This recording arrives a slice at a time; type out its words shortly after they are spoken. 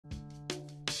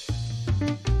Hey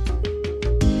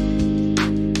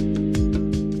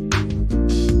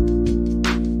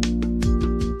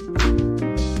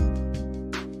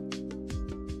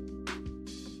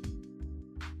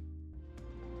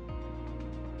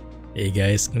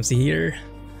guys, Clumsy here.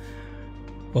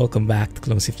 Welcome back to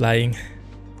Clumsy Flying.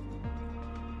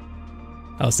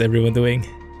 How's everyone doing?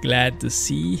 Glad to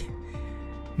see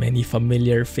many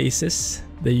familiar faces.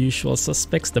 The usual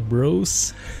suspects, the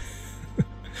bros.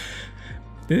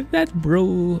 Did that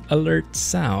bro alert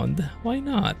sound? Why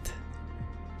not?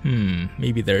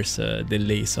 Maybe there's a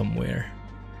delay somewhere.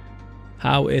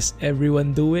 How is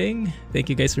everyone doing? Thank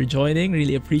you guys for joining.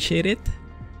 Really appreciate it.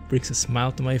 Brings a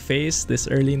smile to my face this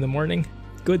early in the morning.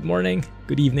 Good morning,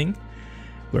 good evening,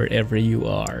 wherever you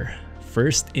are.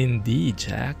 First indeed,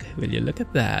 Jack. Will you look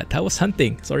at that? How was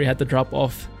hunting? Sorry I had to drop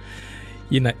off.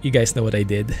 You guys know what I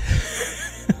did.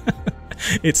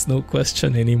 It's no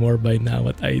question anymore by now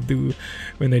what I do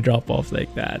when I drop off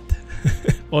like that.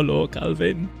 Hello,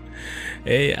 Calvin.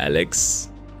 Hey, Alex.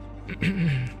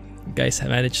 Guys, I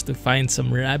managed to find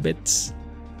some rabbits.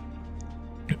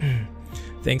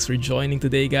 Thanks for joining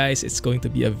today, guys. It's going to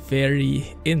be a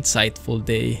very insightful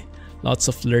day. Lots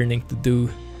of learning to do.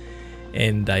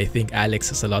 And I think Alex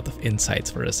has a lot of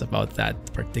insights for us about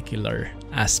that particular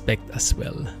aspect as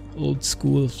well. Old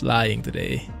school flying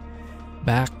today.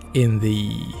 Back in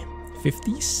the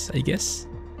 50s, I guess.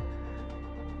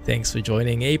 Thanks for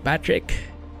joining. Hey, Patrick.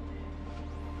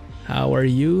 How are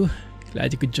you?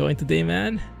 Glad you could join today,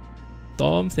 man.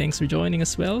 Tom, thanks for joining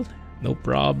as well. No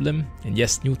problem. And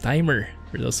yes, new timer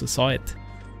for those who saw it.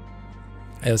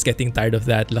 I was getting tired of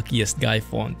that luckiest guy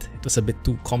font. It was a bit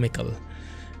too comical.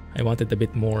 I wanted a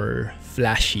bit more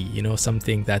flashy, you know,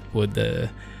 something that would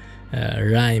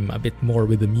rhyme a bit more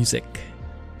with the music.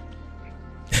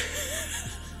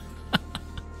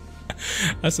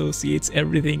 Associates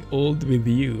everything old with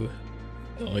you.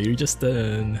 Oh, you're just how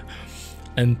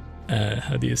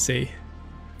do you say?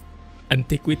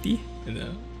 Antiquity? You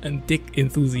know? Antique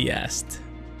enthusiast.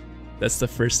 That's the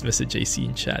first message I see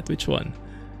in chat. Which one?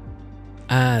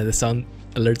 Ah, the sound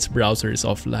alerts browser is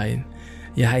offline.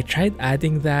 Yeah, I tried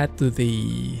adding that to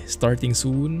the starting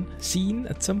soon scene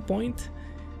at some point.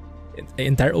 The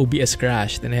entire OBS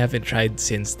crashed and I haven't tried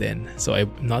since then. So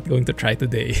I'm not going to try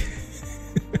today.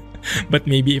 But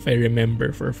maybe if I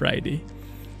remember for Friday.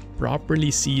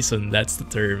 Properly seasoned, that's the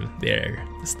term there.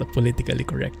 That's the politically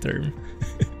correct term.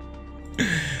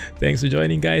 Thanks for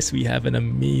joining, guys. We have an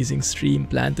amazing stream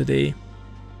planned today.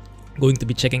 Going to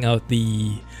be checking out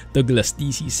the Douglas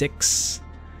DC-6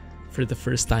 for the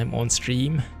first time on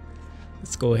stream.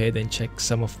 Let's go ahead and check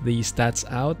some of the stats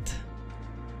out.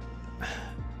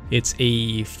 It's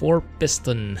a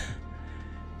 4-piston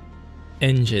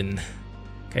engine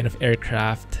kind of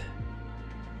aircraft.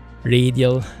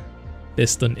 Radial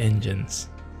piston engines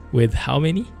with how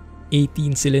many?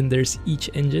 18 cylinders each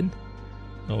engine.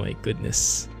 Oh my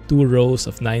goodness. 2 rows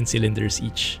of 9 cylinders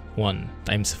each. 1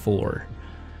 times 4.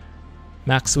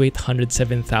 Max weight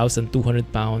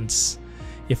 107,200 pounds.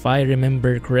 If I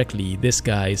remember correctly, this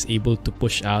guy is able to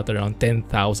push out around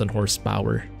 10,000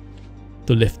 horsepower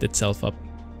to lift itself up.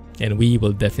 And we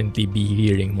will definitely be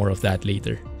hearing more of that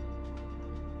later.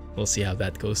 We'll see how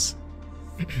that goes.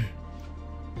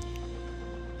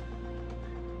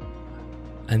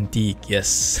 Antique,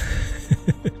 yes.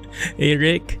 Hey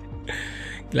Rick,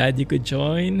 glad you could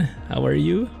join. How are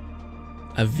you?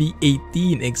 A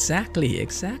V18, exactly.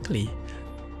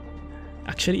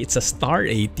 Actually, it's a star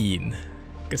 18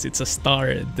 because it's a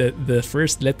star. The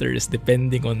first letter is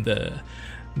depending on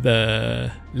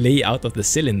the layout of the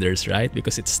cylinders, right?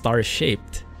 Because it's star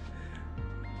shaped.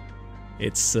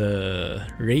 It's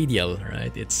radial,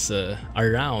 right? It's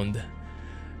around.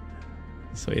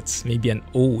 So it's maybe an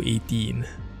O18.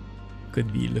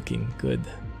 Could be looking good.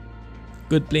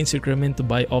 Good planes recommend to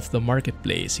buy off the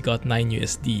marketplace. You got 9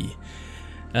 USD.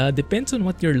 Depends on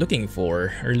what you're looking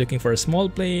for. Are you looking for a small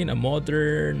plane, a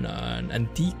modern, an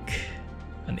antique,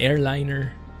 an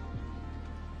airliner?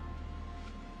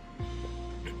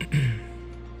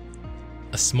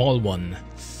 A small one.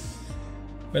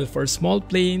 Well, for small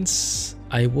planes,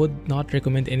 I would not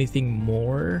recommend anything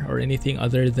more or anything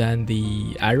other than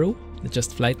the Arrow.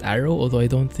 Just Flight Arrow, although I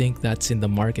don't think that's in the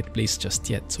marketplace just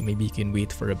yet, so maybe you can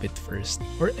wait for a bit first.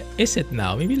 Or is it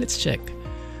now? Maybe let's check.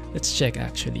 Let's check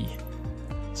actually.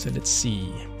 So let's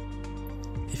see.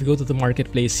 If you go to the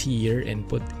marketplace here and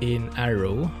put in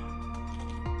Arrow,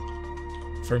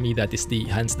 for me that is the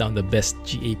hands down the best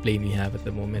GA plane we have at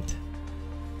the moment.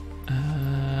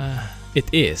 It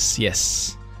is,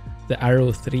 yes. The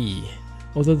Arrow 3.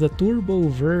 Although the turbo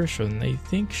version I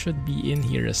think should be in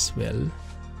here as well.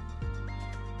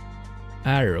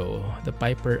 Arrow, the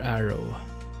Piper Arrow.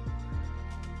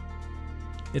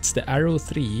 It's the Arrow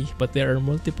 3, but there are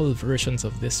multiple versions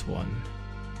of this one.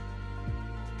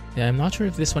 Yeah, I'm not sure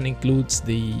if this one includes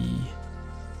the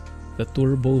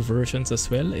turbo versions as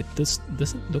well. It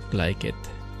doesn't look like it.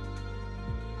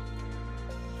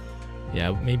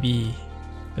 Yeah, maybe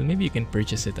you can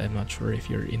purchase it. I'm not sure if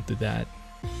you're into that.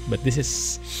 But this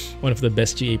is one of the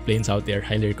best GA planes out there.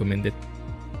 Highly recommend it.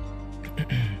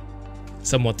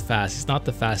 Somewhat fast. It's not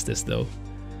the fastest though.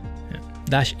 Yeah.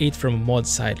 Dash 8 from mod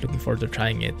side. Looking forward to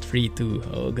trying it. Free too.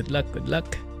 Oh, good luck, good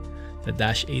luck. The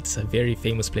Dash 8 is a very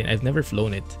famous plane. I've never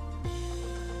flown it.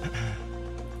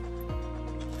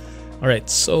 Alright,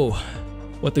 so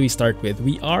what do we start with?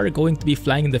 We are going to be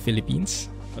flying in the Philippines,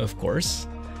 of course.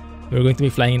 We're going to be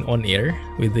flying on air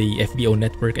with the FBO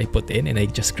network I put in, and I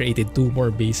just created 2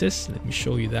 more bases. Let me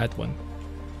show you that one.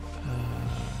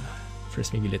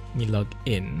 First, maybe let me log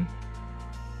in.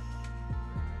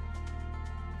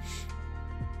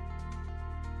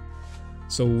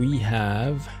 So we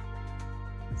have,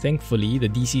 thankfully, the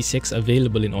DC-6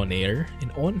 available in OnAir.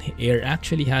 And OnAir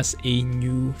actually has a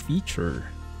new feature.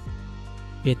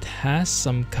 It has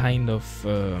some kind of,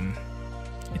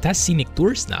 it has scenic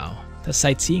tours now. It has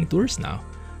sightseeing tours now,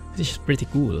 which is pretty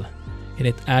cool. And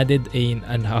it added a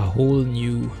whole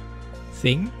new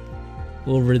thing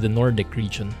over the Nordic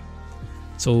region.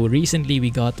 So recently we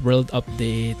got World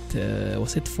Update,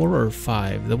 was it 4 or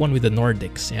 5? The one with the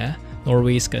Nordics, yeah?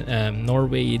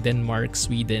 Norway, Denmark,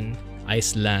 Sweden,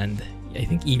 Iceland, I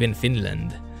think even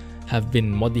Finland have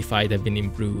been modified, have been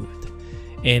improved.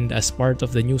 And as part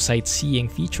of the new sightseeing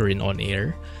feature in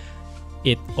OnAir,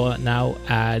 it now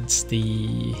adds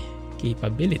the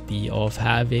capability of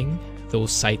having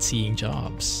those sightseeing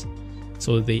jobs.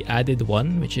 So they added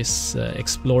one which is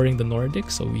exploring the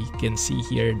Nordics. So we can see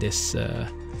here this,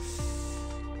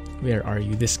 where are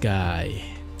you? This guy.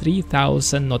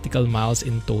 3,000 nautical miles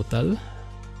in total,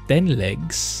 10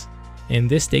 legs, and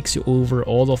this takes you over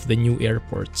all of the new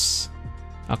airports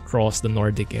across the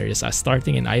Nordic areas,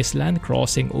 starting in Iceland,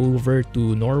 crossing over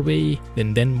to Norway,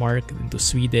 then Denmark, then to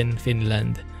Sweden,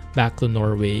 Finland, back to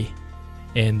Norway,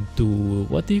 and to,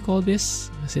 what do you call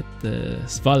this? Is it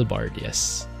Svalbard?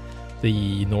 Yes,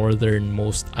 the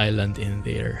northernmost island in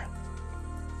there.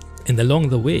 And along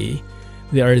the way,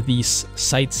 there are these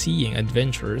sightseeing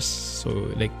adventures. So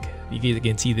like you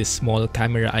can see this small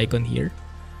camera icon here,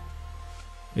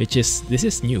 which is, this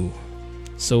is new.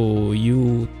 So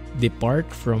you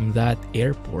depart from that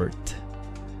airport,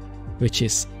 which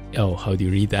is, oh, how do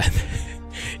you read that?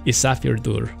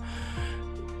 Isafjordur.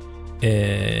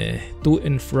 To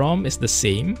and from is the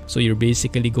same, so you're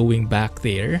basically going back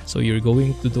there. So you're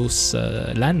going to those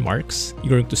landmarks.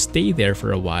 You're going to stay there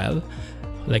for a while,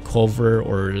 like hover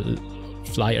or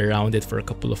fly around it for a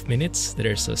couple of minutes.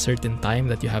 There's a certain time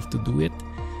that you have to do it.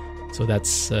 So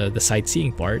that's the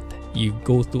sightseeing part. You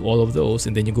go to all of those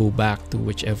and then you go back to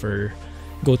whichever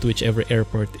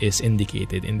airport is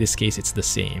indicated. In this case, it's the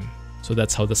same. So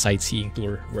that's how the sightseeing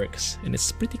tour works, and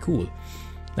it's pretty cool.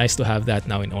 Nice to have that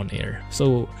now in OnAir.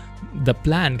 So the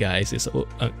plan, guys, is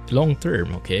long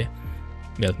term, okay?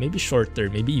 Well, maybe short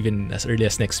term, maybe even as early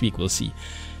as next week, we'll see,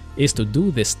 is to do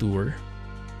this tour.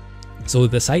 So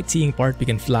the sightseeing part, we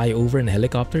can fly over in a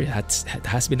helicopter. It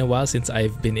has been a while since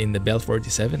I've been in the Bell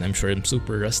 47. I'm sure I'm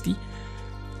super rusty.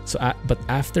 So, but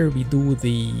after we do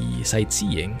the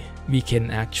sightseeing, we can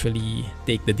actually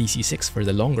take the DC-6 for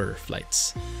the longer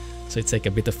flights. So it's like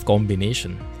a bit of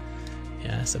combination.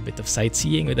 Yeah, it's a bit of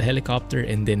sightseeing with a helicopter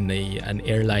and then an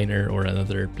airliner or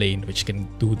another plane which can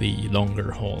do the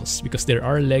longer hauls. Because there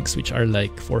are legs which are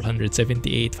like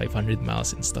 478, 500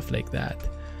 miles and stuff like that.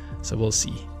 So we'll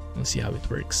see. We'll see how it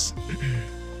works.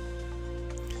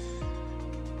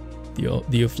 Do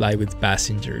you fly with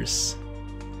passengers?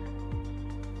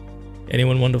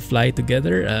 Anyone want to fly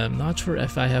together? I'm not sure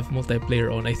if I have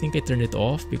multiplayer on. I think I turned it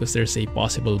off because there's a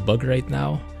possible bug right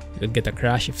now. You could get a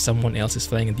crash if someone else is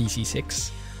flying a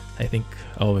DC-6. I think,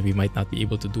 oh, we might not be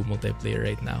able to do multiplayer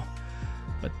right now.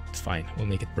 But fine, we'll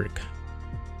make it work.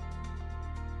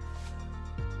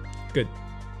 Good.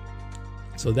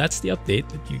 So that's the update.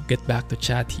 You get back to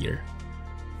chat here.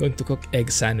 Going to cook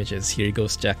egg sandwiches. Here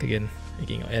goes Jack again,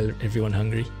 making everyone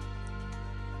hungry.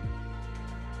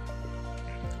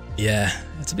 Yeah,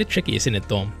 it's a bit tricky, isn't it,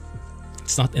 Tom?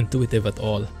 It's not intuitive at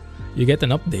all. You get an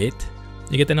update.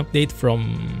 You get an update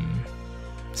from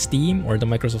Steam or the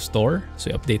Microsoft Store.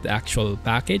 So you update the actual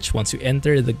package. Once you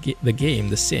enter the game,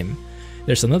 the sim,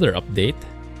 there's another update.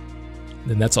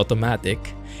 Then that's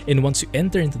automatic. And once you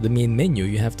enter into the main menu,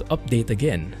 you have to update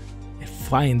again.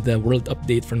 Find the world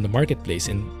update from the marketplace.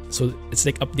 And so it's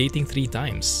like updating 3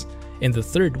 times. And the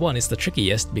third one is the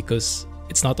trickiest because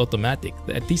it's not automatic.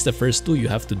 At least the first two you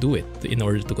have to do it in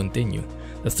order to continue.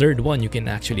 The third one you can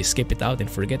actually skip it out and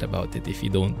forget about it if you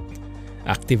don't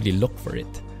actively look for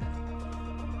it.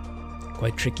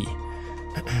 Quite tricky.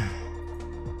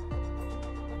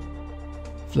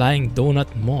 Flying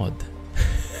donut mod.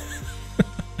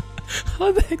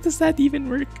 How the heck does that even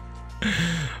work?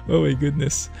 Oh my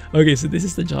goodness. Okay, so this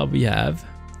is the job we have.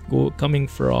 Coming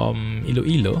from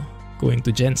Iloilo, going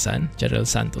to Gensan, General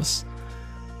Santos.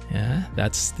 Yeah,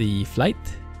 that's the flight.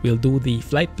 We'll do the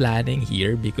flight planning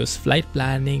here because flight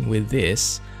planning with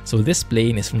this. So this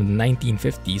plane is from the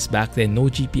 1950s. Back then, no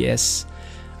GPS.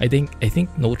 I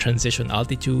think no transition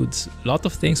altitudes. A lot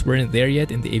of things weren't there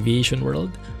yet in the aviation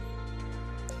world.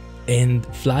 And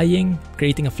flying,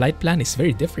 creating a flight plan is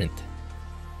very different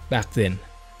back then.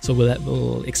 So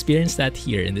we'll experience that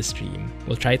here in this stream.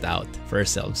 We'll try it out for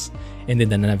ourselves. And then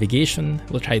the navigation,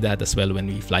 we'll try that as well when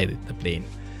we fly the plane.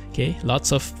 Okay,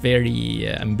 lots of very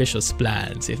ambitious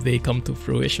plans. If they come to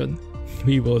fruition,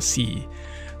 we will see.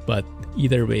 But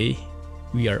either way,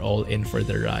 we are all in for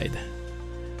the ride.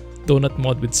 Donut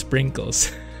mod with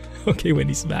sprinkles. Okay, when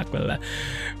he's back,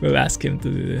 we'll ask him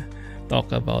to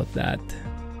talk about that.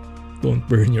 Don't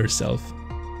burn yourself.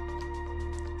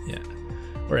 Yeah.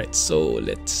 Alright, so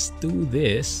let's do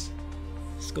this.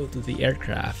 Let's go to the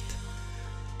aircraft.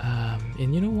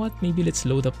 And you know what? Maybe let's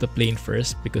load up the plane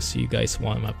first because you guys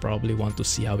probably want to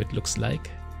see how it looks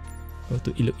like. Go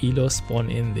to Iloilo,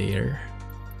 spawn in there.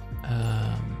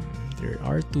 There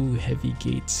are two heavy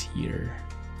gates here.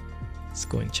 Let's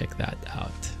go and check that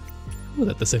out. Oh,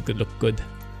 that doesn't look good.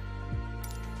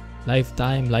 Live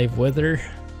time, live weather.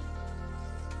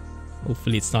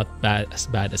 Hopefully it's not as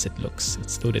bad as it looks.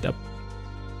 Let's load it up.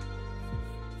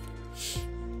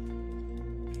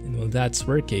 And while that's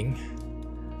working,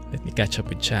 let me catch up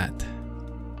with chat.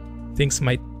 Things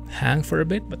might hang for a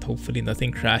bit, but hopefully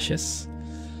nothing crashes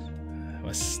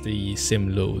as the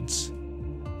sim loads.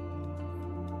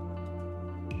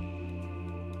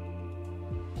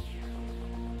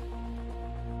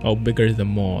 How big are the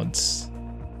mods?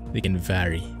 They can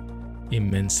vary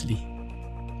immensely.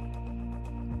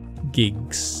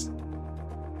 Gigs.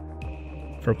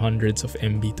 From hundreds of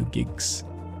MB to gigs.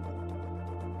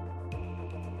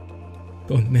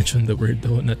 Don't mention the word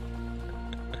donut.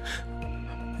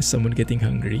 Is someone getting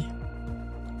hungry?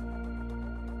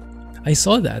 I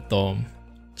saw that, Tom.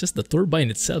 Just the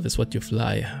turbine itself is what you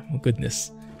fly. Oh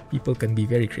goodness. People can be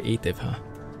very creative, huh?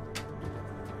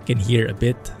 Can hear a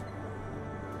bit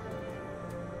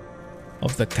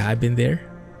of the cabin there.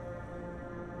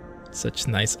 Such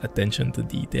nice attention to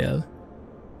detail.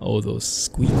 Oh, those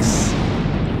squeaks.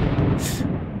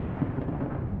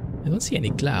 I don't see any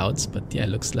clouds, but yeah,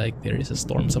 looks like there is a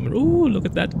storm somewhere. Ooh, look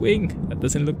at that wing. That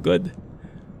doesn't look good.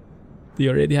 Do you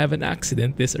already have an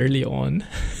accident this early on?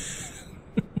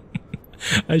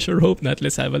 I sure hope not.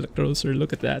 Let's have a closer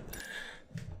look at that.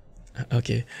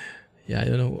 Okay. Yeah, I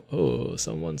don't know. Oh,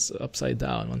 someone's upside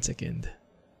down. 1 second.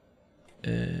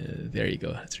 There you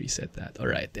go. Let's reset that.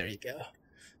 Alright, there you go.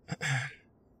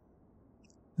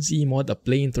 Z-mod a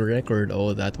plane to record.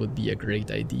 Oh, that would be a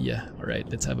great idea. Alright,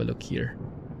 let's have a look here.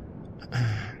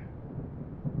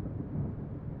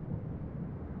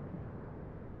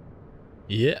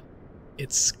 Yeah,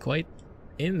 it's quite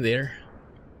in there.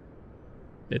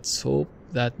 Let's hope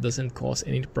that doesn't cause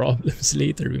any problems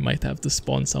later. We might have to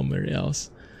spawn somewhere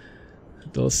else.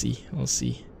 We'll see. We'll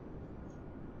see.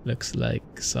 Looks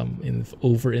like some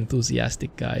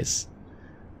over-enthusiastic guys.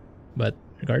 But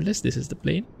regardless, this is the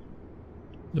plane.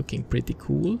 Looking pretty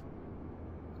cool.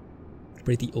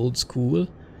 Pretty old school.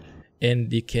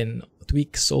 And you can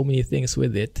tweak so many things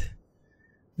with it.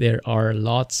 There are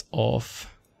lots of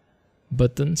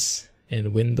buttons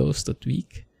and windows to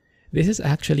tweak. This is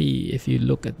actually, if you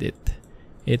look at it,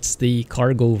 it's the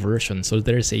cargo version. So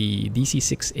there's a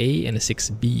DC-6A and a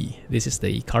 6B. This is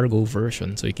the cargo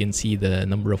version. So you can see the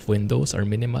number of windows are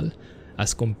minimal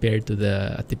as compared to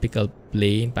the typical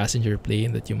plane, passenger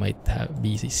plane that you might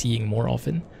be seeing more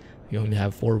often. You only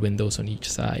have 4 windows on each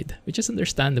side, which is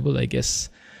understandable, I guess.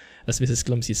 As Mrs.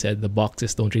 Clumsy said, the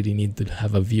boxes don't really need to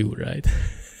have a view, right?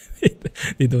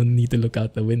 They don't need to look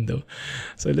out the window.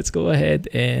 So let's go ahead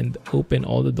and open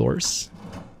all the doors.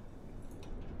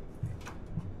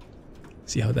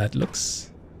 See how that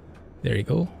looks? There you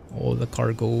go. All the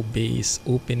cargo bays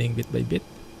opening bit by bit.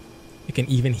 You can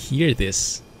even hear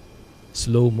this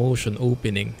slow motion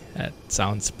opening. That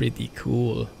sounds pretty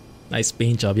cool. Nice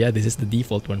paint job. Yeah, this is the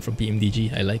default one from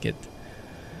PMDG. I like it.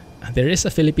 There is a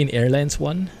Philippine Airlines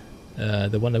one.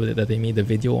 The one that I made the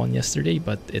video on yesterday,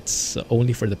 but it's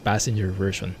only for the passenger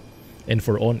version. And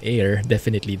for OnAir,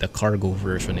 definitely the cargo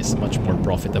version is much more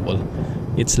profitable.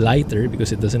 It's lighter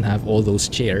because it doesn't have all those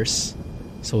chairs.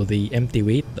 So the empty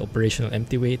weight, the operational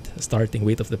empty weight, starting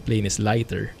weight of the plane is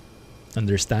lighter.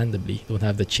 Understandably, don't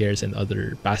have the chairs and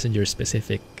other passenger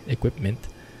specific equipment.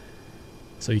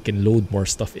 So you can load more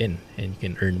stuff in and you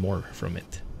can earn more from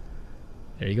it.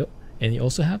 There you go. And you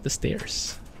also have the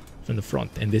stairs from the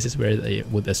front. And this is where I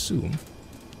would assume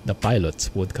the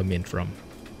pilots would come in from.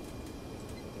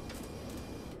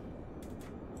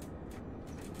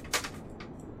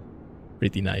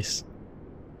 Pretty nice.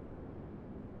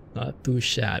 Not too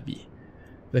shabby.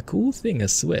 The cool thing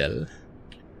as well,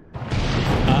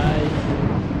 if I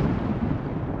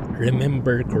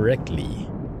remember correctly,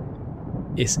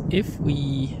 is if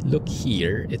we look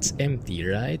here, it's empty,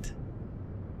 right?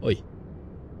 Oi.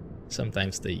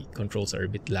 Sometimes the controls are a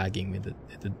bit lagging with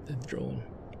the drone.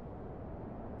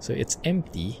 So it's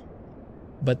empty,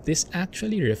 but this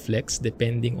actually reflects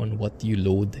depending on what you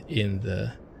load in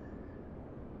the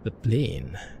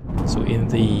plane. So in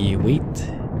the weight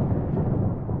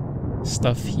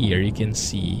stuff here, you can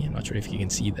see, I'm not sure if you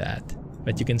can see that,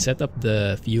 but you can set up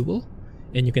the fuel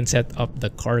and you can set up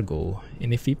the cargo.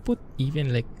 And if we put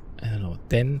even like, I don't know,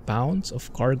 10 pounds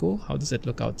of cargo, how does it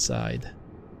look outside?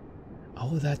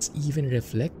 Oh, that's even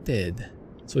reflected.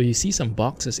 So you see some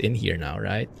boxes in here now,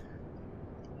 right?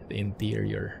 The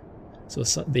interior. So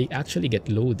they actually get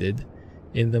loaded,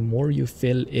 and the more you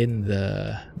fill in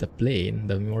the plane,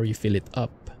 the more you fill it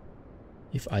up.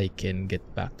 If I can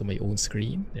get back to my own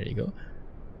screen, there you go.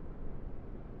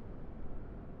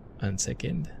 1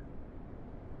 second.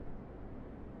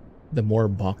 The more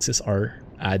boxes are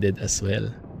added as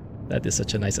well. That is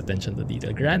such a nice attention to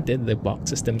detail. Granted, the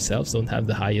boxes themselves don't have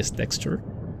the highest texture.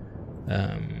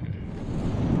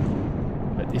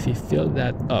 But if you fill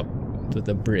that up to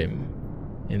the brim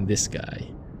in this guy,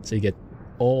 so you get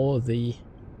all the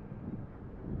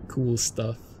cool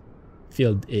stuff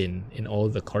filled in all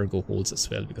the cargo holds as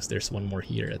well, because there's one more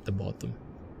here at the bottom.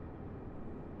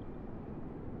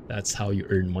 That's how you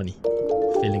earn money,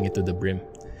 filling it to the brim.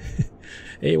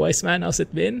 Hey, wise man, how's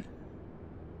it been?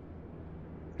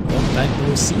 Long time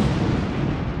no see.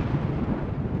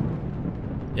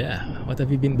 Yeah, what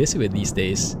have you been busy with these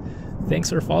days? Thanks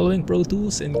for following Pro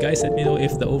Tools, and guys, let me know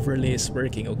if the overlay is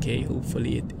working okay.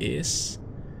 Hopefully it is.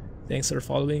 Thanks for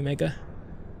following, Mega.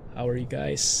 How are you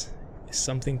guys? Is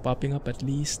something popping up at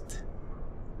least?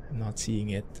 I'm not seeing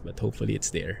it, but hopefully it's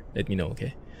there. Let me know,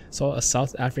 okay? Saw a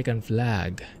South African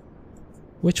flag.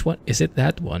 Which one? Is it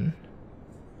that one?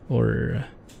 Or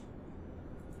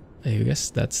I guess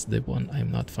that's the one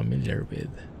I'm not familiar with.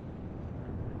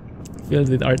 Filled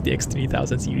with RTX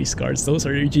 3000 series cards. Those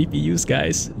are your GPUs,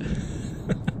 guys.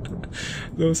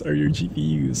 Those are your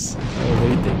GPUs. Oh,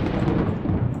 waiting.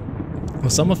 Well,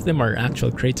 some of them are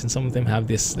actual crates and some of them have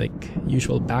this like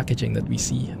usual packaging that we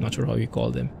see. I'm not sure how you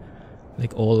call them.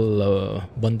 Like all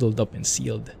bundled up and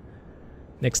sealed.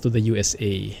 Next to the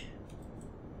USA.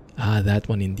 Ah, that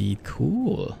one indeed.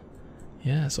 Cool.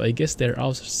 Yeah, so I guess there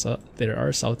are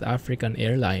South African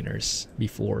airliners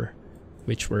before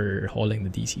which were hauling the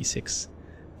DC-6.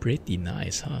 Pretty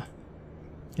nice, huh?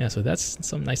 Yeah, so that's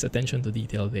some nice attention to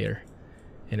detail there.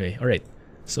 Anyway, alright.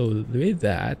 So with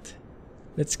that,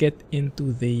 let's get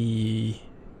into the...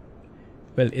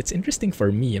 Well, it's interesting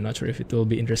for me. I'm not sure if it will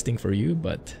be interesting for you,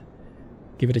 but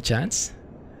give it a chance.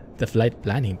 The flight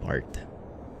planning part.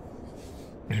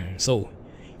 So,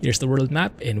 here's the world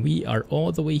map, and we are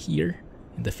all the way here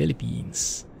in the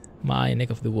Philippines, my neck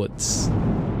of the woods.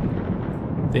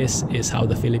 This is how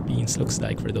the Philippines looks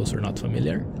like for those who are not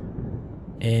familiar.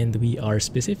 And we are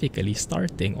specifically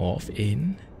starting off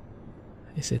in...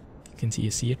 Is it...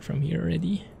 You see it from here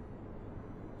already?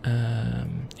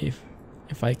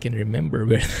 If I can remember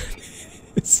where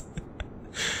that is.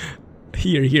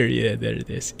 Here, yeah, there it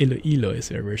is. Iloilo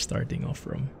is where we're starting off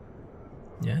from.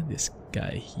 Yeah, this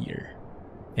guy here.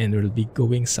 And we'll be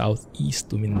going southeast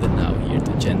to Mindanao here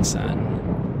to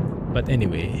Jensan. But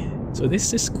anyway, so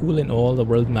this is cool in all, the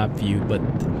world map view, but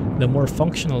the more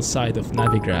functional side of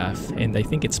Navigraph, and I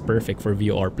think it's perfect for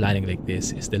VOR planning like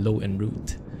this, is the low en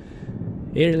route.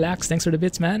 Hey, relax, thanks for the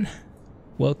bits, man.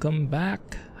 Welcome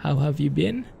back. How have you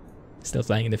been? Still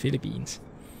flying in the Philippines.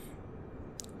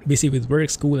 Busy with work,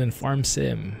 school, and farm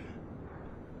sim.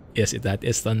 Yes, that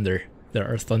is thunder.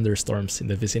 There are thunderstorms in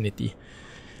the vicinity.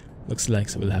 Looks like,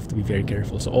 so we'll have to be very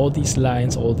careful. So all these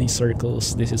lines, all these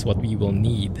circles, this is what we will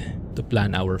need to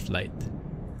plan our flight.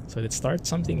 So let's start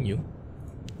something new.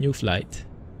 New flight.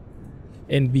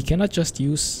 And we cannot just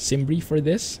use SimBrief for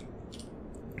this.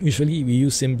 Usually we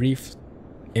use SimBrief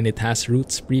and it has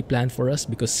routes pre-planned for us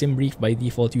because SimBrief by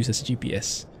default uses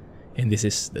GPS. And this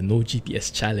is the no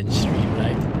GPS challenge stream,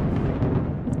 right?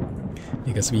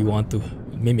 Because we want to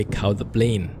mimic how the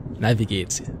plane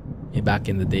navigates back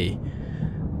in the day.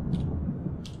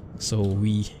 So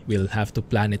we will have to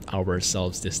plan it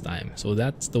ourselves this time. So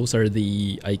those are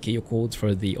the ICAO codes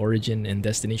for the origin and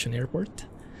destination airport.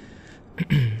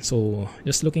 So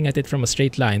just looking at it from a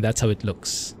straight line, that's how it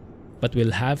looks. But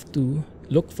we'll have to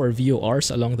look for VORs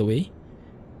along the way,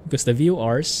 because the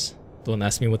VORs, don't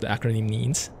ask me what the acronym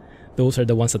means, those are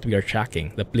the ones that we are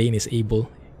tracking. The plane is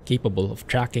capable of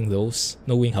tracking those,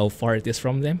 knowing how far it is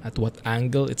from them, at what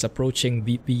angle it's approaching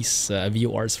these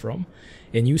VORs from.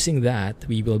 And using that,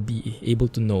 we will be able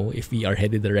to know if we are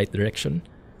headed the right direction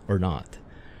or not.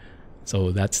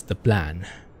 So that's the plan.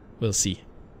 We'll see.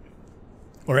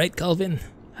 Alright, Calvin,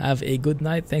 have a good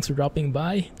night. Thanks for dropping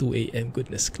by. 2 a.m.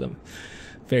 Goodness, club.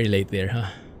 Very late there,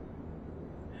 huh?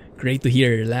 Great to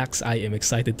hear, Relax. I am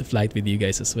excited to fly with you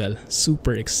guys as well.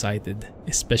 Super excited,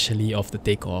 especially off the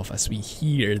takeoff as we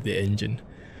hear the engine.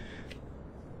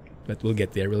 But we'll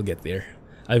get there, we'll get there.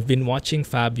 I've been watching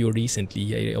Fabio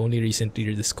recently. I only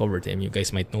recently discovered him. You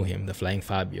guys might know him, the Flying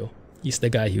Fabio. He's the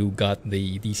guy who got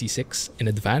the DC-6 in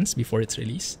advance before its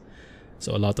release.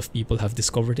 So a lot of people have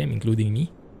discovered him, including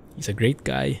me. He's a great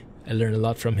guy. I learned a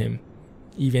lot from him.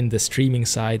 Even the streaming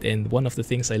side. And one of the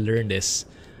things I learned is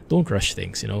don't rush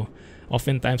things, you know.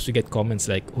 Oftentimes we get comments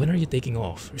like, when are you taking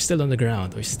off? We're still on the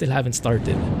ground. Or you still haven't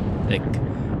started.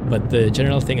 But the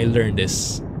general thing I learned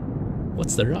is,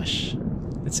 what's the rush?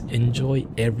 Let's enjoy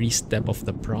every step of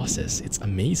the process. It's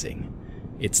amazing.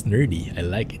 It's nerdy. I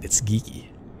like it. It's geeky.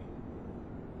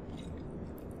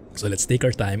 So let's take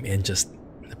our time and just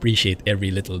appreciate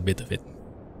every little bit of it.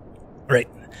 Alright,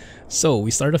 so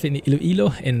we start off in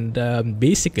Iloilo, and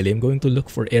basically I'm going to look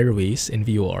for airways and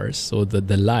VORs, so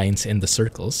the lines and the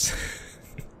circles.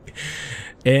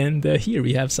 And here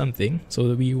we have something.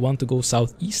 So we want to go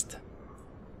southeast.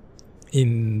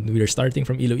 We're starting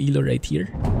from Iloilo right here.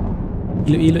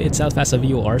 Iloilo itself has a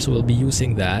VOR, so we'll be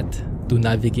using that to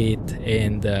navigate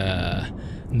and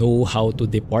know how to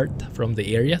depart from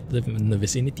the area, in the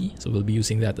vicinity. So we'll be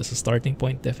using that as a starting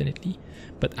point, definitely.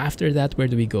 But after that, where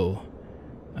do we go?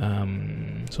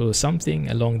 So something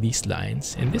along these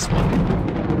lines. And this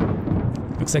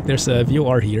one looks like there's a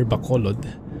VOR here, Bacolod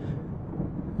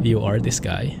VOR, this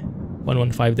guy,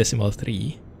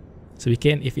 115.3. So we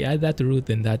can, if you add that to route,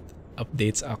 then that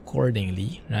updates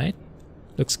accordingly, right?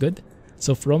 Looks good.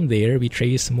 So from there, we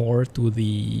trace more to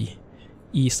the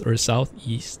east or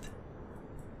southeast,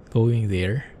 going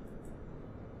there.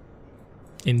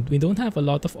 And we don't have a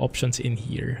lot of options in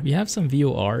here. We have some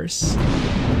VORs,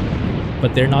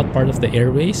 but they're not part of the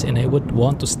airways, and I would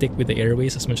want to stick with the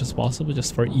airways as much as possible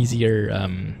just for easier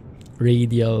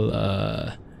radial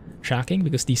tracking,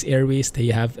 because these airways, they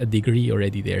have a degree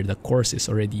already there. The course is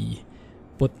already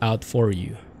put out for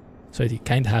you. So you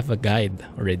kind of have a guide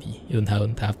already. You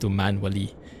don't have to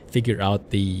manually figure out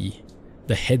the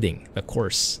heading, the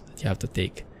course that you have to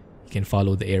take. You can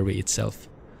follow the airway itself.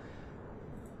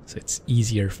 So it's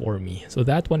easier for me. So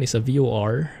that one is a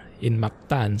VOR in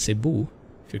Mactan, Cebu.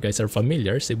 If you guys are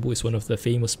familiar, Cebu is one of the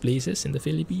famous places in the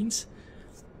Philippines.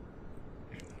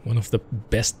 One of the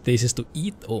best places to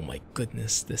eat. Oh my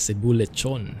goodness, the Cebu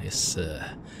lechon is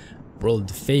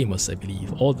world famous, I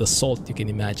believe. All the salt you can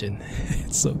imagine.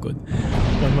 It's so good.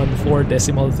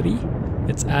 114.3.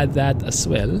 Let's add that as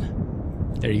well.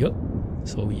 There you go.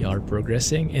 So we are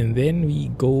progressing, and then we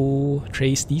go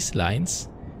trace these lines,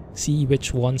 see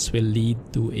which ones will lead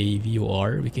to a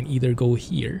VOR. We can either go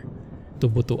here to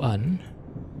Butuan.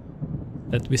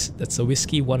 That's a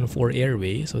Whiskey 14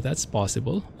 airway, so that's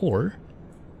possible. Or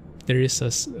there is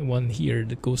one here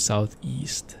that goes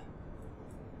southeast.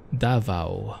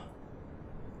 Davao.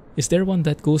 Is there one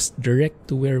that goes direct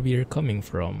to where we are coming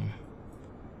from?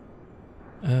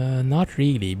 Not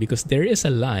really, because there is a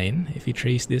line if you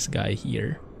trace this guy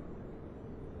here.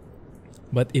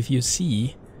 But if you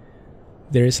see,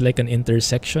 there is like an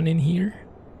intersection in here,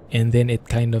 and then it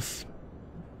kind of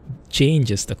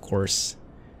changes the course.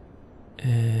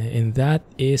 And that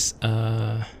is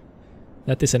an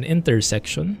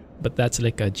intersection, but that's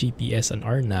like a GPS and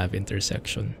RNAV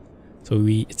intersection. So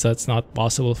it's not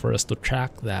possible for us to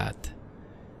track that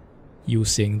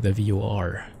using the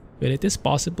VOR. Well, it is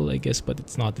possible, I guess, but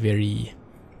it's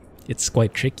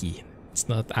quite tricky. It's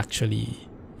not actually,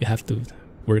 you have to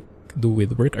do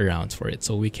with workarounds for it.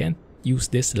 So we can't use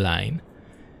this line,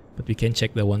 but we can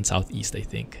check the one southeast, I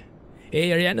think.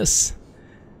 Hey, Arianus,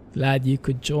 glad you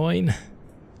could join.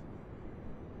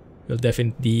 We'll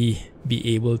definitely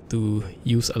be able to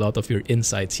use a lot of your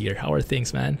insights here. How are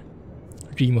things, man?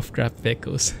 Dream of crap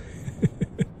Pecos.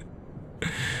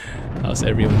 How's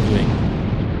everyone doing?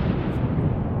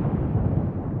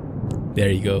 There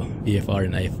you go, VFR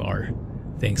and IFR.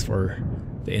 Thanks for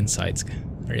the insights,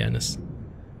 Arianas.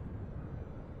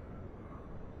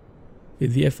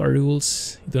 With VFR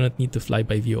rules, you do not need to fly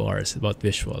by VORs about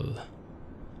visual.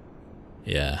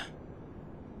 Yeah.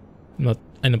 I'm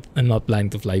not planning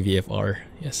to fly VFR.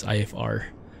 Yes, IFR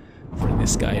for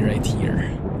this guy right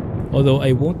here. Although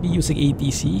I won't be using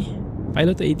ATC.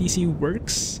 Pilot to ATC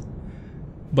works,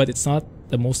 but it's not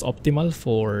the most optimal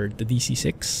for the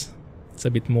DC-6. It's a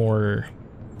bit more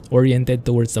oriented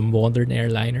towards the modern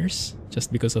airliners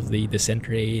just because of the descent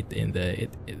rate and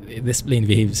this plane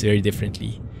behaves very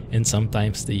differently. And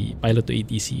sometimes the pilot to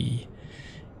ATC,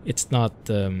 it's not,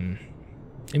 I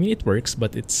mean it works,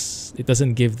 but it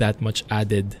doesn't give that much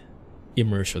added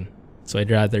immersion. So I'd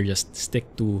rather just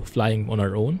stick to flying on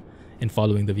our own and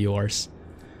following the VORs.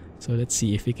 So let's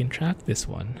see if we can track this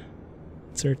one.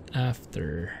 Insert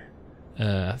after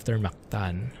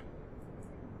Mactan.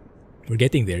 We're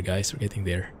getting there, guys. We're getting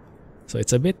there. So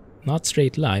it's a bit not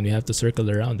straight line. We have to circle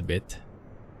around a bit.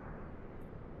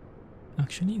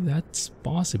 Actually, that's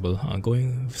possible, huh?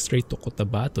 Going straight to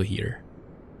Cotabato here.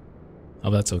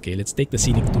 Oh, that's okay. Let's take the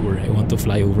scenic tour. I want to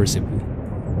fly over Cebu.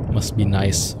 Must be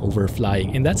nice over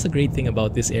flying. And that's the great thing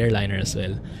about this airliner as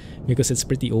well, because it's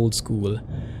pretty old school.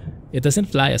 It doesn't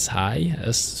fly as high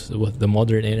as the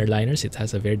modern airliners. It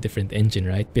has a very different engine,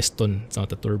 right? Piston, it's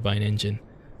not a turbine engine.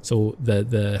 So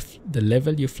the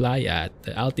level you fly at,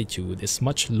 the altitude, is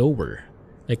much lower.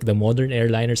 Like the modern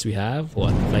airliners we have,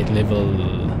 what, flight level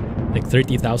like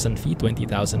 30,000 feet,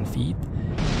 20,000 feet.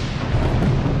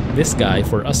 This guy,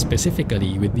 for us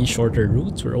specifically, with these shorter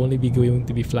routes, we're only going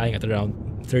to be flying at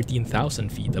around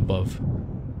 13,000 feet above.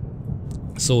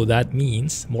 So that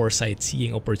means more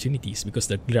sightseeing opportunities because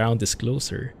the ground is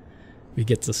closer. We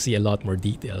get to see a lot more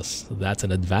details. So that's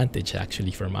an advantage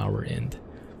actually from our end.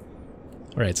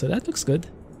 Alright, so that looks good.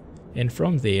 And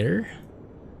from there,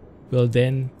 we'll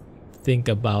then think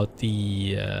about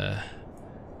the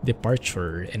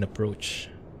departure and approach.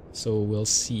 So we'll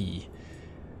see.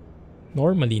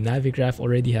 Normally, Navigraph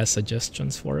already has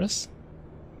suggestions for us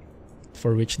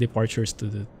for which departures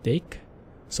to take.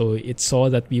 So it saw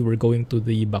that we were going to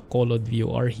the Bacolod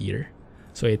VOR here.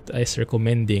 So it is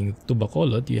recommending to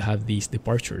Bacolod you have these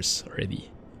departures already.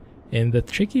 And the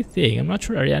tricky thing, I'm not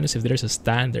sure, Arianos, if there's a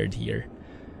standard here.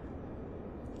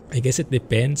 I guess it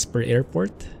depends per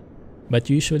airport. But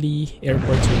usually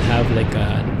airports will have like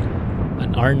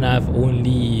an RNAV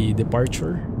only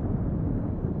departure.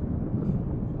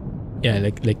 Yeah,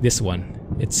 like this one.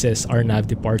 It says RNAV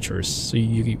departures. So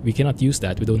we cannot use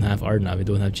that. We don't have RNAV. We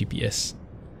don't have GPS.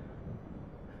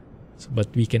 So,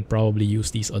 but we can probably use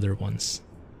these other ones.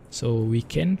 So we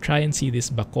can try and see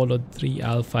this Bacolod 3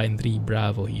 Alpha and 3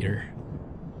 Bravo here.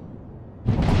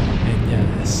 And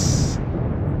yes,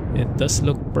 it does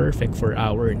look perfect for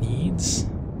our needs.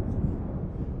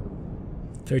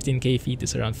 13k feet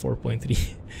is around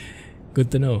 4.3.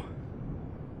 Good to know.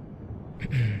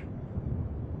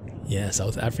 Yeah,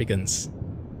 South Africans.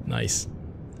 Nice.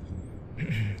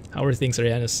 How are things,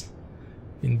 Arianas?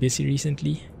 Been busy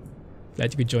recently?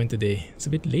 Glad you could join today. It's a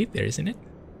bit late there, isn't it?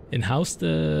 And how's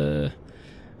the...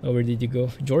 Oh, where did you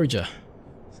go? Georgia.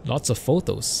 Lots of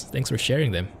photos. Thanks for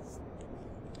sharing them.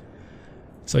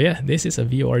 So yeah, this is a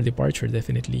VOR departure,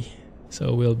 definitely.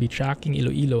 So we'll be tracking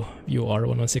Iloilo, VOR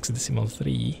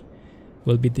 116.3.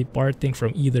 We'll be departing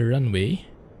from either runway.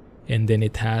 And then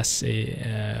it has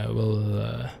a...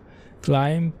 we'll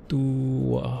climb to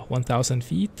 1,000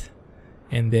 feet.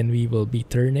 And then we will be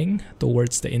turning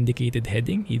towards the indicated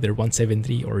heading, either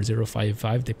 173 or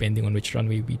 055, depending on which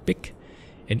runway we pick.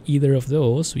 And either of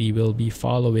those, we will be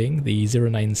following the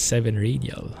 097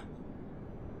 radial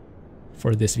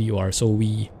for this VOR. So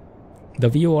the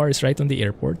VOR is right on the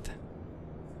airport.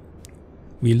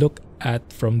 We look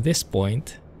at, from this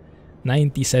point,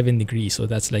 97 degrees. So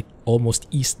that's like almost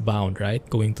eastbound, right?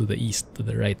 Going to the east, to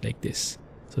the right like this.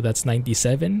 So that's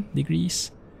 97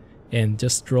 degrees. And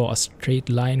just draw a straight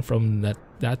line from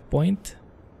that point,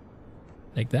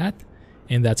 like that,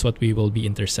 and that's what we will be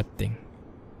intercepting.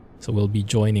 So we'll be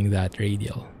joining that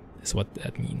radial, is what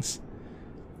that means.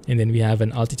 And then we have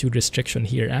an altitude restriction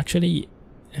here. Actually,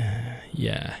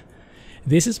 yeah,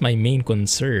 this is my main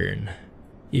concern.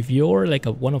 If you're like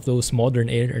one of those modern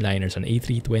airliners, an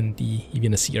A320,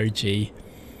 even a CRJ,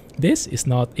 this is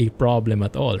not a problem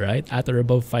at all, right? At or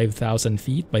above 5,000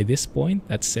 feet by this point,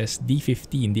 that says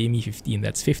D15, DME15.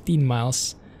 That's 15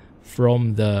 miles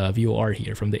from the VOR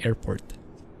here, from the airport.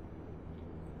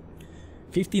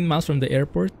 15 miles from the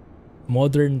airport,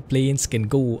 modern planes can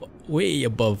go way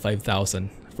above 5,000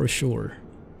 for sure.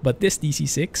 But this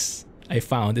DC-6, I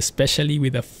found, especially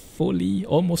with a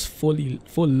almost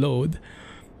full load,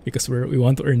 because we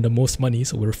want to earn the most money,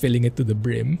 so we're filling it to the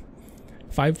brim.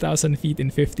 5,000 feet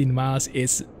in 15 miles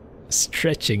is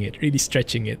stretching it, really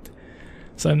stretching it.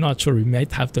 So I'm not sure. We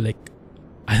might have to, like,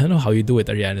 I don't know how you do it,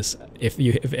 Arianes. If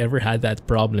you've ever had that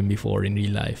problem before in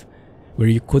real life, where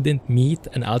you couldn't meet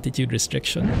an altitude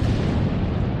restriction,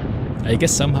 I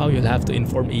guess somehow you'll have to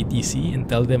inform ATC and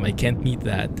tell them I can't meet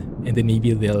that, and then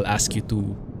maybe they'll ask you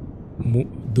to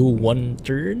do one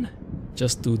turn,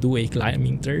 just to do a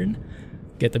climbing turn,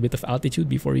 get a bit of altitude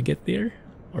before you get there,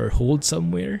 or hold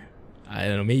somewhere. I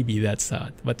don't know, maybe that's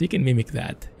that, but we can mimic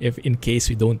that if in case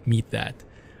we don't meet that.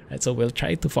 Right, so we'll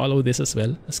try to follow this as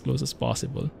well, as close as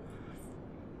possible,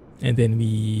 and then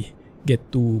we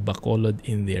get to Bacolod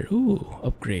in there. Ooh,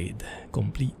 upgrade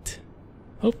complete.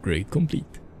 Upgrade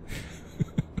complete.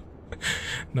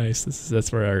 Nice. That's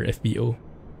for our FBO.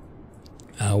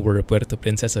 Our Puerto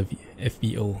Princesa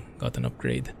FBO got an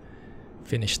upgrade.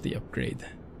 Finished the upgrade.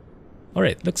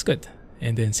 Alright, looks good.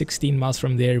 And then 16 miles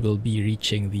from there, we'll be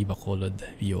reaching the Bacolod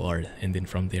VOR. And then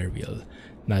from there, we'll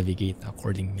navigate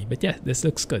accordingly. But yeah, this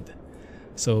looks good.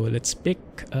 So let's pick...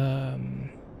 the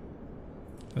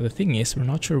thing is, we're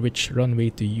not sure which runway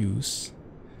to use.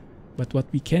 But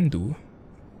what we can do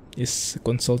is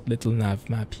consult little nav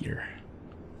map here.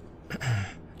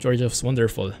 Georgia's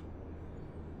wonderful.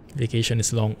 Vacation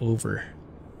is long over.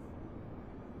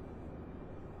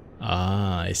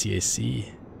 Ah, I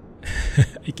see.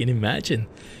 I can imagine.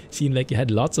 Seemed like you had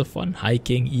lots of fun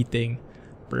hiking, eating.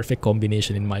 Perfect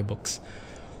combination in my books.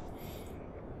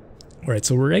 Alright,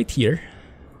 so we're right here.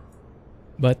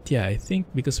 But yeah, I think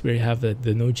because we have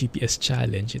the no GPS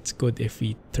challenge, it's good if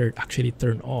we actually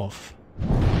turn off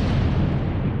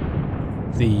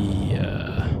the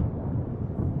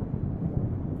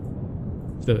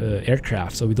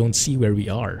aircraft, so we don't see where we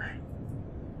are.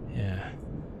 Yeah.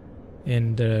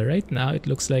 And right now it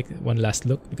looks like, one last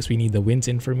look, because we need the winds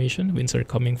information. Winds are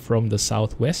coming from the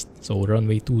southwest, so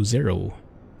runway 20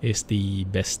 is the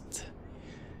best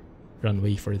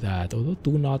runway for that. Although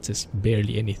 2 knots is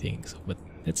barely anything, so but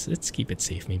let's keep it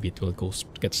safe. Maybe it will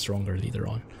get stronger later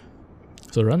on.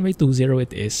 So runway 20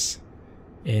 it is,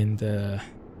 and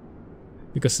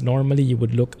because normally you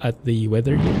would look at the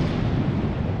weather here.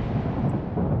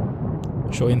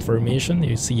 Show information,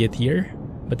 you see it here,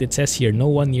 but it says here no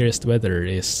one nearest weather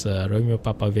is Romeo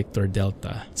Papa Victor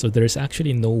Delta. So there's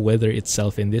actually no weather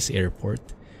itself in this airport,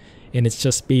 and it's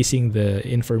just basing the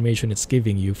information it's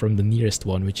giving you from the nearest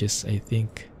one, which is, I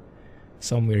think,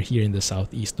 somewhere here in the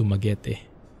southeast, Dumaguete.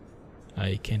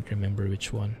 I can't remember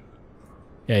which one.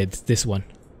 Yeah, it's this one.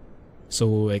 So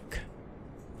like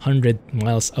 100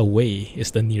 miles away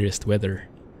is the nearest weather,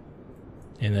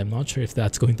 and I'm not sure if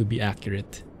that's going to be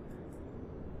accurate.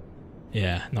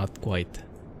 Yeah, not quite.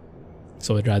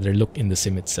 So I'd rather look in the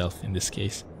sim itself in this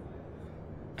case.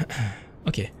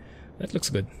 Okay, that looks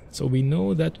good. So we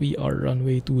know that we are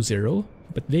runway 20,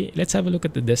 but let's have a look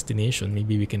at the destination.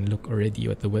 Maybe we can look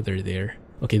already at the weather there.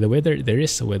 Okay, the weather, there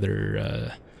is a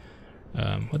weather,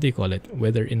 what do you call it?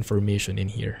 Weather information in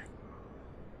here.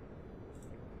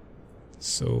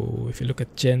 So if you look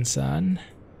at Gensan,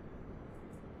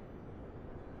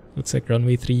 looks like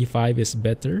runway 35 is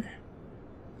better.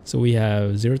 So we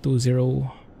have 020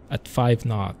 at 5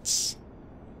 knots.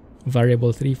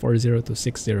 Variable 340 to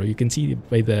 60. You can see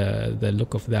by the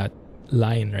look of that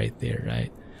line right there,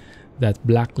 right? That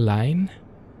black line,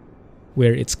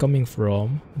 where it's coming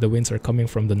from, the winds are coming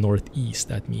from the northeast.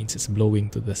 That means it's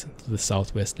blowing to the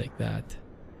southwest like that.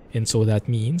 And so that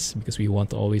means, because we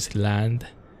want to always land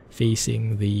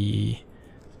facing the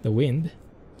wind,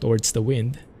 towards the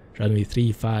wind, runway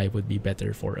 35 would be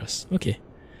better for us. Okay.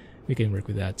 We can work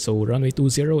with that. So runway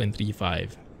 20 and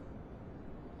 35.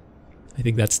 I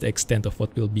think that's the extent of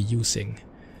what we'll be using.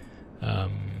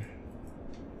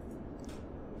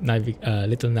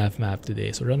 Little nav map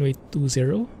today. So runway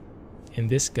 20 and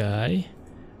this guy,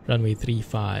 runway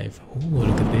 35. Oh,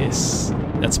 look at this.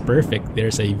 That's perfect.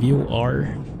 There's a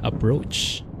VOR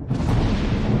approach.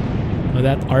 Now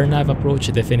that RNAV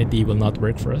approach definitely will not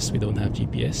work for us. We don't have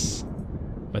GPS.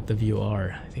 But the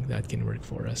VOR, I think that can work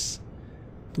for us.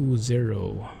 20.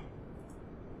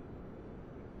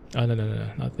 Oh, no,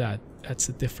 not that. That's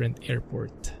a different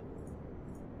airport.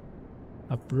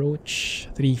 Approach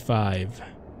 35.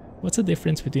 What's the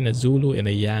difference between a Zulu and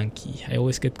a Yankee? I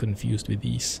always get confused with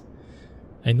these.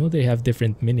 I know they have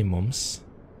different minimums.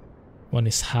 One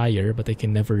is higher, but I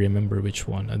can never remember which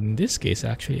one. And in this case,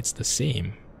 actually, it's the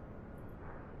same.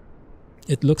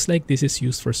 It looks like this is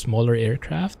used for smaller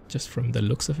aircraft, just from the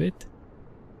looks of it.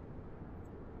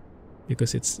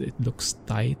 Because it looks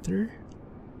tighter.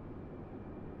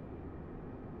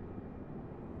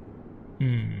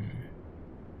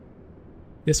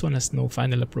 This one has no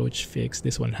final approach fix.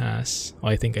 This one has. Oh,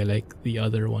 I think I like the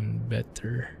other one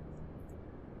better.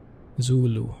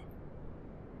 Zulu.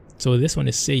 So this one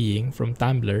is saying from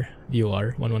Tumblr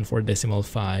VOR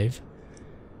 114.5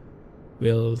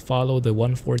 will follow the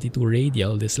 142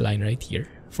 radial, this line right here,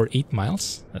 for 8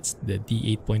 miles. That's the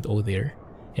D8.0 there.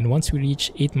 And once we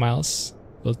reach 8 miles,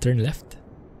 we'll turn left.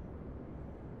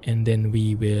 And then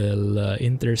we will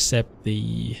intercept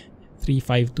the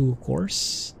 352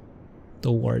 course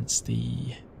towards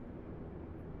the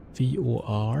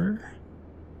VOR.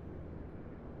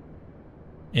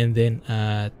 And then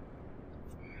at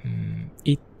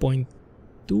 8.2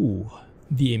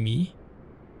 DME,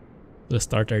 we'll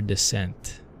start our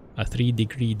descent. A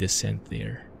 3-degree descent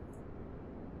there.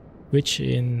 Which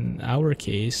in our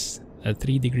case, a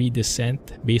 3-degree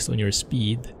descent based on your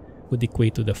speed would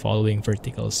equate to the following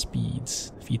vertical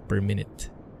speeds, feet per minute.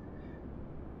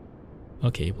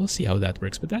 Okay, we'll see how that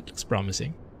works, but that looks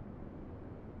promising.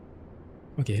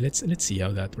 Okay, let's see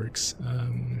how that works.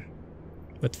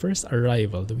 But first,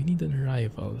 arrival. Do we need an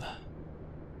arrival?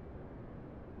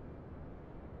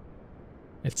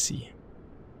 Let's see.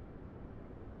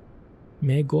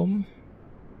 MEGOM.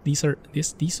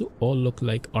 These all look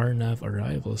like RNAV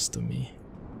arrivals to me.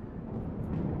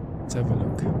 Let's have a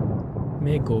look.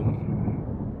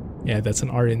 MEGOM. Yeah, that's an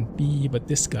RNP, but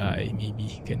this guy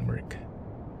maybe can work.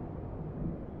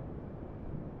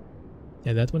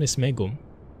 Yeah, that one is MEGOM.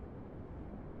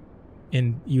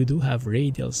 And you do have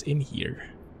radials in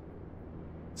here.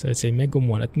 So let's say MEGOM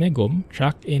 1. At MEGOM,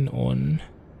 track in on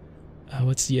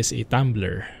what's CSA?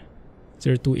 Tumblr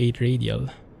 028 radial,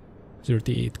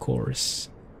 028 course.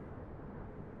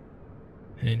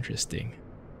 Interesting.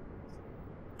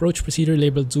 Approach procedure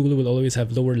labeled Zulu will always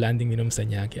have lower landing minimums than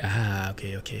Yankee. Ah,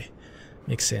 okay.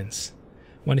 Makes sense.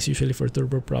 One is usually for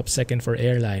turboprop, second for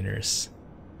airliners.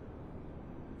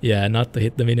 Yeah, not to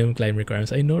hit the minimum climb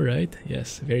requirements. I know, right?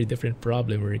 Yes, very different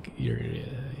problem you're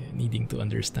needing to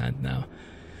understand now.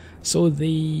 So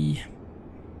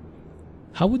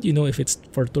how would you know if it's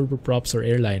for turboprops or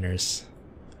airliners?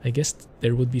 I guess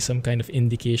there would be some kind of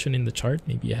indication in the chart.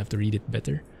 Maybe I have to read it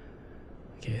better.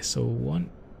 Okay, so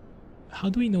how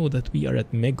do we know that we are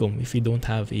at MEGOM if we don't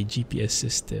have a GPS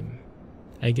system?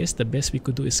 I guess the best we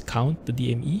could do is count the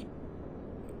DME,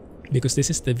 because this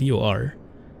is the VOR.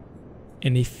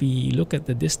 And if we look at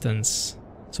the distance,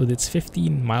 so that's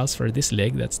 15 miles for this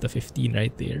leg, that's the 15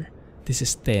 right there. This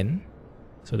is 10,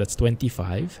 so that's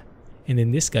 25. And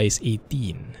then this guy is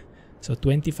 18. So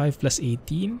 25 plus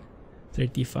 18,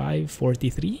 35,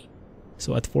 43.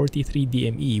 So at 43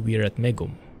 DME, we are at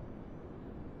MEGOM.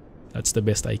 That's the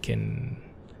best I can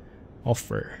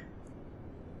offer.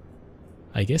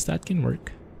 I guess that can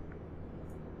work.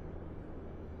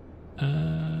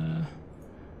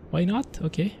 Why not?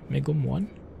 Okay, MEGOM 1.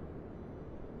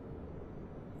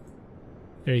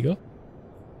 There you go.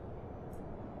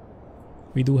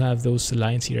 We do have those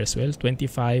lines here as well.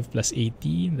 25 plus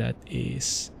 18, that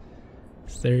is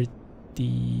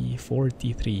 30,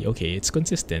 43. Okay, it's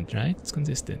consistent, right? It's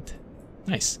consistent.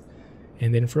 Nice.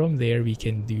 And then from there, we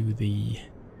can do the...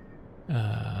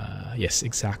 yes,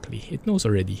 exactly. It knows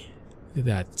already. Look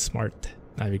at that. Smart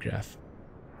Navigraph.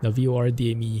 The VOR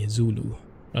DME Zulu,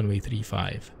 runway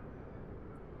 35.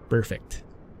 Perfect.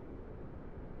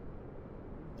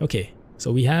 Okay,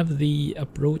 so we have the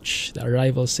approach, the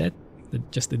arrival set,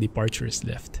 just the departure is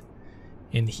left.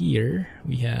 And here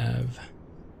we have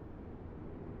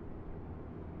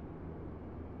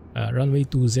runway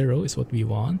 20 is what we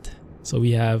want. So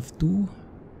we have 2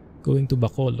 going to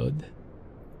Bacolod.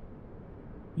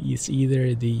 It's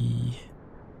either the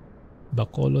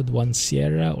Bacolod 1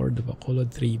 Sierra or the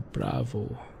Bacolod 3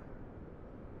 Bravo.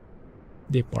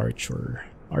 Departure.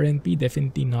 RNP,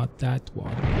 definitely not that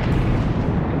one.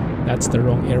 That's the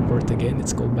wrong airport again.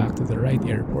 Let's go back to the right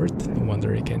airport. No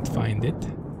wonder I can't find it.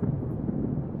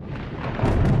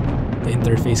 The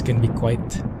interface can be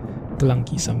quite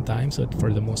clunky sometimes, but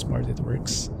for the most part it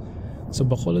works. So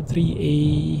Bacolod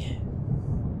 3A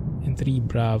and 3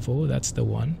 Bravo, that's the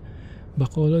one.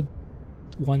 Bacolod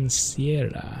 1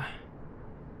 Sierra.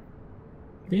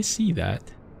 You guys see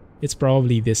that? It's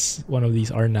probably this one of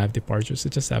these RNAV departures. So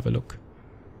just have a look.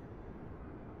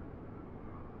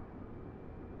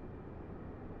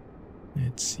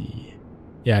 Let's see.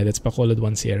 Yeah, that's Bacolod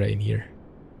 1 Sierra in here.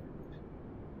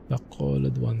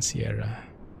 Bacolod 1 Sierra.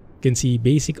 You can see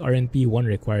basic RNP 1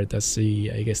 required. That's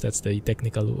the, I guess that's the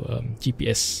technical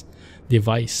GPS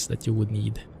device that you would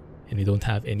need. And we don't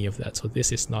have any of that. So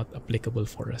this is not applicable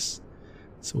for us.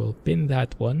 So we'll pin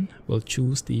that one. We'll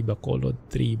choose the Bacolod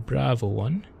 3 Bravo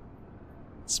one.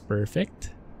 It's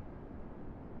perfect.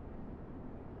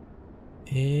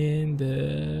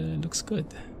 And looks good.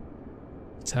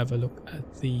 Let's have a look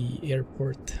at the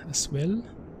airport as well.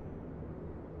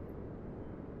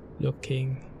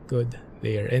 Looking good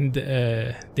there. And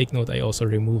take note, I also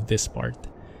removed this part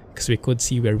because we could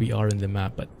see where we are on the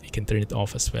map, but we can turn it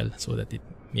off as well so that it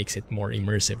makes it more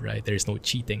immersive, right? There's no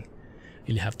cheating.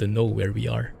 You'll have to know where we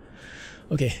are.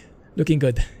 Okay, looking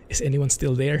good. Is anyone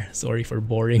still there? Sorry for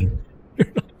boring.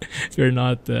 We're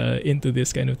not into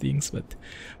this kind of things, but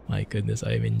my goodness,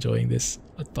 I'm enjoying this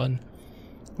a ton.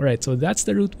 Alright, so that's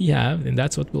the route we have, and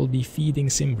that's what we'll be feeding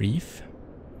SimBrief.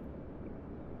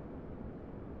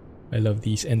 I love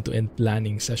these end-to-end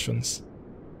planning sessions.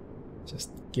 Just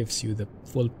gives you the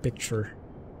full picture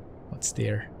what's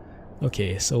there.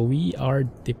 Okay, so we are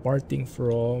departing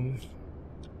from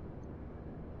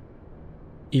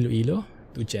Iloilo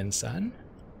to Jensan.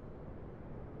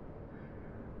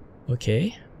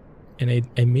 Okay, and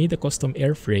I made a custom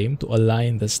airframe to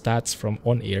align the stats from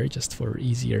OnAir just for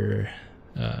easier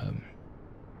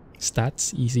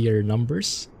stats, easier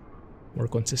numbers, more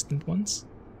consistent ones.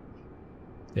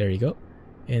 There you go.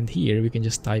 And here we can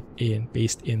just type in,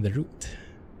 paste in the route.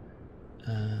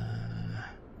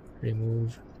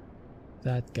 Remove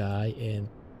that guy and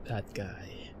that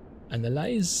guy.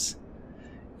 Analyze.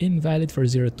 Invalid for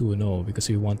 02. No, because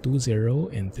we want 20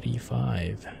 and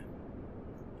 35.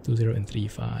 20 and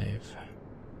 35.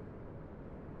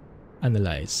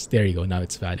 Analyze. There you go. Now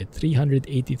it's valid.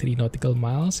 383 nautical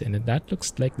miles. And that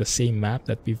looks like the same map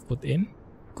that we've put in.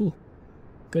 Cool.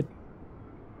 Good.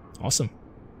 Awesome.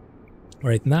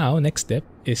 Alright, now next step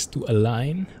is to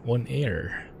align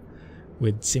OnAir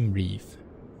with SimBrief,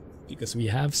 because we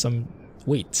have some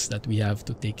weights that we have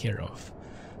to take care of.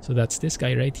 So that's this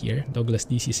guy right here, Douglas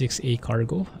DC-6A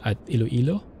cargo at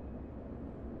Iloilo.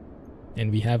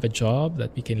 And we have a job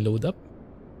that we can load up.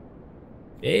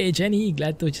 Hey Jenny,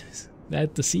 glad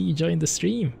to see you join the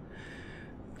stream.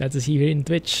 Glad to see you here in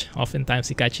Twitch. Oftentimes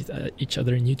we catch each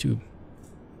other in YouTube.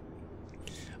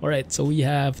 Alright, so we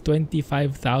have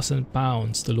 25,000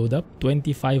 pounds to load up.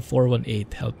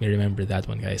 25,418. Help me remember that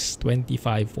one, guys.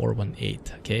 25,418.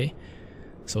 Okay.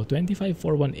 So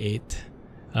 25,418.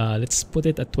 Let's put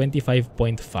it at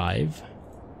 25.5.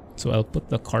 So I'll put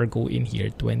the cargo in here,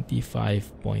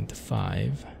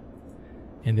 25.5.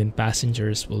 And then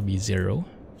passengers will be 0.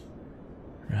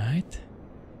 Right.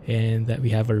 And that we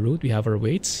have our route, we have our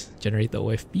weights. Generate the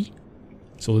OFP.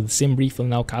 So the SimBrief will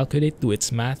now calculate, do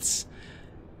its maths.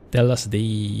 Tell us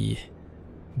the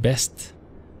best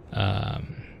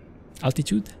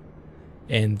altitude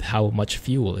and how much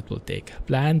fuel it will take.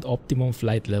 Planned optimum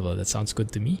flight level. That sounds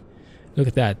good to me. Look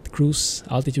at that. Cruise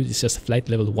altitude is just flight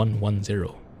level 110.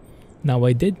 Now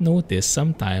I did notice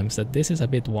sometimes that this is a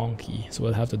bit wonky, so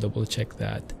we'll have to double check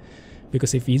that.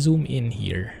 Because if we zoom in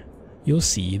here, you'll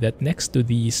see that next to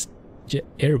these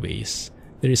airways,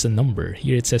 there is a number.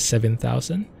 Here it says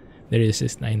 7,000. There it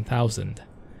says 9,000.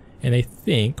 And I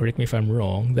think, correct me if I'm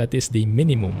wrong, that is the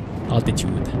minimum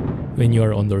altitude when you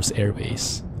are on those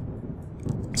airways.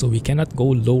 So we cannot go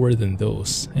lower than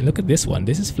those. And look at this one.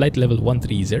 This is flight level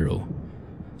 130.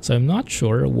 So I'm not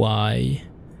sure why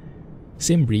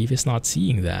SimBrief is not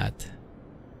seeing that.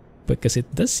 Because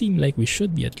it does seem like we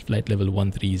should be at flight level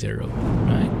 130,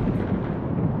 right?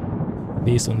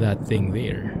 Based on that thing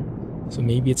there. So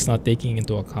maybe it's not taking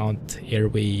into account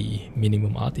airway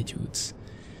minimum altitudes.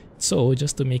 So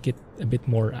just to make it a bit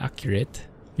more accurate,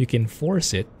 you can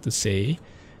force it to say,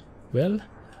 well,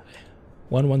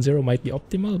 110 might be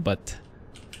optimal, but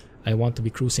I want to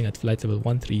be cruising at flight level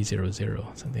 1300,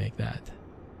 something like that.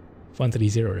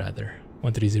 130 rather.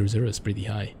 1300 is pretty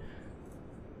high.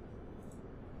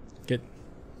 Good.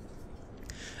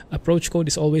 Approach code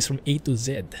is always from A to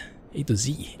Z. A to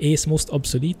Z. A is most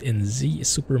obsolete and Z is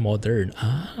super modern.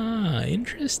 Ah,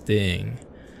 interesting.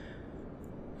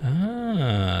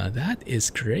 Ah, that is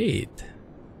great.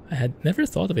 I had never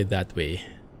thought of it that way.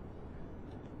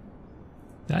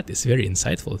 That is very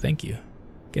insightful, thank you.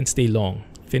 Can stay long.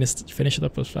 Finish it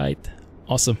up the flight.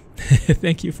 Awesome.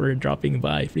 Thank you for dropping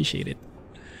by, appreciate it.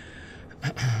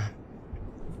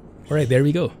 Alright, there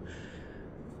we go.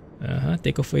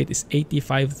 Takeoff weight is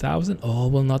 85,000. Oh,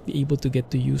 we'll not be able to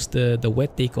get to use the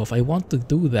wet takeoff. I want to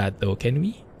do that though, can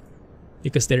we?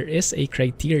 Because there is a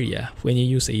criteria when you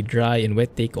use a dry and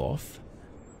wet takeoff.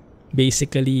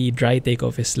 Basically, dry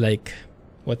takeoff is like,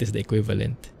 what is the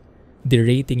equivalent?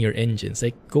 Derating your engines,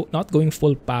 like not going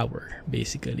full power,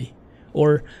 basically.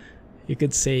 Or you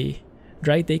could say,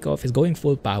 dry takeoff is going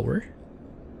full power.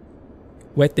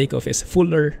 Wet takeoff is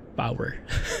fuller power.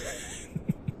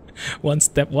 One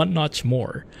notch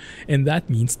more. And that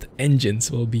means the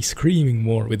engines will be screaming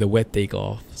more with the wet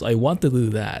takeoff. So I want to do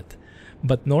that.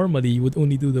 But normally you would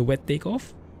only do the wet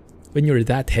takeoff when you're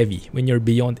that heavy, when you're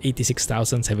beyond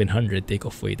 86,700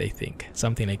 takeoff weight, I think,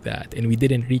 something like that. And we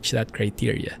didn't reach that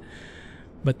criteria.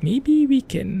 But maybe we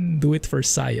can do it for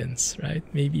science, right?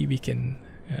 Maybe we can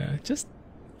just,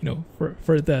 you know,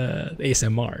 for the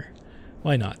ASMR.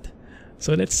 Why not?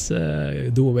 So let's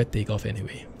do a wet takeoff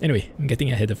anyway. Anyway, I'm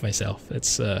getting ahead of myself.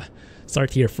 Let's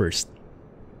start here first.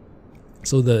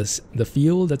 So the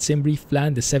fuel that SimBrief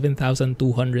planned is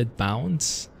 7,200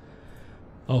 pounds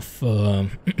of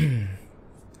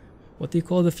what do you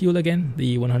call the fuel again?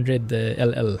 The 100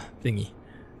 LL thingy,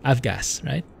 avgas,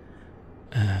 right?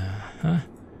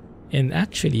 And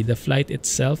actually, the flight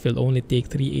itself will only take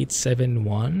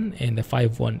 3871 and the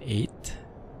 518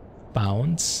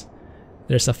 pounds.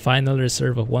 There's a final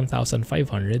reserve of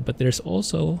 1,500, but there's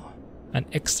also an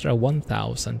extra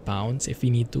 1,000 pounds if we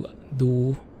need to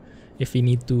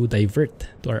divert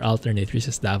to our alternate, which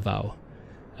is Davao.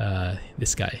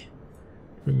 This guy,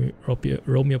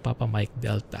 Romeo Papa Mike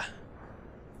Delta.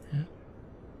 Yeah.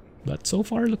 But so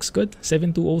far looks good.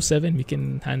 7207, we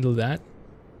can handle that.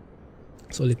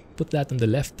 So let's put that on the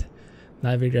left.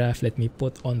 Navigraph, let me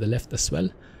put on the left as well.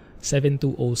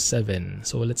 7207.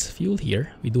 So let's fuel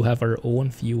here. We do have our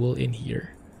own fuel in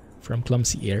here from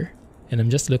Clumsy Air. And I'm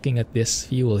just looking at this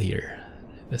fuel here.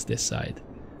 That's this side.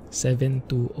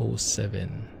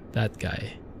 7207. That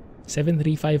guy.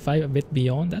 7355, a bit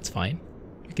beyond. That's fine.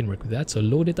 We can work with that. So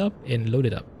load it up and load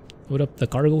it up. Load up the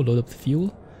cargo, load up the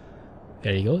fuel.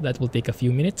 There you go. That will take a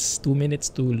few minutes. 2 minutes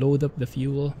to load up the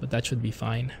fuel, but that should be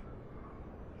fine.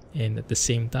 And at the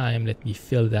same time, let me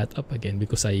fill that up again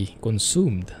because I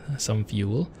consumed some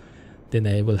fuel. Then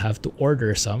I will have to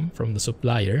order some from the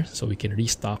supplier so we can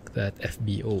restock that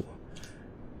FBO.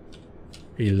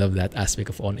 Really love that aspect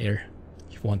of OnAir.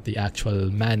 If you want the actual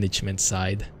management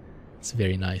side, it's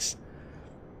very nice.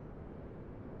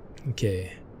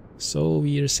 Okay, so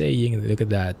we are saying, look at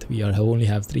that, we only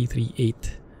have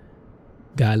 338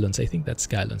 gallons. I think that's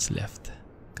gallons left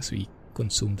because we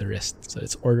consumed the rest. So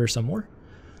let's order some more.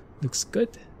 Looks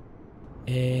good.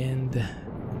 And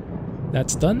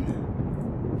that's done.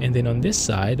 And then on this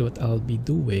side, what I'll be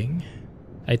doing,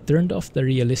 I turned off the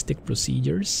realistic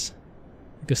procedures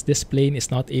because this plane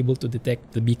is not able to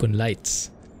detect the beacon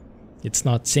lights. It's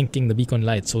not syncing the beacon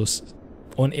lights, so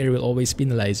OnAir will always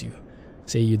penalize you.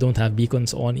 Say you don't have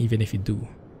beacons on even if you do.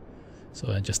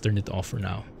 So I just turned it off for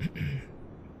now.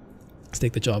 Let's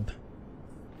take the job.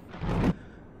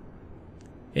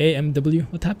 Hey MW,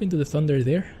 what happened to the thunder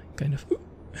there? Kind of.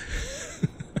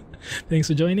 Thanks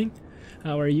for joining.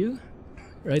 How are you?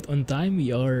 Right on time.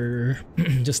 We are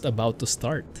just about to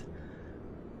start.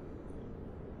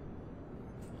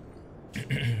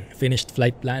 Finished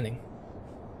flight planning.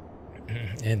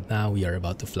 And now we are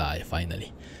about to fly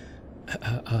finally.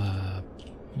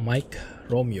 Mike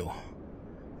Romeo.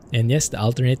 And yes, the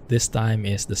alternate this time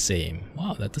is the same.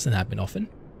 Wow, that doesn't happen often.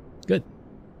 Good.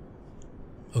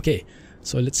 Okay,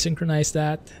 so let's synchronize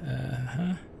that.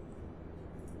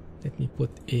 Let me put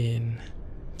in,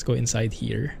 let's go inside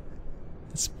here.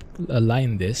 Let's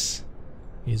align this.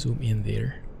 We zoom in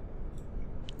there.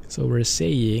 So we're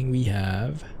saying we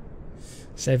have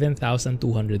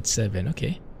 7,207.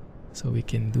 Okay, so we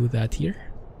can do that here.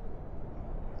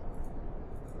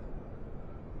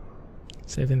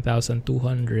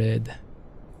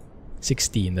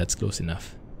 7,216, that's close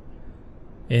enough.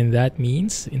 And that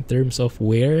means in terms of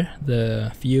where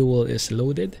the fuel is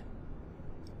loaded,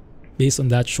 based on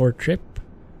that short trip,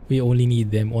 we only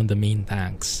need them on the main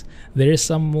tanks. There is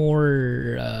some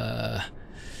more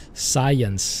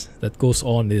science that goes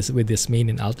on with this main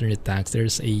and alternate tanks.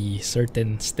 There's a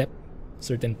certain step,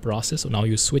 certain process on how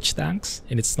you switch tanks,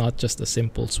 and it's not just a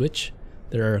simple switch.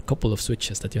 There are a couple of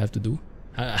switches that you have to do.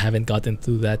 I haven't gotten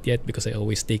to that yet because I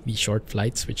always take these short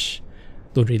flights which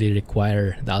don't really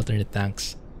require the alternate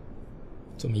tanks.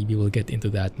 So maybe we'll get into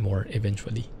that more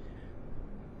eventually.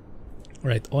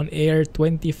 Alright, OnAir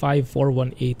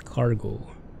 25418 cargo.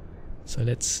 So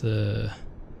let's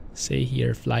say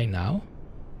here fly now.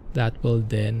 That will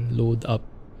then load up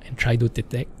and try to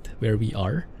detect where we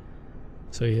are.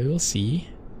 So you will see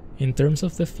in terms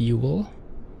of the fuel,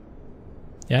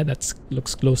 yeah, that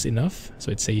looks close enough.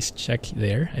 So it says check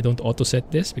there. I don't auto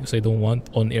set this because I don't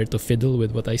want OnAir to fiddle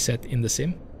with what I set in the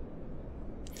sim.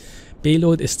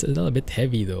 Payload is still a bit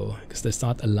heavy though because that's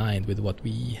not aligned with what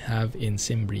we have in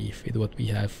SimBrief, with what we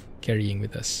have carrying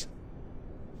with us.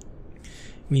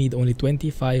 We need only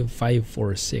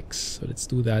 25,546. So let's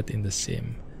do that in the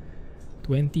sim.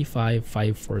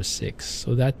 25,546.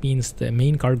 So that means the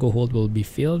main cargo hold will be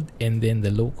filled and then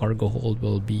the low cargo hold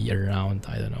will be around,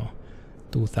 I don't know,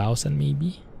 2,000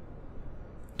 maybe?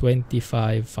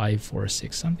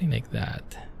 25,546, something like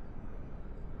that.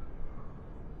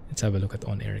 Let's have a look at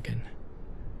OnAir again.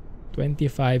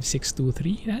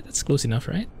 25,623. Yeah, that's close enough,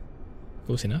 right?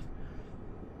 Close enough.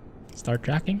 Start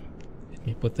tracking. Let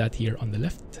me put that here on the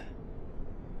left,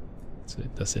 so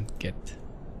it doesn't get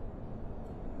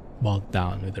bogged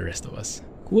down with the rest of us.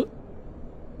 Cool.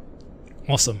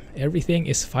 Awesome. Everything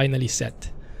is finally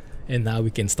set. And now we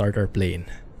can start our plane.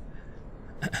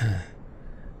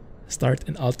 Start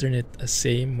and alternate as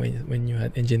same when you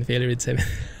had engine failure with 7.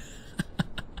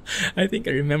 I think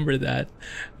I remember that.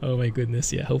 Oh my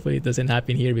goodness. Yeah, hopefully it doesn't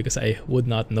happen here because I would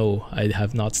not know. I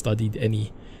have not studied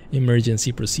any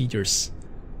emergency procedures,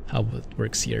 how it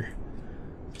works here.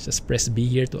 Just press B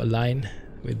here to align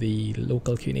with the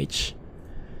local QNH.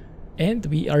 And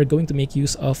we are going to make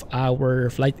use of our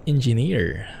flight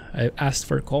engineer. I asked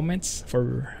for comments,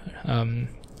 for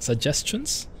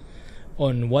suggestions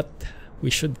on what we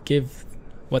should give,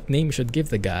 what name we should give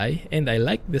the guy, and I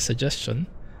like the suggestion.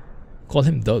 Call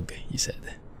him Doug, he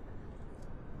said.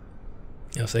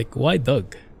 I was like, why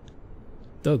Doug?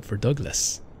 Doug for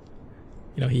Douglas.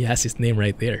 You know, he has his name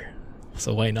right there,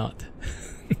 so why not?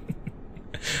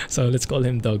 So let's call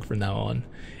him Doug from now on.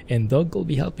 And Doug will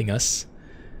be helping us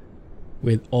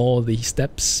with all the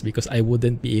steps because I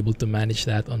wouldn't be able to manage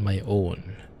that on my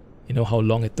own. You know how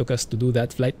long it took us to do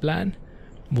that flight plan?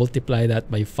 Multiply that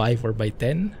by 5 or by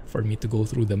 10 for me to go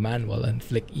through the manual and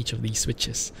flick each of these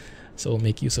switches. So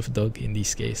make use of Doug in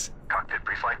this case. Cockpit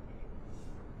pre-flight.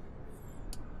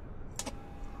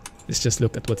 Let's just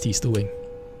look at what he's doing.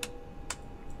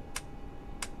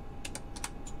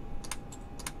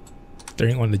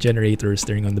 Turning on the generators,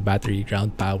 turning on the battery,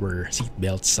 ground power, seat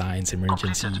belt signs,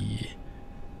 emergency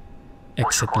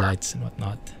exit lights and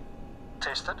whatnot.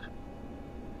 Tasted.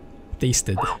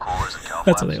 Tasted. Oil coolers and cow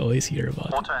That's what flaps. I always hear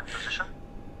about. Water and position.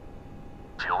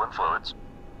 Fuel and fluids.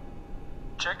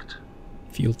 Checked.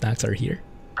 Fuel tanks are here.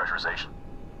 Pressurization.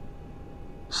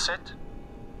 Set.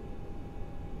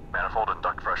 Manifold and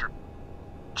duct pressure.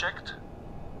 Checked.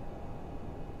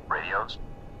 Radios.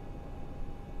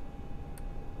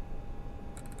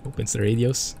 Opens the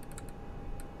radios.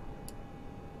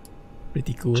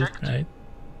 Pretty cool, Checked. right?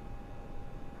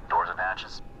 Doors and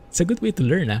hatches. It's a good way to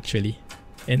learn actually.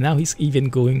 And now he's even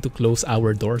going to close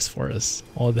our doors for us.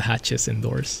 All the hatches and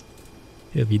doors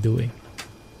he'll be doing.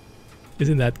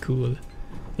 Isn't that cool?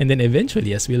 And then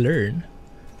eventually as we learn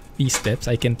these steps,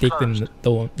 I can take them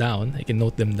down. I can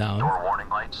note them down. Door warning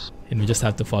lights. And we just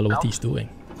have to follow what he's doing.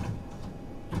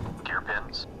 Gear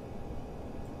pins.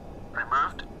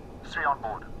 Removed. 3 on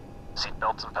board. Seat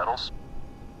belts and pedals.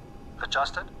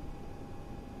 Adjusted.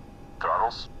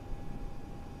 Throttles.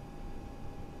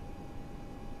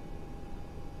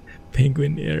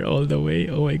 Penguin Air all the way.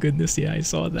 Oh my goodness, yeah, I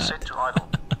saw that. Set to idle.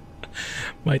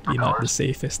 Might be not the Propellers.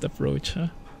 safest approach, huh?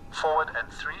 Forward and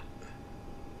 3.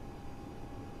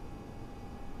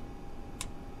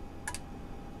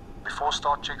 Before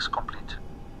start checks complete.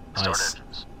 Start Nice.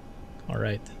 engines.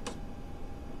 Alright.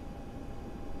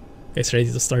 Guys,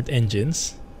 ready to start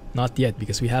engines? Not yet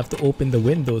because we have to open the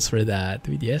windows for that.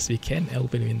 Yes, we can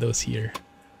open windows here.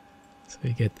 So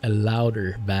we get a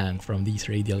louder bang from these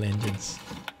radial engines.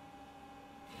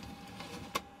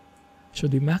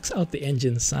 Should we max out the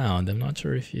engine sound? I'm not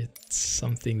sure if it's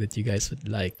something that you guys would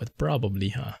like, but probably,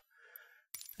 huh?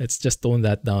 Let's just tone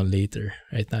that down later.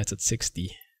 Right now it's at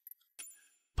 60.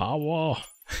 Power!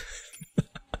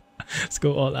 Let's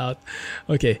go all out.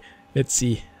 Okay, let's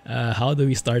see. How do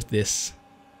we start this?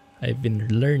 I've been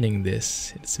learning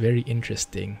this. It's very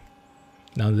interesting.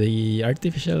 Now the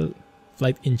artificial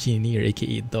flight engineer,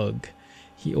 aka Doug,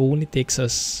 he only takes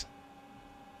us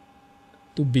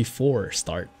to before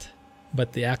start.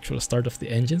 But the actual start of the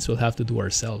engines we'll have to do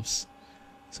ourselves.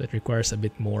 So it requires a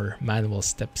bit more manual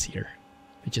steps here,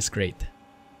 which is great.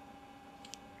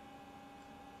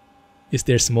 Is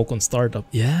there smoke on startup?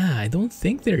 Yeah, I don't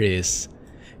think there is.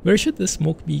 Where should the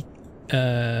smoke be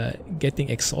getting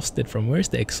exhausted from? Where's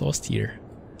the exhaust here?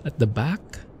 At the back?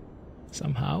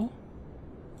 Somehow?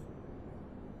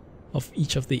 Of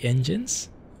each of the engines?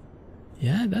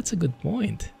 Yeah, that's a good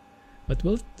point. But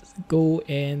we'll go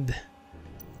and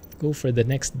go for the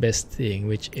next best thing,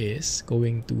 which is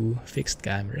going to fixed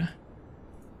camera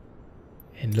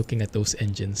and looking at those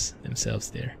engines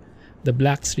themselves there. The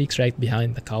black streaks right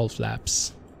behind the cowl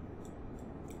flaps.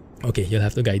 Okay, you'll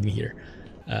have to guide me here.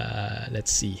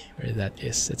 Let's see where that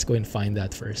is. Let's go and find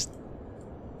that first.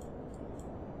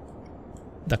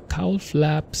 The cowl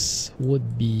flaps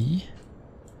would be...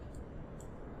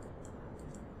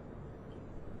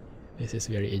 This is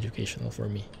very educational for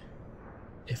me.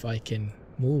 If I can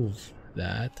move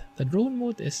that. The drone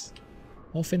mode is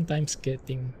oftentimes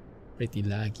getting pretty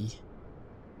laggy.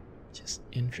 Just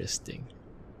interesting.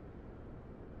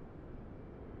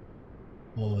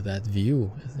 Oh, that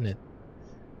view, isn't it?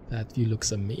 That view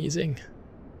looks amazing.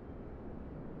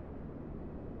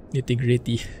 Nitty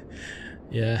gritty.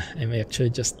 Yeah, I'm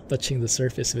actually just touching the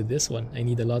surface with this one. I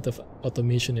need a lot of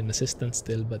automation and assistance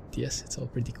still, but yes, it's all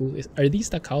pretty cool. Are these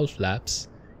the cowl flaps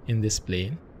in this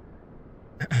plane?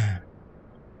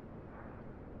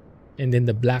 And then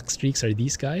the black streaks are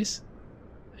these guys?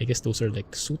 I guess those are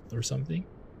like soot or something.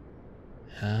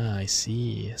 Ah, I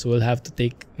see. So we'll have to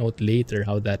take note later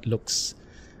how that looks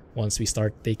once we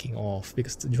start taking off,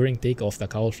 because during takeoff the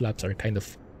cowl flaps are kind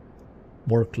of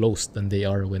more closed than they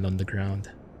are when on the ground.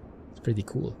 It's pretty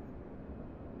cool.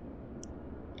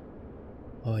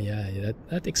 Oh yeah,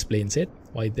 that explains it,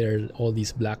 why there are all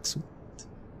these black soot.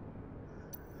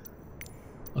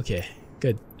 Okay,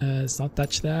 good. Let's not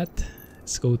touch that.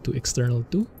 Let's go to external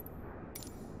 2.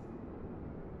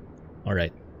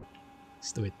 Alright,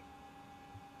 let's do it.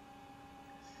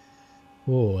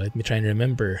 Oh, let me try and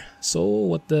remember. So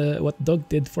what Doug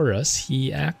did for us,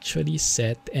 he actually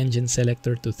set engine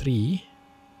selector to 3,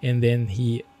 and then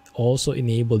he also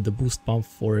enabled the boost pump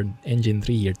for engine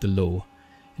 3 here to low.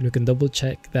 And we can double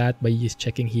check that by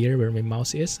checking here where my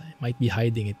mouse is. I might be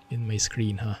hiding it in my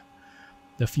screen, huh?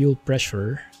 The fuel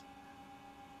pressure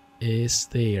is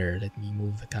there. Let me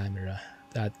move the camera.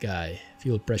 That guy,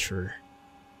 fuel pressure.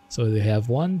 So they have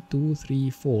 1, 2, 3,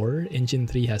 4. Engine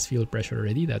 3 has fuel pressure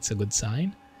already. That's a good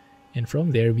sign. And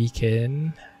from there we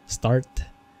can start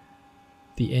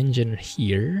the engine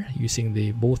here using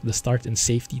both the start and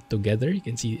safety together. You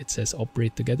can see it says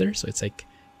operate together. So it's like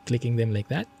clicking them like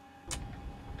that.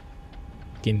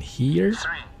 You can hear 3,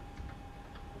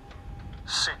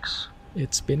 6.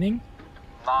 It's spinning.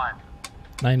 9.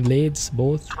 9 blades,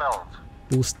 both 12.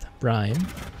 boost prime.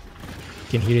 You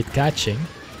can hear it catching.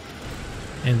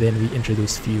 And then we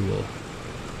introduce fuel.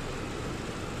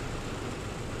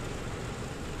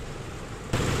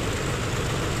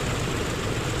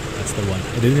 That's the one.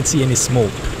 I didn't see any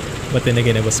smoke, but then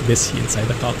again I was busy inside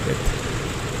the cockpit.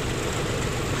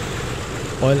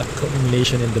 Oil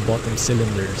accumulation in the bottom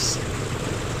cylinders.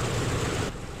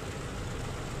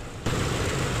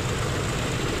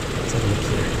 Let's have a look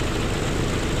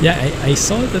here. Yeah, I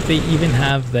saw that they even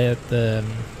have that,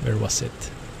 where was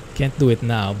it? Can't do it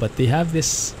now, but they have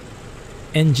this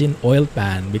engine oil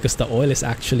pan because the oil is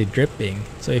actually dripping.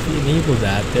 So if you enable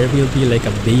that, there will be like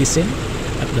a basin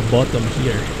at the bottom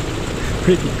here.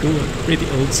 Pretty cool, pretty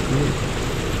old school.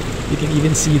 You can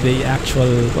even see the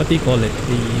actual, what do you call it,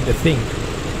 the thing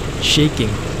shaking,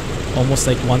 almost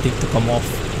like wanting to come off.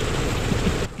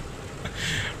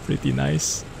 Pretty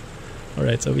nice.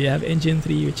 Alright, so we have engine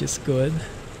 3, which is good.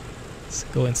 Let's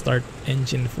go and start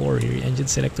engine 4 here. Engine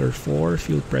selector 4,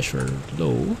 fuel pressure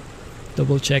low.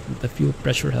 Double check that the fuel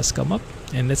pressure has come up.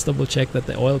 And let's double check that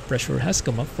the oil pressure has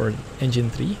come up for engine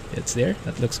 3. It's there.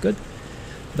 That looks good.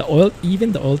 The oil,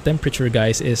 even the oil temperature,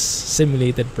 guys, is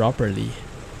simulated properly.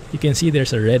 You can see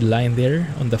there's a red line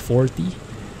there on the 40.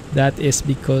 That is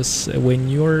because when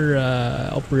you're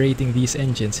operating these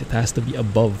engines, it has to be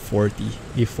above 40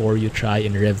 before you try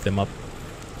and rev them up.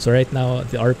 So right now,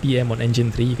 the RPM on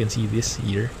engine 3, you can see this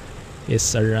here,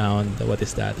 is around, what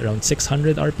is that? Around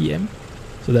 600 RPM.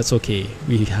 So that's okay.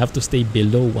 We have to stay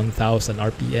below 1000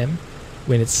 RPM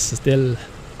when it's still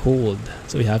cold.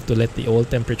 So we have to let the oil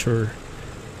temperature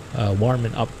warm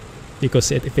up,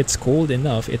 because if it's cold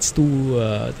enough, it's too,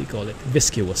 what do you call it,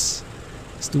 viscous.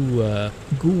 It's too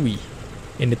gooey,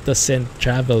 and it doesn't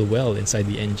travel well inside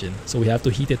the engine. So we have to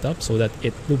heat it up so that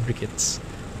it lubricates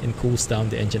and cools down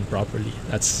the engine properly.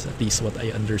 That's at least what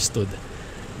I understood.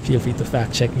 Feel free to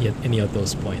fact check me at any of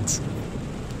those points.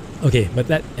 Okay, but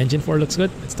that engine 4 looks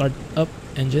good. Let's start up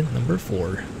engine number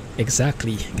 4.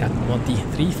 Exactly, Captain Monty,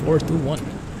 3, 4, 2, 1.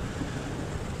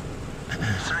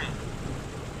 3.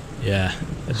 Yeah,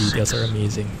 the details are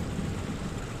amazing.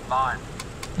 9.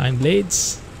 9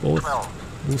 blades, both 12.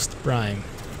 boost prime.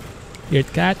 Here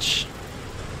it catch.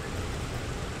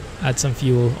 Add some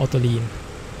fuel, auto lean,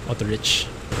 auto rich.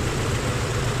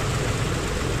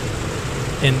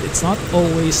 And it's not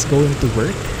always going to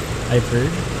work, I've heard.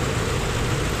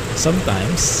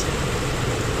 Sometimes,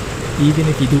 even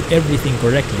if you do everything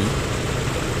correctly,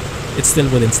 it still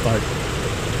wouldn't start.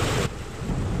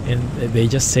 And they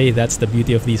just say that's the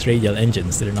beauty of these radial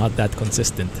engines. They're not that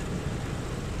consistent.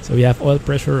 So we have oil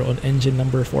pressure on engine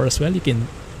number 4 as well.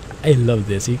 I love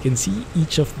this. You can see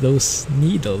each of those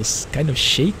needles kind of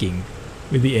shaking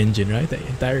with the engine, right? The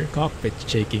entire cockpit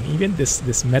shaking. Even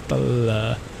this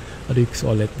metal, what do you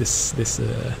call it? This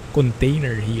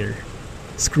container here,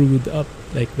 screwed up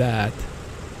like that.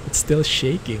 It's still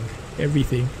shaking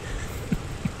everything.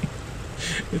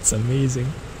 It's amazing.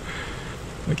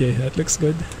 Okay, that looks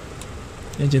good.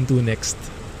 Engine 2 next.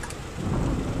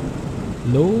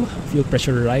 Low, fuel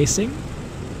pressure rising.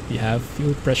 We have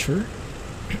fuel pressure.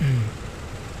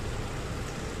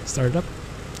 Start up.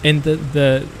 And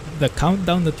the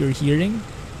countdown that you're hearing,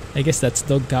 I guess that's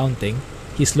Doug counting.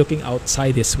 He's looking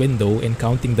outside his window and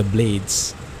counting the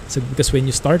blades. So because when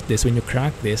you start this, when you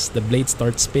crank this, the blades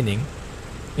start spinning.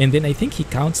 And then I think he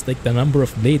counts like the number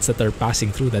of blades that are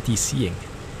passing through that he's seeing.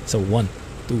 So 1,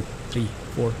 2, 3,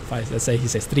 4, 5. Let's say he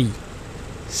says 3,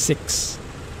 6,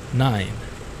 9.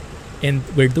 And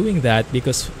we're doing that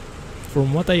because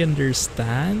from what I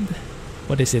understand,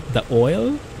 what is it? The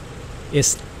oil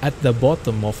is at the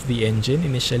bottom of the engine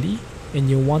initially. And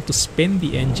you want to spin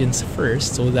the engines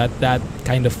first so that that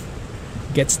kind of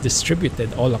gets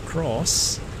distributed all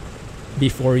across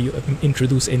before you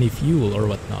introduce any fuel or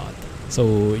whatnot.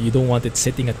 So you don't want it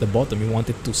sitting at the bottom, you want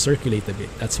it to circulate a bit.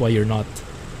 That's why you're not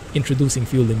introducing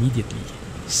fuel immediately.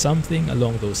 Something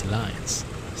along those lines.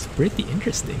 It's pretty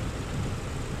interesting.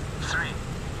 3,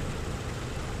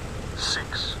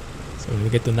 6. So when we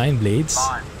get to 9 blades,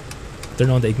 5, turn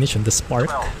on the ignition, the spark,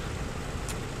 12.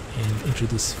 and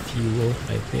introduce fuel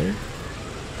right there.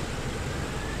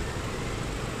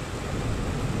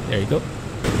 There you go.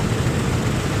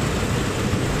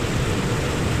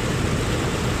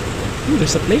 Ooh,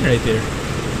 there's a plane right there.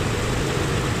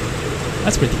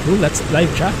 That's pretty cool. That's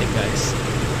live traffic, guys.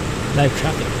 Live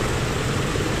traffic.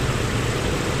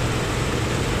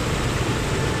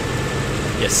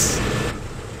 Yes.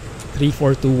 3,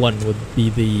 4, 2, 1 would be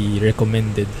the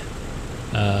recommended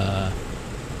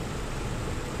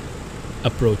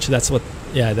approach. That's what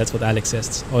Alex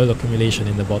says. Oil accumulation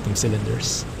in the bottom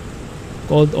cylinders.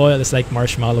 Cold oil is like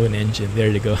marshmallow in engine. There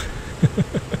you go.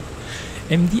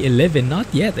 MD-11, not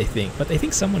yet, I think, but I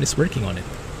think someone is working on it.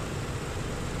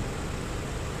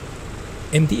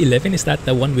 MD-11, is that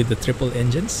the one with the triple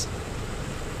engines?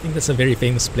 I think that's a very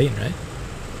famous plane, right?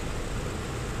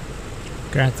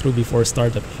 Crank through before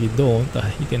startup. If you don't,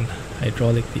 you can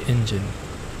hydraulic the engine,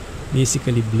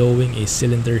 basically blowing a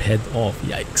cylinder head off.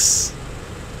 Yikes.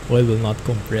 Oil will not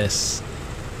compress.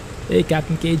 Hey,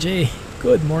 Captain KJ,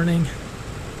 good morning.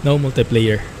 No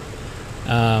multiplayer.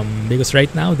 Because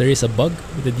right now there is a bug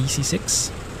with the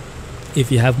DC-6.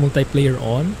 If you have multiplayer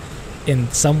on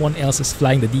and someone else is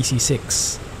flying the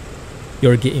DC-6,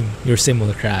 your sim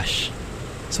will crash.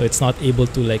 So it's not able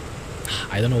to, like,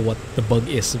 I don't know what the bug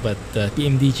is, but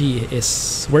PMDG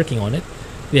is working on it.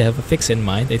 They have a fix in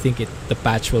mind. I think the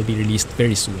patch will be released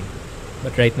very soon.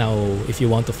 But right now, if you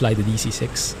want to fly the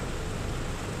DC-6,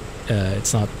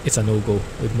 it's a no-go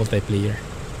with multiplayer.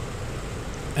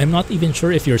 I'm not even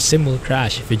sure if your sim will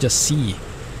crash if you just see.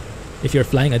 If you're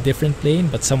flying a different plane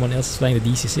but someone else is flying the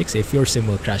DC-6, if your sim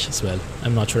will crash as well.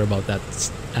 I'm not sure about that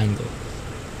angle.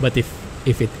 But if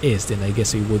it is, then I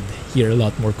guess we would hear a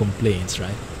lot more complaints,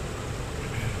 right?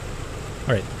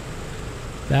 Alright.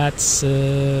 That's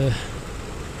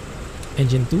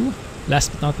engine 2.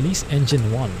 Last but not least, engine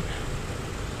 1.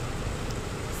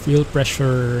 Fuel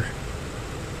pressure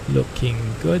looking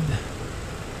good.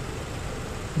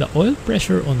 The oil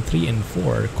pressure on 3 and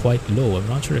 4 are quite low. I'm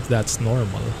not sure if that's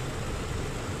normal.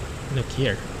 Look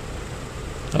here.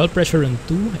 Oil pressure on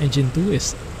 2, engine 2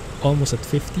 is almost at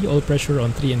 50. Oil pressure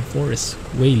on 3 and 4 is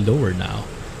way lower now.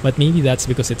 But maybe that's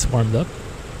because it's warmed up.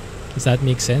 Does that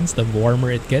make sense? The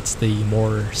warmer it gets, the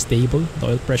more stable the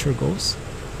oil pressure goes.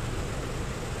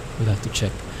 We'll have to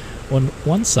check. On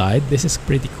one side, this is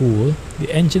pretty cool.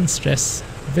 The engine stress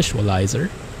visualizer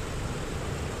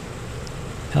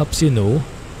helps you know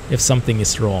if something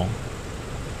is wrong.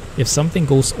 If something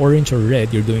goes orange or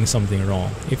red, you're doing something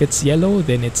wrong. If it's yellow,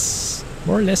 then it's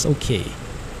more or less okay.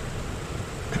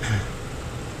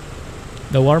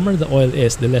 The warmer the oil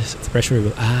is, the less pressure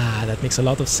will... that makes a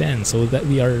lot of sense. So that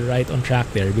we are right on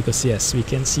track there, because yes, we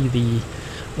can see the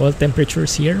oil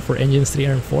temperatures here for engines 3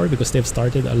 and 4 because they've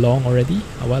started along already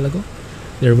a while ago.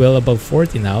 They're well above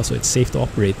 40 now, so it's safe to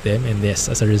operate them. And yes,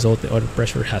 as a result, the oil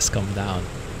pressure has come down.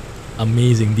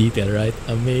 Amazing detail, right?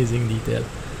 Amazing detail.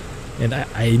 And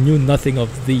I knew nothing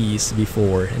of these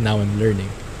before, and now I'm learning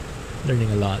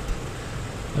a lot.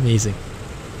 Amazing.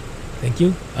 Thank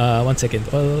you. 1 second.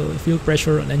 Well, fuel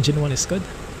pressure on engine 1 is good.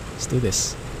 Let's do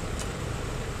this.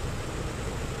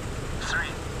 3,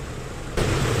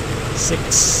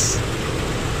 6,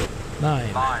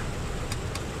 9.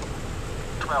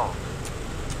 12.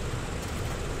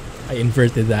 I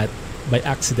inverted that by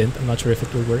accident. I'm not sure if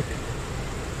it will work.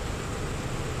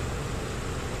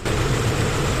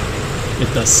 It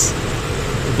does.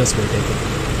 It does work, I think.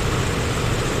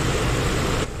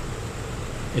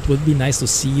 It would be nice to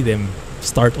see them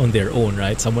start on their own,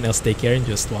 right? Someone else take care and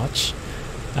just watch.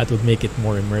 That would make it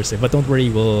more immersive. But don't worry,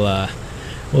 we'll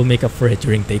make up for it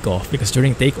during takeoff, because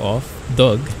during takeoff,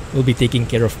 Doug will be taking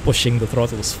care of pushing the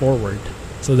throttles forward.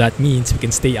 So that means we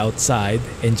can stay outside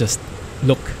and just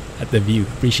look at the view,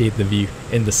 appreciate the view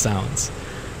and the sounds.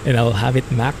 And I'll have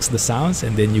it max the sounds,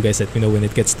 and then you guys let me know when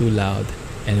it gets too loud,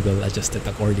 and we'll adjust it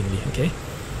accordingly, okay?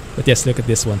 But yes, look at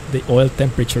this one. The oil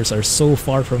temperatures are so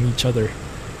far from each other.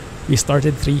 We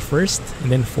started 3 first,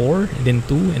 and then 4, and then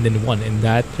 2, and then 1, and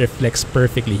that reflects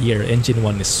perfectly here. Engine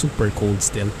 1 is super cold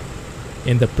still,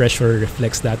 and the pressure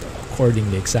reflects that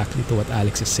accordingly, exactly to what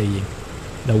Alex is saying.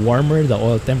 The warmer the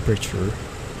oil temperature,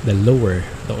 the lower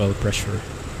the oil pressure.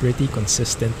 Pretty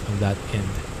consistent on that end.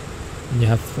 And you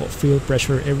have fuel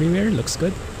pressure everywhere, looks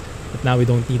good. But now we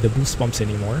don't need the boost pumps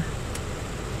anymore.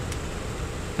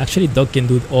 Actually, Doug can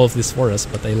do all of this for us,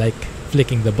 but I like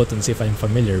flicking the buttons if I'm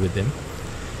familiar with them.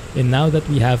 And now that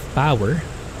we have power,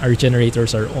 our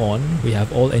generators are on, we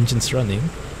have all engines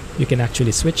running, you can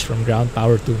actually switch from ground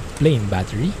power to plane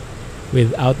battery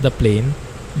without the plane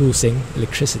losing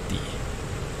electricity.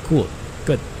 Cool,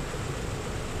 good.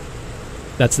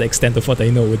 That's the extent of what I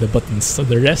know with the buttons, so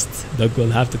the rest Doug will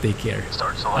have to take care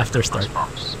after start.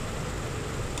 Pumps.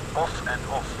 Off and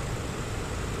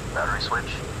off. Battery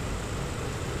switch.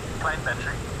 Plane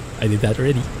battery. I did that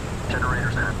already.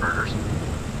 Generators and inverters.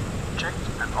 Checked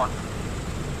and on.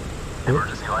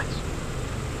 Emergency lights.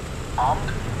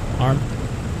 Armed. Armed.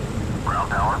 Ground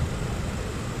power.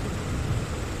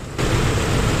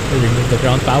 We'll remove the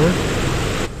ground power.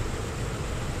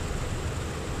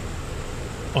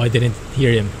 Oh, I didn't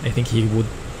hear him. I think he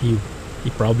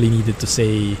probably needed to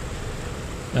say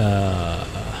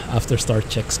after start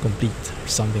checks complete or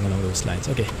something along those lines.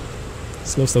 Okay,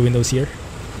 let's close the windows here.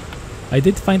 I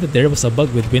did find that there was a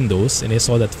bug with windows, and I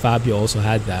saw that Fabio also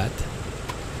had that.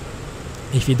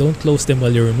 If you don't close them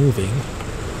while you're moving,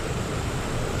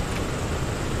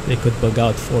 they could bug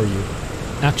out for you.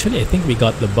 Actually, I think we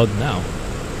got the bug now.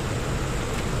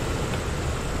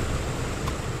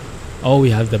 Oh, we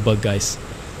have the bug, guys.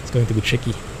 It's going to be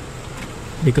tricky,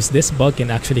 because this bug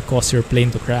can actually cause your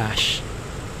plane to crash,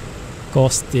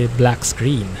 cause the black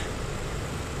screen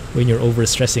when you're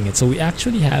overstressing it. So we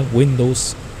actually have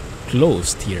windows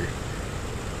closed here.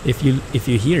 If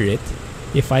you hear it,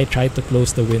 if I try to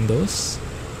close the windows,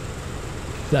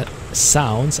 that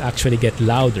sounds actually get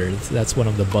louder. That's one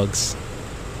of the bugs.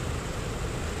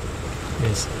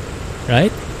 Yes,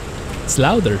 right? It's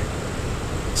louder.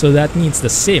 So that means the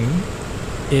sim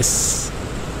is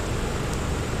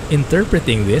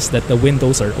interpreting this, that the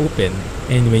windows are open,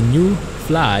 and when you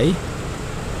fly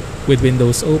with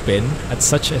windows open at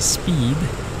such a speed,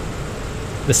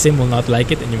 the sim will not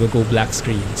like it and you will go black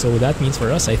screen. So that means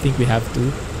for us, I think we have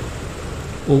to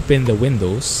open the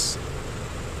windows,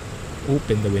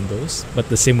 but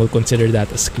the sim will consider that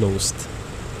as closed,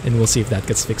 and we'll see if that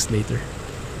gets fixed later.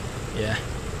 Yeah,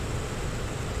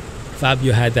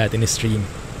 Fabio had that in his stream.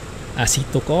 As he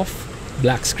took off,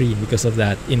 black screen because of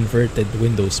that inverted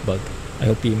windows bug. I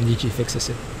hope PMDG fixes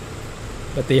it.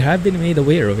 But they have been made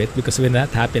aware of it, because when that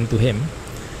happened to him,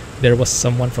 there was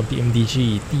someone from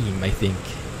PMDG team, I think,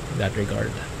 in that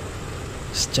regard.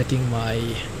 Just checking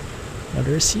my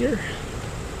rudders here.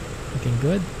 Looking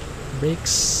good.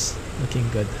 Brakes, looking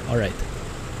good. Alright.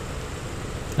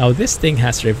 Now this thing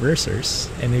has reversers,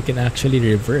 and you can actually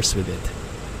reverse with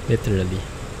it, literally.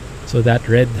 So that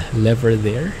red lever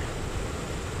there.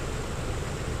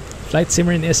 Flight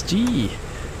Simmer in SG.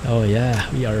 Oh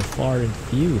yeah, we are far and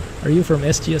few. Are you from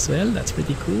SG as well? That's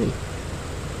pretty cool.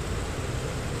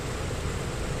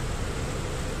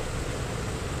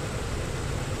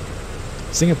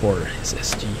 Singapore is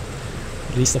SG.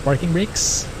 Release the parking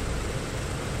brakes.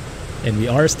 And we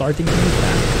are starting to move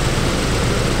back.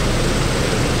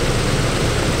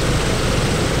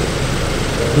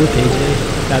 Good,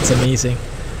 AJ. That's amazing.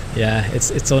 Yeah,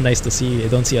 it's so nice to see. I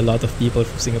don't see a lot of people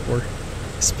from Singapore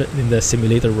in the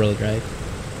simulator world, right?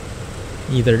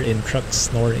 Neither in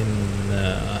trucks nor in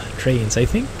trains, I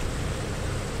think.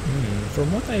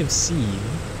 From what I've seen,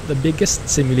 the biggest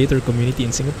simulator community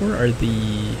in Singapore are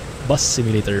the bus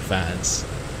simulator fans,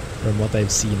 from what I've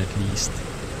seen at least.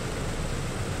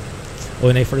 Oh,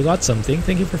 and I forgot something.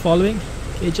 Thank you for following,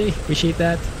 KJ. Appreciate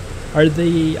that. Are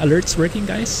the alerts working,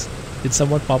 guys? Did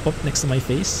someone pop up next to my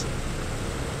face?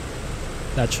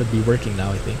 That should be working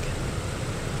now, I think.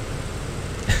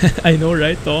 I know,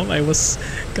 right, Tom? I was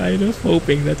kind of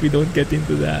hoping that we don't get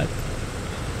into that.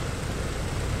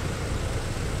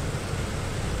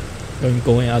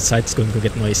 Going outside is going to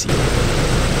get noisy.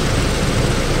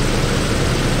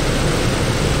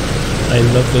 I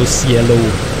love those yellow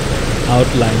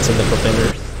outlines of the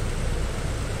propeller.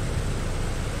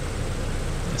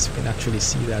 Yes, you can actually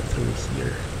see that through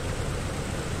here.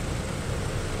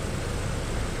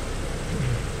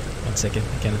 1 second,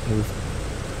 I cannot move.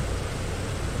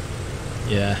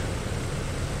 Yeah.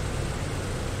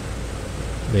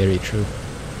 Very true.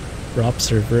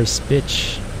 Props reverse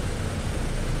pitch.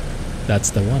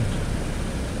 That's the one.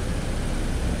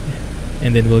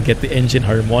 And then we'll get the engine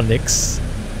harmonics.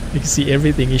 You can see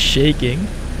everything is shaking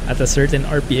at a certain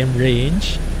RPM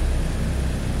range.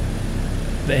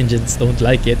 The engines don't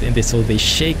like it, and so they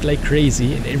shake like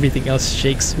crazy, and everything else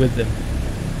shakes with them.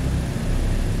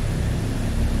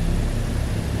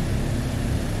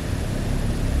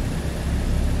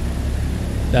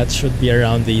 That should be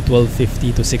around the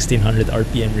 1250 to 1600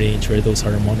 RPM range where those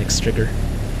harmonics trigger.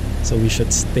 So we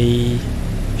should stay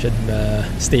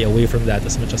away from that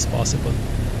as much as possible.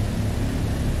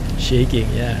 Shaking,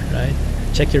 yeah, right?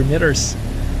 Check your mirrors.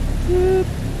 Toot,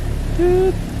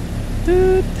 toot,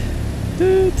 toot,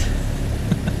 toot.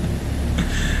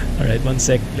 Alright, 1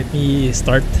 sec. Let me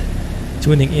start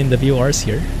tuning in the VORs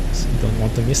here. So you don't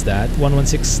want to miss that.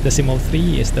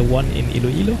 116.3 is the one in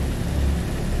Iloilo.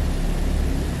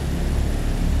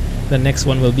 The next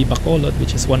one will be Bacolod,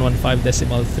 which is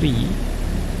 115.3.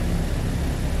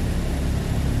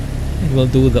 And we'll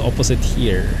do the opposite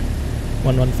here.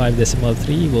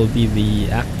 115.3 will be the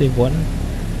active one,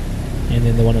 and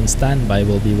then the one on standby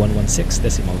will be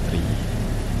 116.3.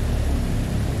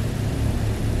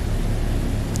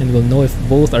 And we'll know if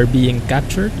both are being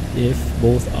captured, if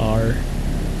both are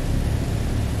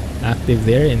active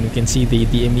there, and you can see the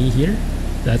DME here.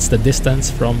 That's the distance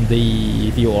from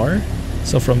the VOR.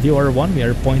 So from VOR 1 we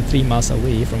are 0.3 miles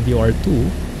away. From VOR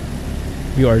 2,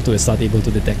 VOR 2 is not able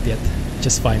to detect yet, which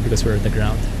is fine because we're on the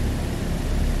ground.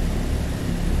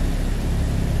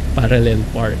 Parallel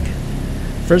park.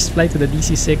 First flight to the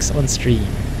DC-6 on stream.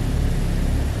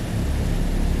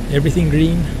 Everything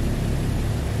green.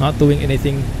 Not doing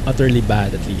anything utterly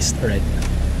bad, at least. Alright.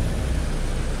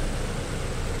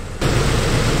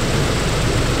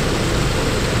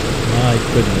 My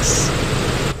goodness.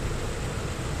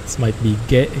 This might be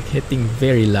hitting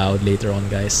very loud later on,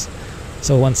 guys.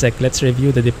 So 1 sec, let's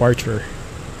review the departure.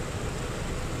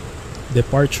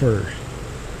 Departure.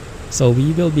 So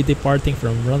we will be departing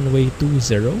from runway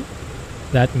 20.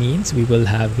 That means we will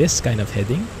have this kind of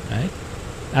heading, right?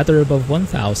 At or above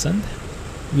 1000,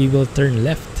 we will turn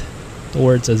left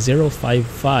towards a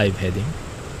 055 heading,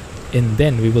 and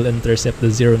then we will intercept the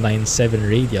 097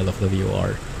 radial of the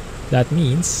VOR. That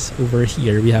means over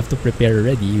here we have to prepare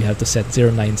already. We have to set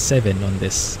 097 on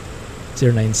this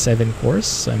 097 course.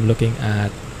 So I'm looking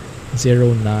at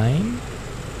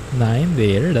 099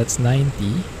 there, that's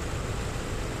 90,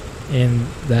 and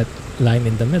that line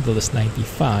in the middle is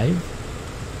 95.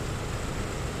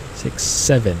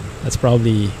 67, that's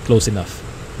probably close enough,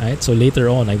 right? So later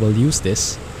on I will use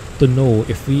this to know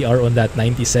if we are on that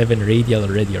 97 radial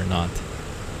already or not.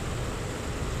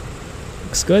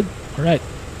 Looks good. Alright,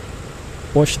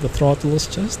 push the throttles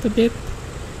just a bit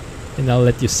and I'll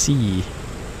let you see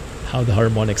how the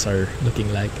harmonics are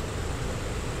looking like.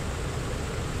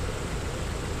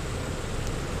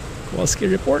 Kowalski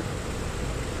report.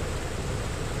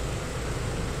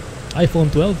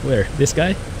 iPhone 12, where? This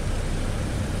guy?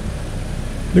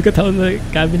 Look at how the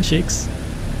cabin shakes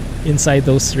inside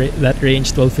those that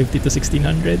range 1250 to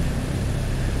 1600,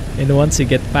 and once you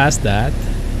get past that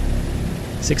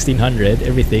 1600,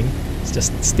 everything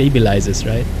just stabilizes,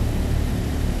 right?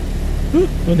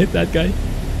 Don't hit that guy.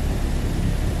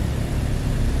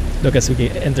 Look as we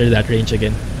enter that range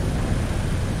again.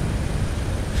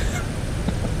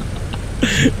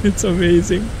 It's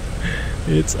amazing.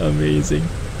 It's amazing.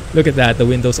 Look at that, the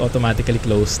windows automatically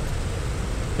closed.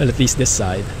 Well, at least this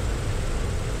side.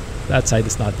 That side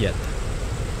is not yet.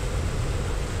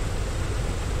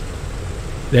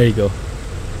 There you go.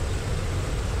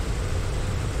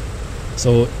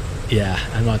 So, yeah,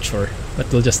 I'm not sure,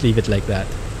 but we'll just leave it like that.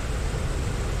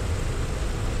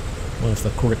 One of the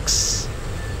quirks.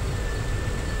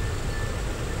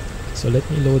 So let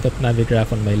me load up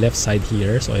Navigraph on my left side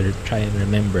here, so I try and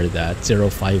remember that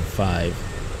 055.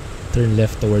 Turn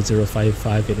left towards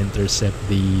 055 and intercept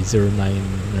the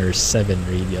 097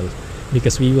 radial,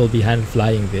 because we will be hand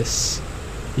flying this,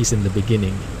 at least in the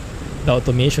beginning. The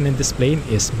automation in this plane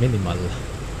is minimal.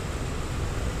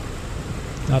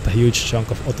 Not a huge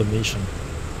chunk of automation.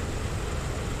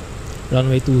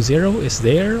 Runway 20 is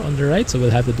there on the right, so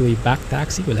we'll have to do a back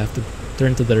taxi. We'll have to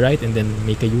turn to the right and then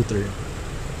make a U-turn,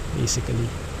 basically.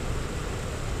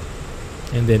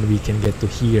 And then we can get to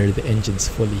hear the engines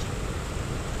fully.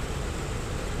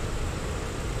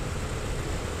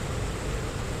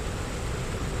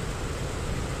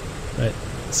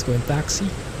 Let's go in taxi.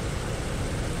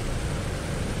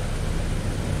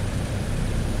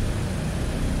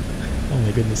 Oh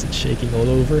my goodness, it's shaking all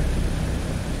over.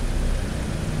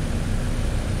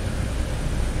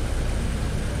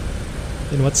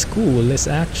 And what's cool is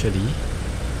actually,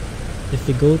 if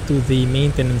you go to the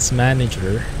maintenance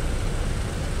manager,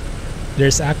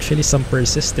 there's actually some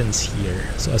persistence here.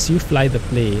 So as you fly the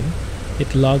plane,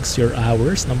 it logs your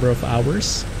hours, number of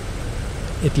hours.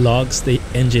 It logs the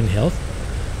engine health.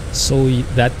 So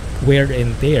that wear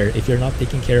and tear, if you're not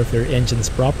taking care of your engines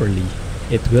properly,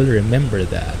 it will remember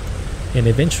that. And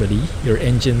eventually, your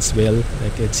engines will,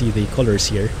 like you can see the colors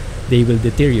here, they will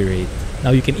deteriorate. Now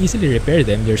you can easily repair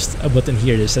them. There's a button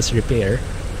here that says repair.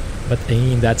 But I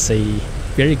mean, that's a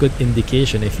very good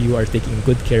indication if you are taking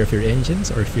good care of your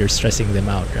engines or if you're stressing them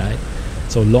out, right?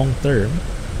 So long term,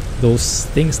 those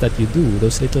things that you do,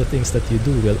 those little things that you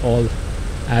do will all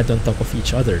add on top of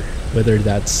each other, whether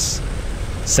that's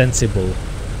sensible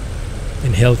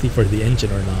and healthy for the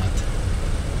engine or not.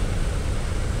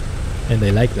 And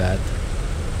I like that.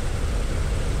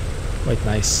 Quite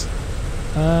nice.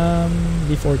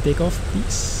 Before takeoff,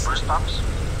 please. Boost pumps.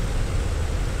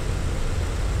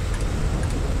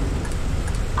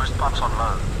 Boost pumps on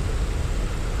low.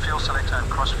 Fuel selector and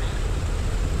crossfeed.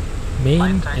 Main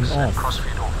and Tanks off.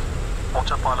 Crossfeed off.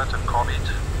 Autopilot and carb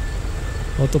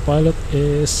heat. Autopilot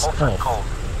is Off and off. cold.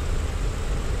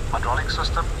 Hydraulic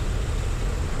system.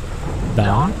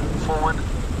 Down. Forward.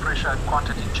 Pressure and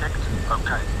quantity checked.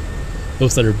 Okay.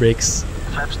 Those are the brakes.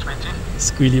 Flaps 20.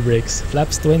 Squealy brakes.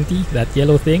 Flaps 20. That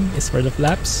yellow thing is for the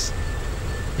flaps.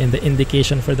 And the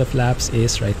indication for the flaps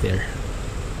is right there.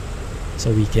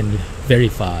 So we can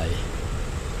verify.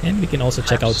 And we can also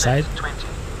check Flaps outside. set 20.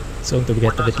 It's going to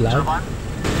get a bit Windows and loud. turbine.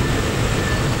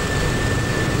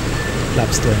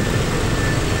 Flaps 20.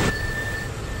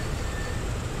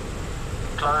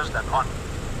 Closed and on.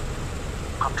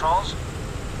 Controls.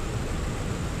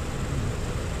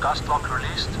 Gust lock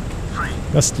released. Free.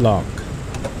 Gust lock.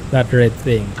 That red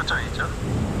thing. Potato.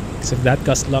 Because if that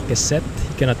gust lock is set,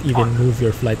 you cannot even move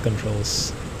your flight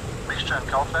controls. Mixture and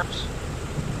cowl flaps.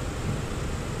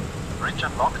 Reach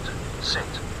unlocked. Set.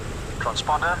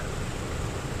 Transponder.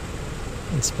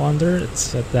 Transponder, let's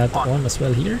set that on as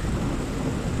well here.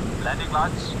 Landing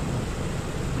lights.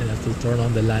 And have to turn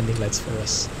on the landing lights for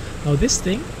us. Now this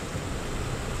thing,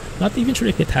 not even sure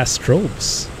if it has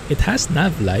strobes. It has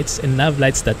nav lights and nav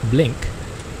lights that blink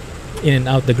in and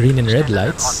out the green and red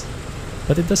lights,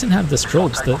 but it doesn't have the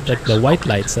strobes, like the white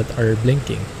lights that are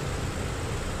blinking.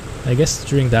 I guess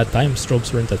during that time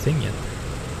strobes weren't a thing yet.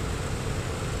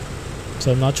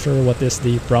 So I'm not sure what is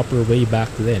the proper way back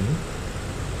then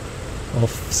of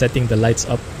setting the lights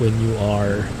up when you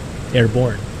are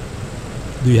airborne.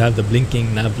 Do you have the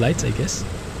blinking nav lights, I guess?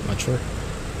 Not sure.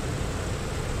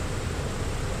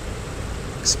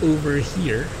 Because over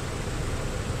here,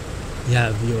 you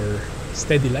have your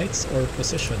steady lights or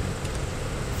position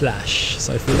flash.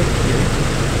 So if you look here,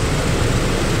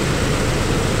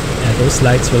 yeah, those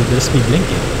lights will just be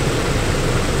blinking.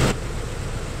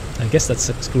 I guess that's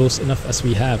as close enough as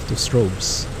we have to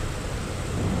strobes.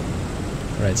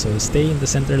 Alright, so we'll stay in the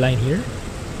center line here.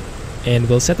 And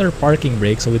we'll set our parking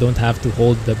brake so we don't have to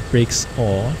hold the brakes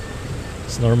on.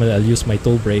 So normally I'll use my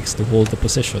toe brakes to hold the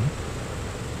position.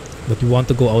 But we want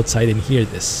to go outside and hear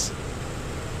this.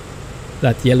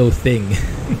 That yellow thing.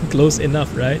 Close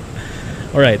enough, right?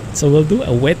 Alright, so we'll do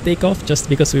a wet takeoff just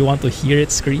because we want to hear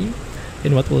it scream.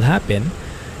 And what will happen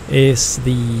is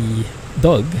the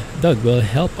Doug will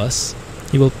help us.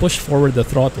 He will push forward the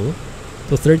throttle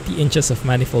to 30 inches of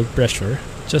manifold pressure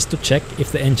just to check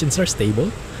if the engines are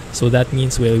stable. So that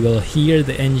means we will hear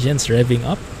the engines revving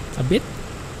up a bit.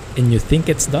 And you think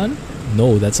it's done?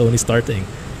 No, that's only starting.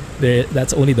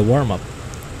 That's only the warm-up.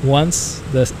 Once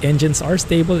the engines are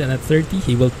stable and at 30,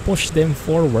 he will push them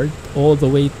forward all the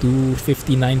way to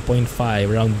 59.5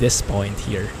 around this point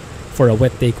here for a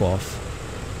wet takeoff.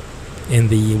 And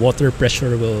the water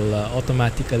pressure will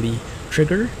automatically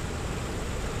trigger.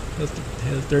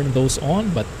 He'll turn those on,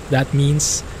 but that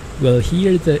means we'll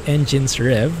hear the engines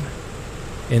rev.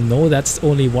 And no, that's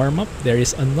only warm-up. There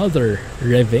is another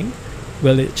revving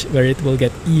where it will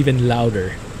get even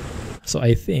louder. So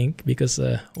I think, because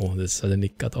oh, this suddenly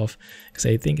cut off, because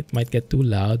I think it might get too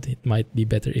loud. It might be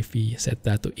better if we set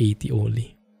that to 80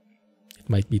 only. It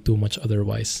might be too much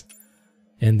otherwise.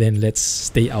 And then let's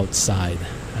stay outside.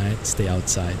 Alright, stay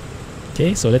outside.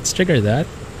 Okay, so let's trigger that.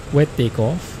 Wet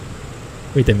takeoff.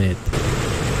 Wait a minute.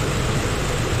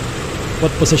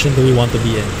 What position do we want to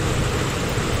be in?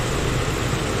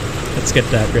 Let's get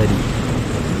that ready.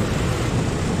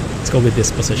 Let's go with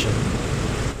this position.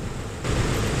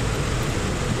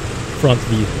 front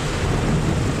view.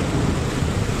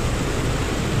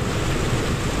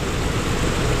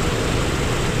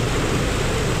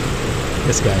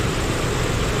 This guy.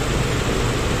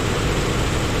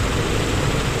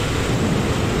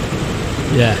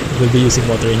 Yeah, we'll be using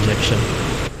water injection.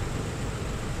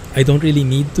 I don't really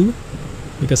need to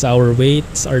because our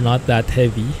weights are not that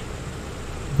heavy,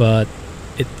 but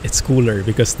it's cooler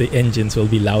because the engines will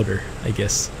be louder, I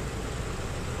guess.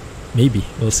 Maybe,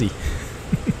 we'll see.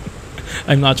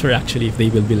 I'm not sure actually if they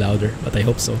will be louder, but I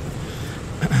hope so.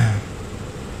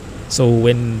 So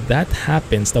when that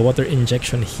happens, the water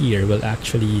injection here will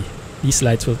actually, these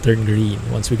lights will turn green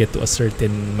once we get to a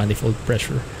certain manifold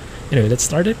pressure. Anyway, let's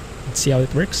start it. Let's see how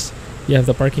it works. We have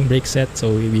the parking brake set,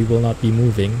 so we will not be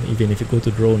moving even if you go to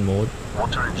drone mode.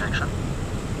 Water injection.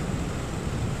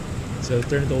 So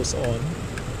turn those on.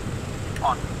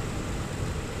 On.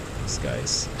 These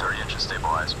guys. 30 inches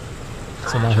stabilized.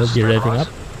 So now he'll be revving up.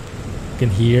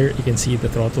 You can see the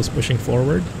throttles pushing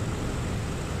forward.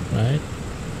 Right.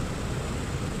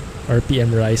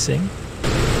 RPM rising.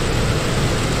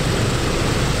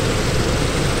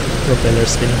 Propeller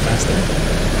spinning faster.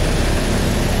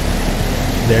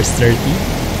 There's 30.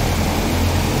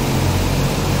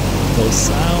 Those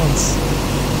sounds.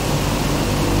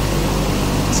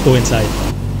 Let's go inside.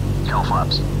 Cowl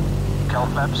flaps. Cowl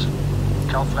flaps.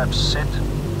 Cowl flaps set.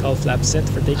 Cowl flap set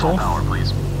for Full takeoff. power,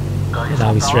 please. Going And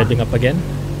now he's full power. revving up again.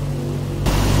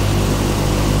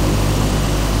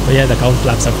 Oh yeah, the cowl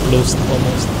flaps have closed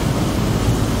almost.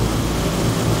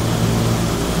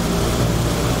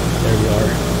 There we are.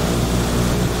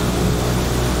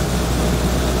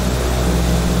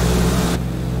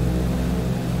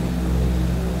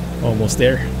 Almost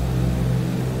there.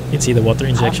 You can see the water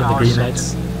injection, the green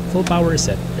lights. Full power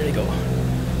set. There you go.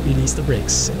 Release the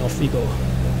brakes and off we go.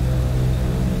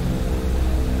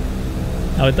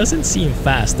 Now it doesn't seem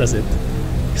fast, does it?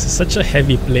 It's such a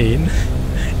heavy plane.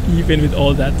 Even with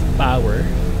all that power.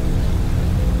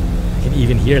 You can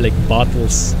even hear like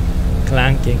bottles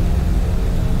clanking.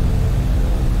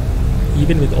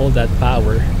 Even with all that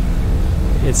power,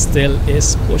 it still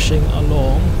is pushing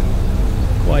along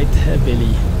quite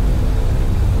heavily.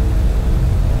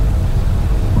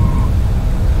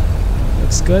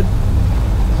 Looks good.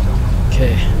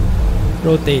 Okay,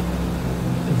 rotate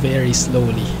very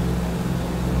slowly.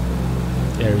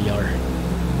 There we are.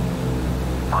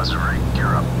 Positive ring, gear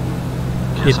up.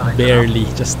 Gear It selected barely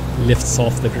just lifts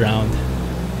off the ground.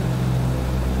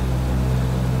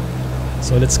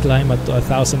 So let's climb up to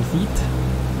 1,000 feet.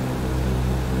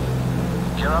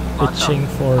 up. Gear up. Pitching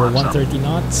for 130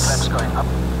 knots. Flaps going up.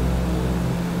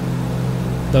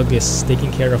 Doug is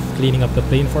taking care of cleaning up the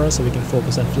plane for us so we can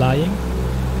focus on flying.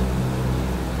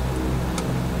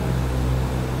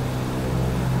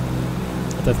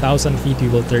 At 1,000 feet we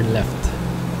will turn left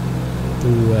to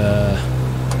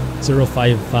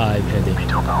 055 heading.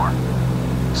 Veto power.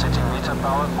 Setting meter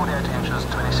power 48 inches,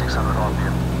 2600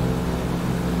 RPM.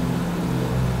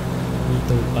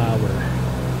 Veto power.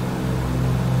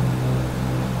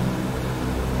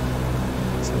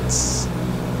 So it's,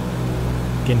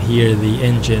 you can hear the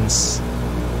engines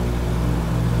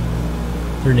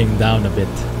turning down a bit.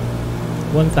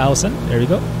 1,000, there we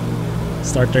go.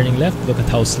 Start turning left. Look at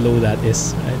how slow that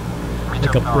is, right?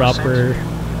 Like a proper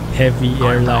heavy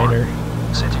airliner.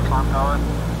 Setting climb power.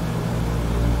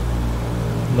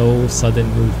 No sudden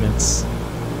movements.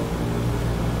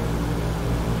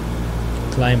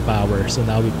 Climb power. So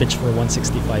now we pitch for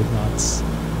 165 knots.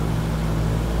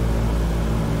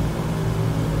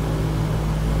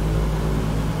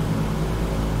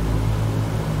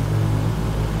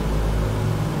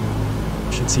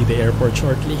 Should see the airport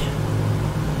shortly.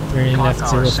 Turning Climb left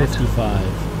power set.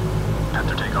 055.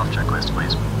 Enter takeoff checklist,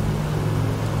 please.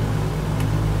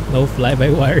 No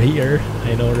fly-by-wire here.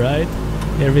 I know, right?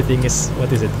 Everything is,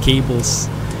 what is it, cables.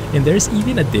 And there's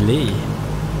even a delay.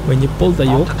 When you pull the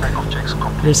yoke, After takeoff checks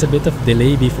complete. there's a bit of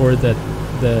delay before the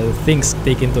things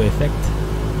take into effect.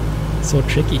 So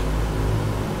tricky.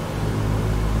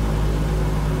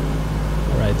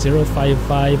 Alright,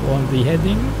 055 on the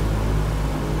heading.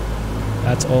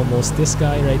 That's almost this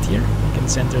guy right here. You can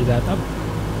center that up.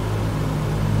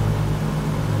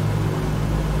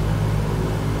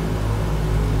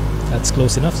 That's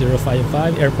close enough,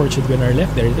 055. Airport should be on our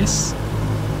left, there it is.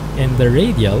 And the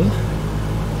radial,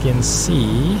 you can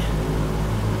see,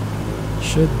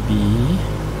 should be,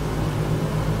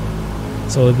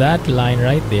 so that line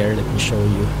right there, let me show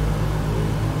you.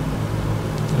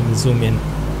 Let me zoom in.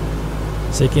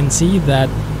 So you can see that,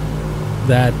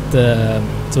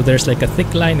 so there's like a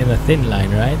thick line and a thin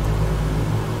line, right?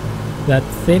 That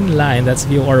thin line, that's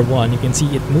VOR1, you can see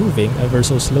it moving ever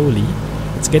so slowly.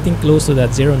 It's getting close to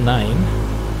that 09.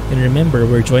 And remember,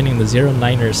 we're joining the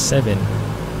 09er 7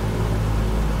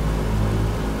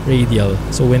 radial.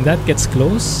 So when that gets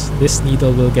close, this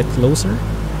needle will get closer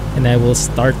and I will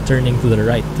start turning to the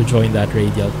right to join that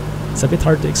radial. It's a bit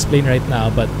hard to explain right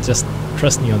now, but just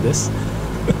trust me on this.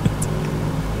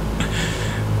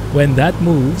 When that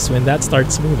moves, when that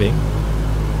starts moving,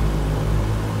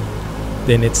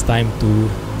 then it's time to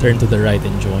turn to the right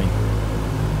and join.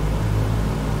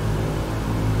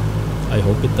 I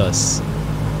hope it does.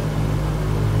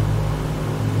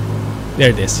 There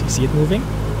it is. You see it moving?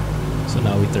 So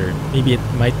now we turn. Maybe it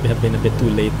might have been a bit too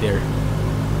late there.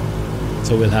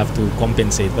 So we'll have to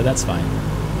compensate, but that's fine.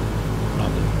 No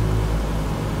problem.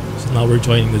 So now we're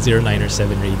joining the 09er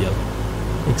 7 radial.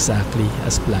 Exactly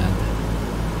as planned.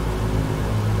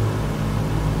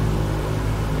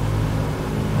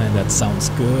 And that sounds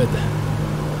good.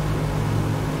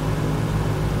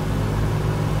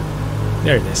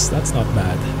 There it is. That's not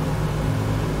bad.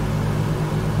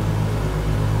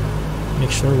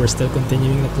 Make sure we're still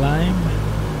continuing the climb.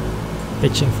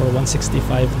 Pitching for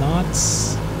 165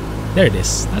 knots. There it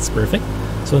is. That's perfect.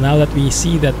 So now that we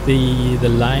see that the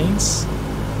lines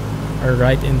are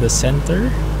right in the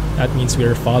center, that means we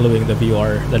are following the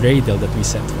VOR, the radial that we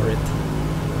set for it.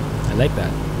 I like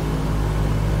that.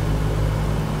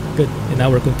 Good. And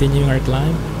now we're continuing our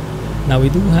climb. Now we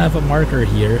do have a marker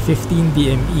here, 15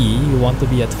 DME. You want to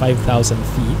be at 5,000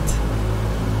 feet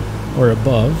or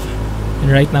above.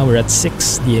 And right now we're at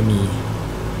 6 DME.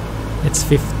 It's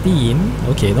 15.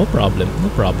 Okay, no problem. No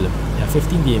problem. Yeah,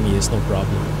 15 DME is no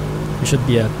problem. We should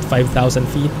be at 5,000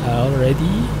 feet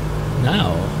already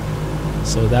now.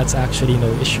 So that's actually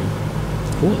no issue.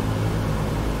 Cool.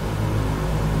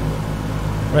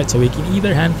 Right, so we can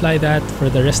either hand fly that for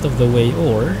the rest of the way,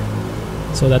 or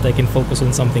so that I can focus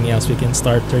on something else, we can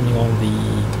start turning on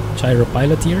the gyro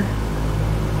pilot here.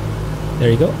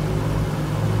 There you go.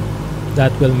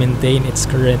 That will maintain its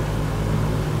current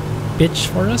pitch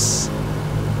for us.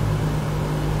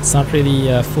 It's not really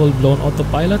a full-blown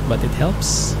autopilot, but it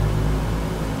helps.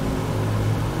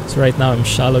 So right now I'm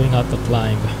shallowing out the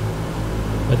climb,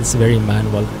 but it's very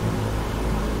manual.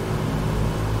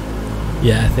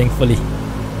 Yeah, thankfully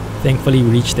we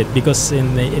reached it, because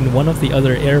in one of the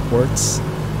other airports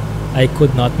I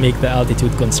could not make the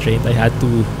altitude constraint. I had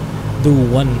to do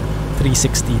one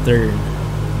 360 turn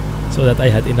so that I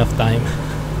had enough time.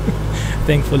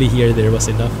 Thankfully here there was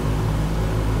enough.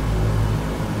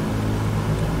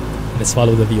 Let's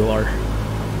follow the VOR.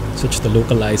 Switch the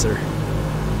localizer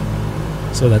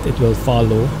so that it will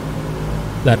follow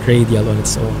that radial on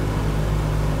its own.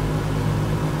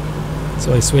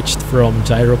 So I switched from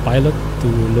gyro pilot to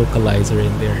localizer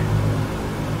in there.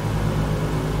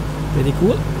 Pretty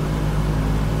cool.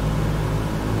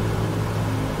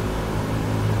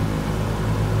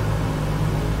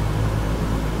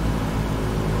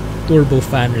 Turbo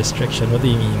fan restriction, what do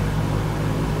you mean?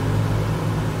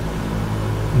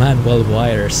 Manual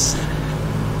wires.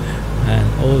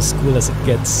 Man, old school as it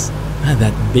gets. Man,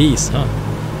 that bass, huh?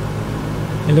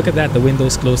 And look at that, the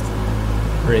window's closed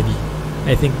already.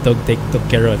 I think Doug took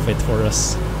care of it for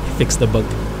us. He fixed the bug.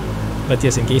 But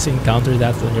yes, in case you encounter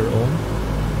that on your own,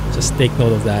 just take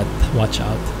note of that. Watch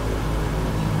out.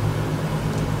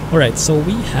 Alright, so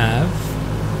we have...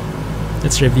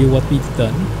 Let's review what we've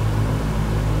done.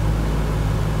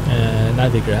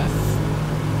 Navigraph.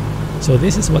 So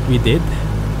this is what we did.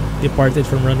 Departed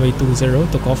from runway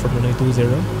 20, took off from runway 20,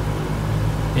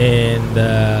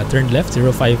 and turned left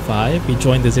 055. We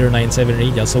joined the 097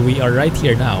 radial, so we are right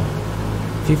here now.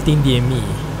 15 DME.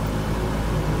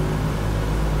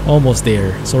 Almost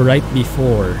there. So right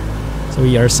before. So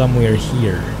we are somewhere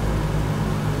here.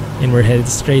 And we're headed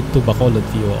straight to Bacolod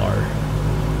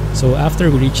VOR. So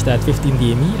after we reach that 15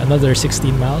 DME, another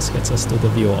 16 miles gets us to the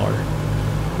VOR.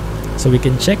 So we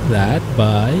can check that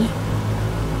by...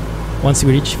 Once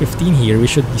we reach 15 here, we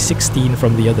should be 16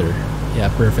 from the other. Yeah,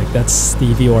 perfect. That's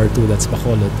the VOR2, that's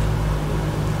Bacolod.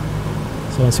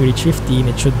 So once we reach 15,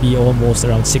 it should be almost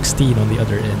around 16 on the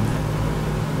other end.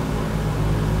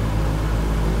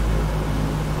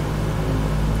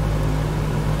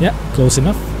 Yeah, close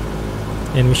enough.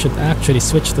 And we should actually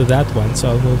switch to that one. So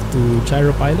I'll move to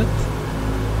gyro pilot.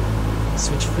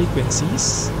 Switch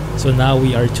frequencies. So now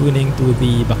we are tuning to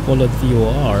the Bacolod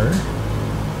VOR.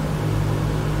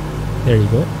 There you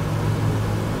go.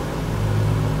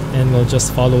 And we'll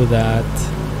just follow that.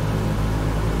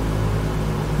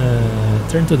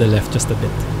 Turn to the left just a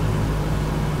bit.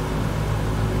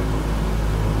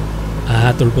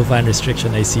 Ah, turbofan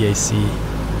restriction. I see.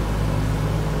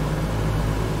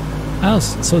 Oh,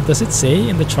 so does it say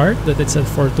in the chart that it's at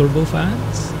 4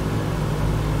 turbofans?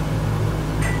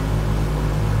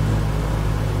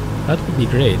 That would be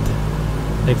great.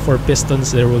 Like for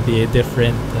pistons, there will be a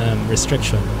different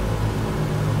restriction.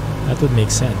 That would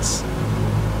make sense.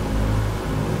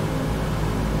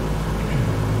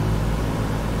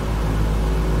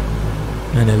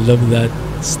 And I love that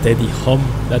steady hum,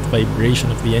 that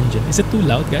vibration of the engine. Is it too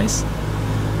loud, guys?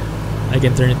 I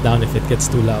can turn it down if it gets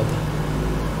too loud.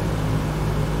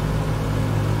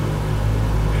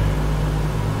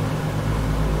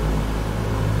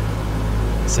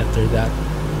 Center that.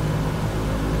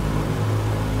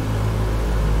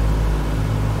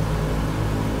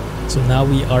 So now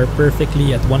we are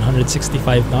perfectly at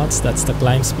 165 knots. That's the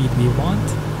climb speed we want.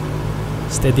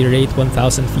 Steady rate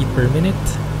 1000 feet per minute.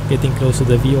 Getting close to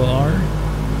the VOR.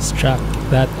 Let's track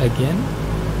that again.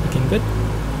 Looking good.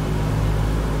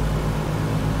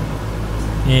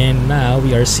 And now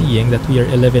we are seeing that we are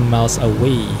 11 miles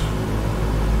away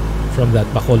from that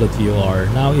Bacolod VOR.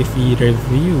 Now if we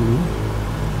review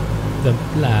the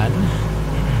plan,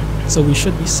 so we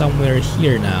should be somewhere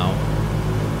here now,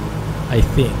 I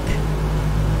think.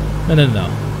 No.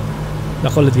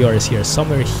 Bacolod VOR is here,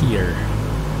 somewhere here.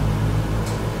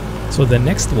 So the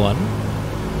next one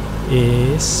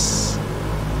is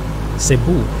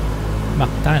Cebu,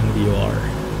 Mactan VOR.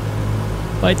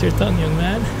 Bite your tongue, young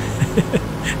man.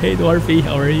 Hey Dwarfy,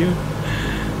 how are you?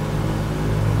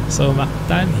 So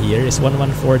Mactan here is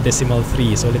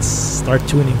 114.3. So let's start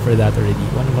tuning for that already.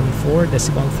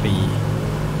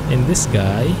 114.3. And this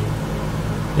guy,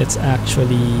 let's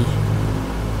actually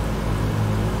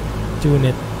tune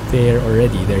it there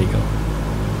already. There you go.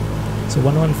 So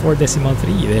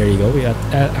 114.3. There you go. We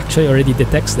actually already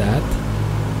detects that.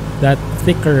 That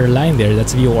thicker line there,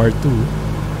 that's VOR2.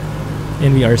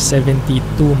 And we are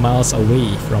 72 miles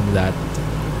away from that.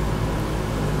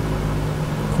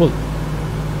 Cool.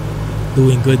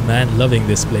 Doing good, man. Loving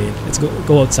this plane. Let's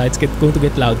go outside. It's going to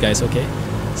get loud, guys, okay?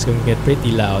 It's going to get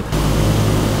pretty loud.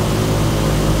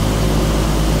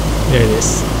 There it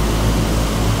is.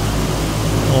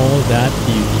 All that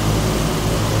beauty.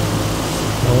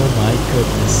 Oh my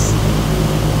goodness.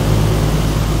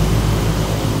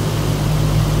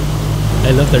 I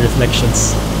love the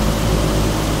reflections.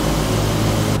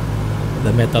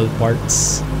 The metal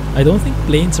parts. I don't think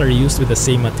planes are used with the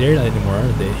same material anymore,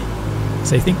 are they?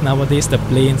 So I think nowadays the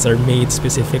planes are made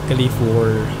specifically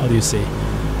for, how do you say,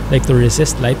 like to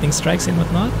resist lightning strikes and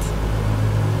whatnot.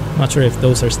 I'm not sure if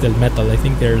those are still metal. I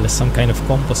think they're some kind of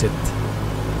composite.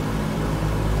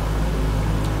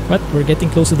 But we're getting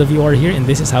close to the VOR here, and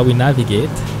this is how we navigate.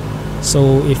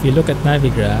 So if you look at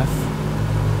Navigraph,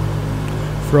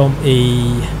 from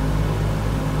a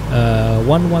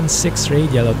 116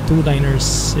 radial of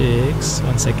 296,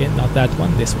 1 second, not that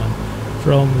one, this one.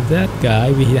 From that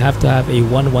guy, we have to have a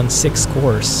 116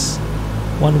 course.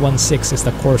 116 is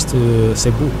the course to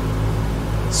Cebu.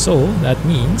 So that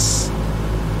means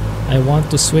I want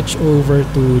to switch over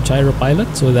to gyro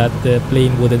pilot so that the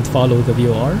plane wouldn't follow the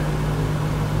VOR.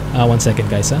 1 second,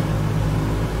 guys, huh?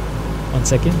 1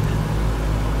 second.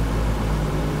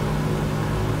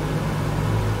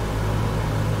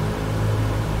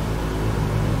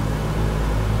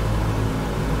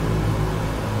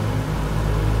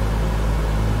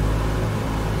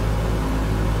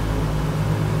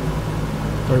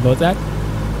 Sorry about that.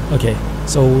 Okay,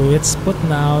 so let's put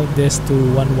now this to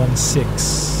 116.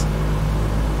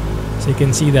 So you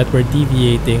can see that we're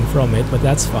deviating from it, but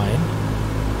that's fine.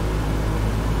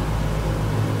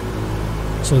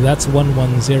 So that's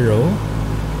 110.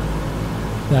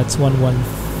 That's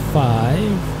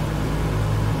 115.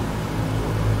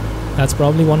 That's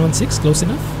probably 116, close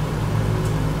enough.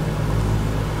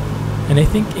 And I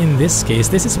think in this case,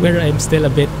 this is where I'm still a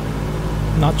bit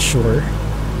not sure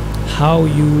how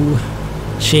you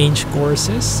change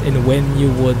courses and when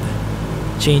you would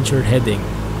change your heading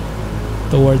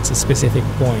towards a specific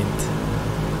point.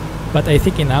 But I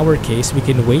think in our case, we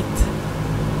can wait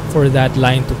for that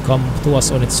line to come to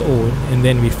us on its own, and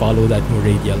then we follow that new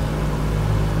radial.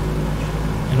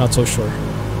 I'm not so sure.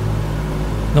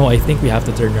 No, I think we have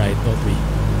to turn right, don't we?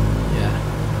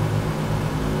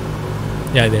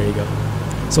 Yeah, there you go.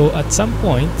 So at some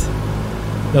point,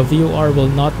 the VOR will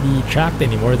not be tracked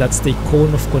anymore. That's the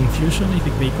cone of confusion, I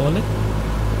think they call it.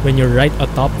 When you're right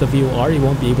atop the VOR, you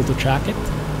won't be able to track it.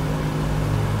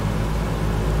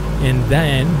 And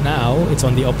then, now, it's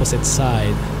on the opposite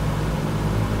side.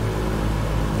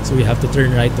 So we have to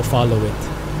turn right to follow it.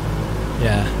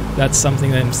 Yeah, that's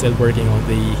something that I'm still working on.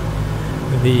 The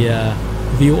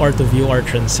VOR to VOR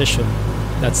transition.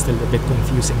 That's still a bit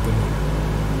confusing to me.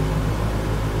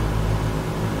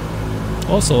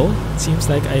 Also, it seems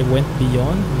like I went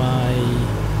beyond my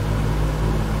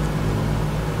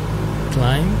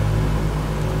climb.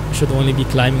 should only be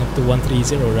climbing up to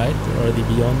 130, right? We're already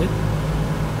beyond it.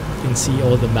 You can see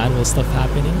all the manual stuff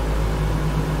happening.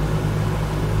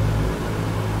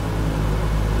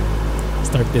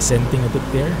 Start descending a bit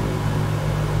there.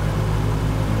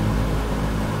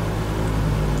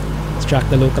 Let's track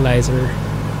the localizer.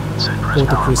 Go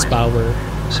to cruise power.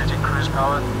 City cruise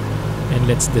power. And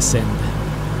let's descend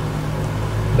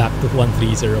back to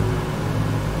 130.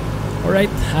 Alright,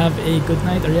 have a good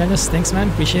night, Arianas. Thanks, man.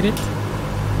 Appreciate it.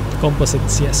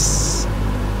 Composites, yes.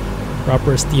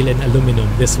 Proper steel and aluminum.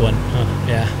 This one,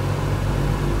 yeah.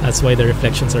 That's why the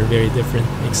reflections are very different.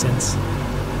 Makes sense.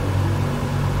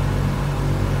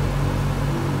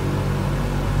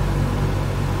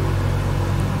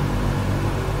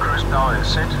 Cruise power is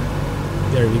set.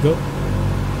 There we go.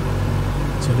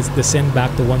 So let's descend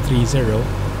back to 130.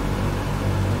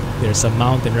 There's a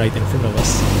mountain right in front of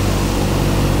us.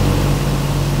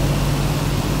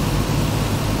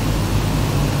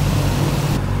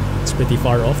 It's pretty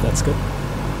far off, that's good.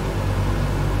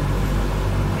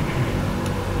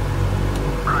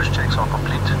 Cruise checks are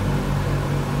complete.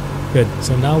 Good.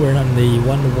 So now we're on the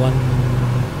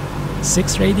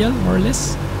 116 radial, more or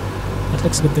less. That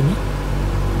looks good to me.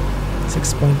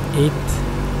 6.8,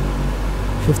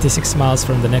 56 miles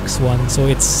from the next one. So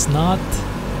it's not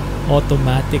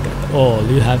automatic at all.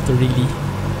 You have to really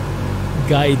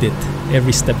guide it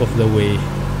every step of the way,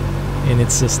 and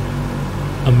it's just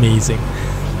amazing.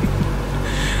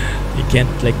 You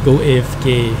can't like go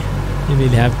AFK. You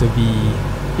really have to be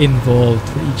involved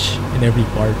for each and every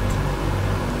part.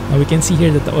 Now we can see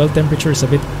here that the oil temperature is a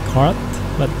bit hot,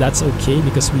 but that's okay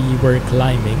because we were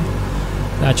climbing.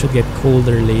 That should get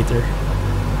colder later.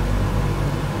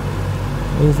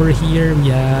 Over here we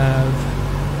have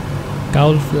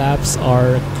cowl flaps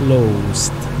are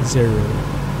closed, 0.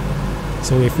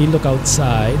 So if we look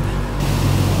outside,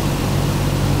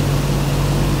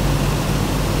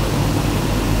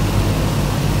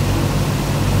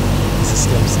 this is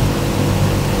clumsy.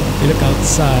 If we look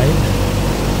outside,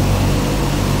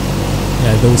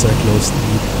 yeah, those are closed.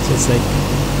 So it's like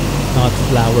not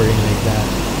flowering like that.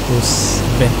 Those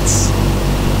vents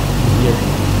here.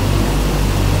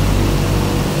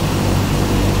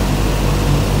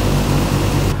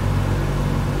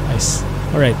 Nice.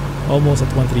 Alright, almost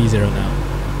at 130 now.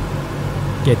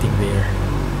 Getting there.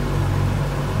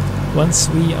 Once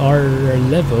we are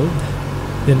leveled,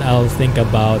 then I'll think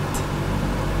about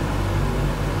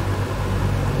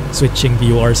switching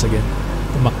VORs again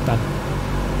to Mactan.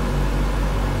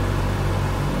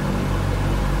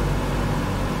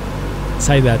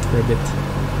 Side that for a bit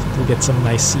to get some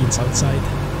nice scenes outside.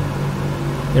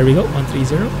 There we go,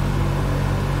 130.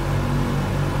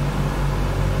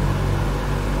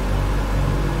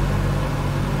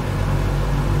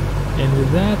 And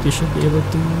with that, we should be able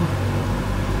to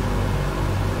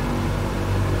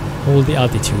hold the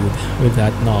altitude with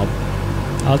that knob.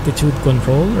 Altitude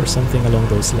control or something along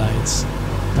those lines.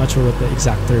 Not sure what the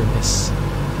exact term is.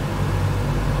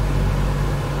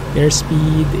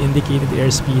 Airspeed, indicated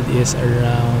airspeed is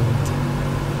around,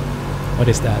 what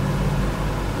is that?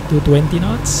 220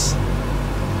 knots?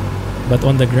 But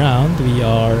on the ground, we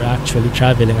are actually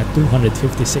traveling at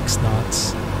 256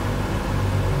 knots.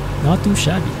 Not too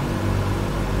shabby.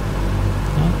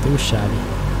 Not too shabby.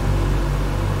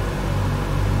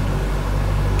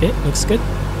 Okay, looks good.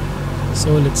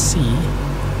 So let's see.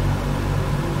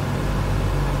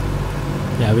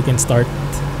 Yeah, we can start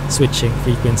switching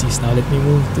frequencies now. Let me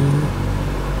move to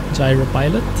gyro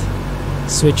pilot.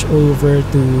 Switch over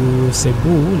to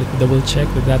Cebu. Let me double check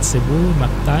that that's Cebu.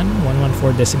 Mactan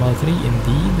 114.3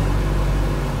 indeed.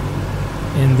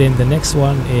 And then the next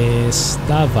one is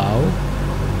Davao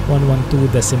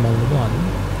 112.1.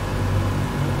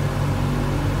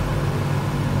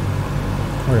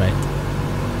 Alright.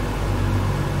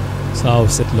 So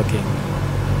how's it looking?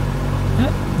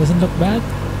 Doesn't look bad.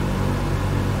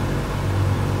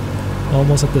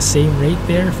 Almost at the same rate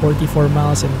there, 44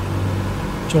 miles and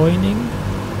joining.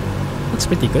 Looks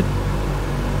pretty good.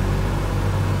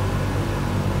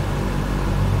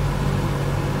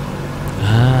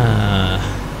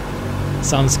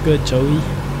 Sounds good, Joey.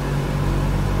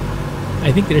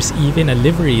 I think there's even a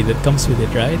livery that comes with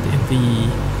it, right? In the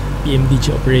PMDG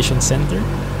Operations Center.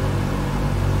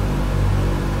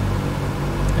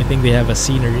 I think they have a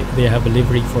scenery, they have a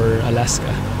livery for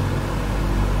Alaska.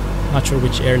 Not sure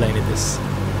which airline it is.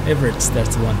 Everett's,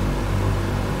 that's the one.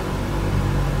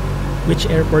 Which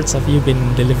airports have you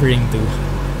been delivering to?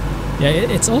 Yeah,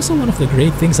 it's also one of the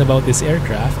great things about this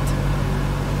aircraft.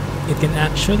 It can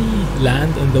actually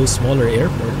land on those smaller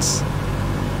airports.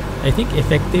 I think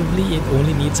effectively it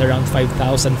only needs around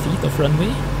 5,000 feet of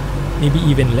runway. maybe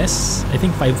even less. I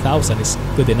think 5,000 is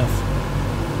good enough.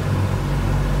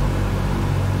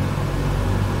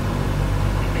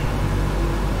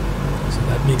 So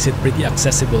that makes it pretty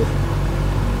accessible,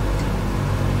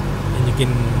 and you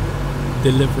can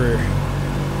deliver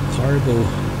cargo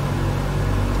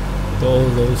to all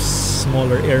those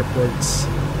smaller airports.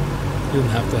 You don't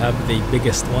have to have the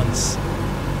biggest ones.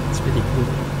 It's pretty cool.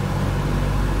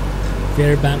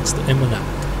 Fairbanks to Emonac.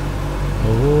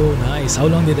 Oh, nice. How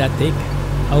long did that take?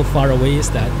 How far away is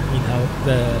that? I mean, how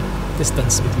the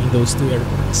distance between those two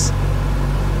airports?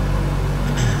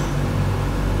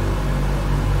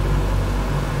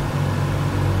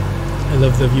 I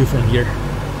love the view from here.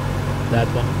 That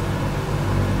one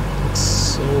looks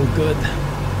so good.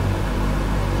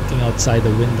 Looking outside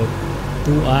the window.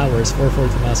 2 hours,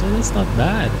 440 miles. Oh, that's not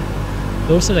bad.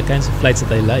 Those are the kinds of flights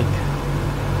that I like.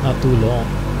 Not too long.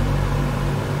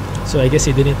 So I guess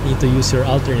you didn't need to use your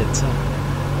alternates, huh?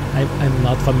 I'm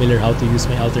not familiar how to use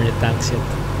my alternate tanks yet.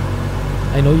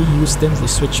 I know you use them, you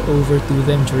switch over to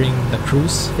them during the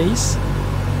cruise phase.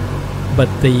 But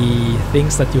the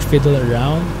things that you fiddle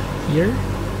around here,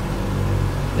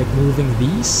 like moving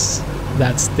these,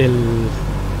 that's still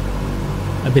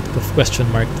a bit of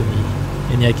question mark to me.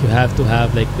 And like you have to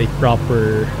have like the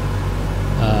proper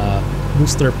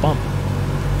booster pump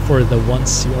for the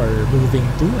ones you are moving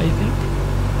to, I think.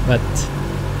 But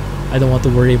I don't want to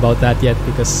worry about that yet,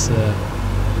 because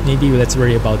maybe let's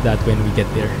worry about that when we get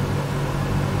there,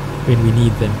 when we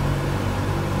need them.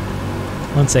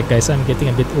 One sec guys, I'm getting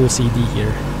a bit OCD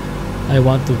here. I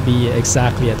want to be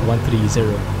exactly at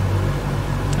 130.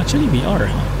 Actually we are,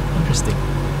 huh? Interesting.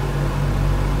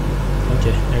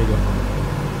 Okay, there you go.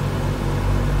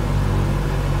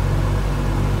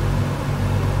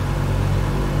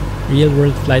 Real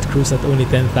world flight cruise at only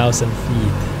 10,000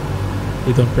 feet.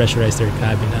 They don't pressurize their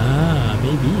cabin. Ah,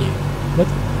 maybe. But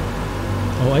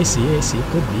oh, I see.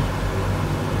 Could be.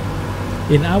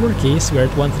 In our case, we're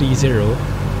at 130.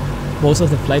 Most of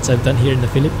the flights I've done here in the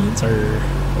Philippines are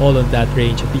all on that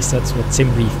range. At least that's what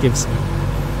SimBrief gives me.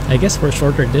 I guess for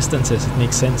shorter distances it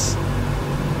makes sense,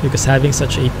 because having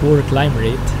such a poor climb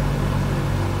rate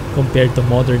compared to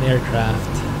modern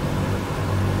aircraft,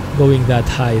 going that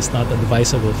high is not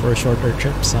advisable for shorter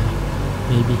trips, huh?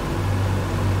 Maybe.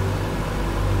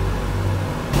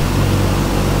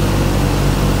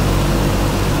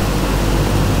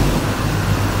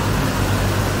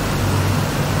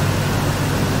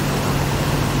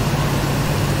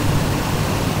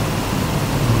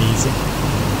 Amazing.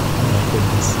 Oh my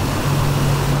goodness.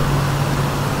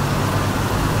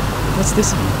 What's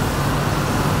this view?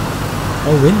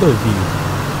 Oh, window view.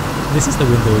 This is the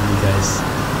window view, guys.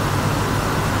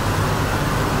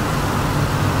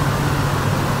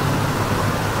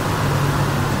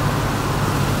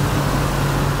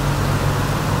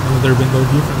 Another window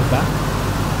view from the back.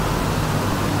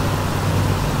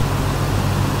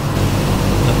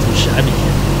 Not too shabby.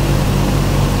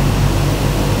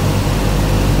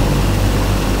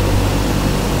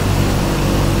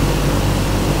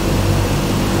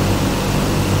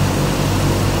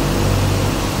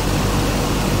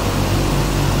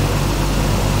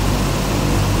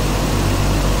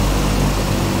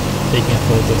 Taking a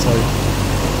photo, sorry.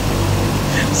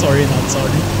 Sorry, not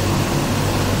sorry.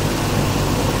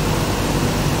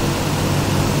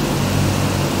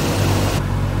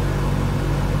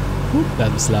 Whew,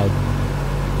 that was loud.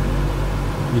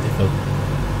 Beautiful.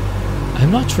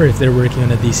 I'm not sure if they're working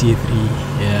on a DC-3.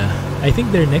 Yeah, I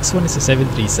think their next one is a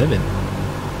 737.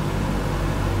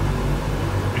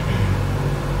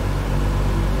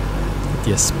 But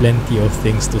yes, plenty of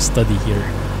things to study here.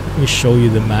 Let me show you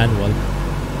the manual.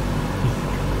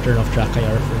 Turn off track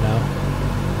IR for now.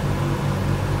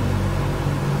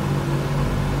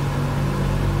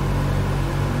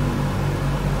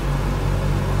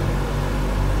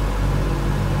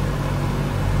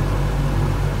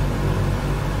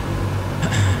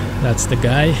 That's the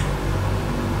guy.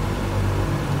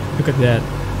 Look at that.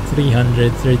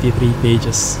 333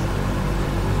 pages.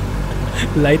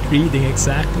 Light reading,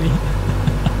 exactly.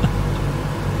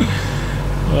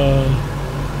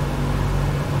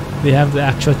 They have the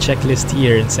actual checklist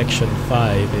here in section 5,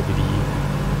 I believe.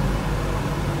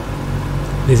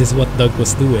 This is what Doug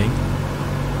was doing.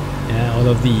 Yeah, all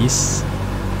of these.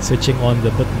 Switching on the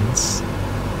buttons.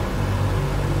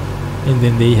 And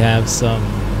then they have some...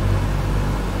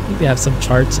 I think they have some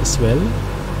charts as well.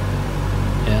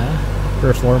 Yeah,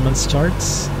 performance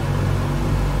charts.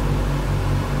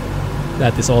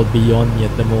 That is all beyond me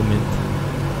at the moment.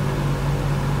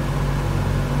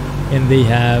 And they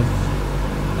have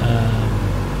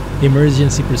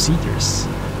emergency procedures.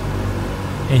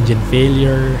 Engine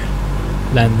failure,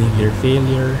 landing gear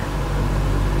failure.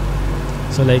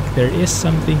 So like there is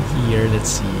something here, let's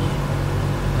see.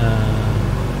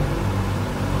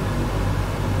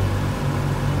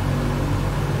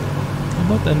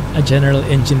 How about a general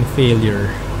engine failure?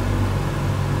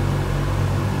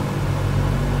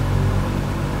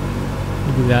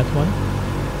 Maybe that one.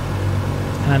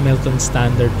 Hamilton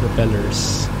standard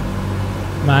propellers.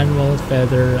 Manual,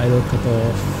 feather, idle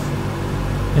cutoff.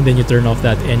 And then you turn off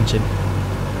that engine.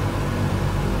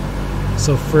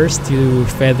 So first you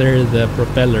feather the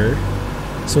propeller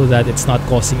so that it's not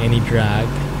causing any drag,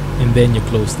 and then you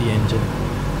close the engine.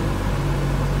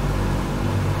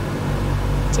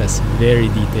 It's very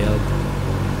detailed.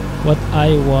 What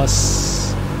I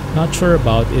was not sure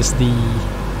about is the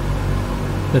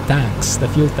tanks, the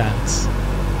fuel tanks.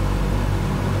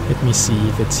 Let me see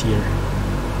if it's here.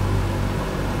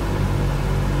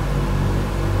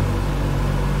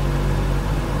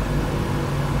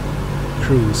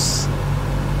 Cruise.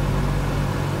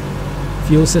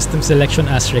 Fuel system selection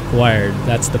as required,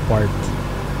 that's the part.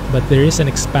 But there is an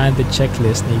expanded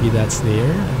checklist, maybe that's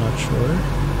there, I'm not sure.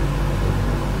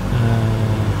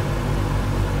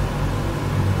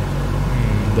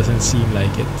 Doesn't seem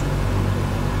like it.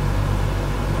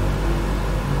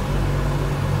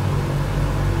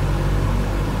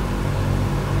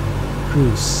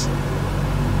 Cruise.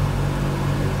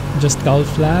 Just cowl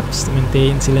flaps to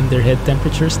maintain cylinder head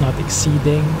temperatures not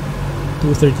exceeding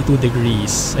 232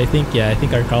 degrees. I think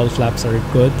our cowl flaps are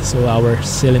good, so our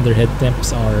cylinder head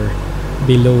temps are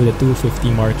below the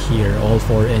 250 mark here, all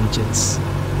 4 engines.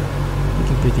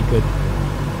 Looking pretty good.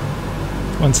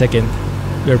 1 second.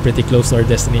 We're pretty close to our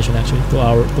destination actually,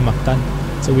 to Mactan.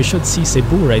 So we should see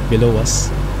Cebu right below us.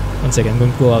 1 second, I'm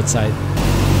going to go outside.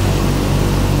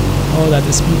 Oh, that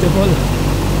is beautiful.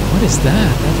 What is that?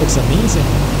 That looks amazing.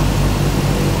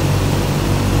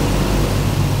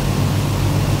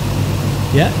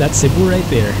 Yeah, that's Cebu right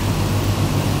there.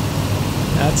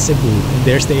 That's Cebu. And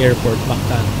there's the airport,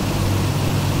 Mactan.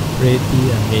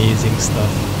 Pretty amazing stuff.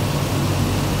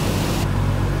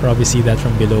 Probably see that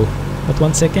from below. But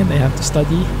 1 second, I have to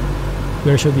study.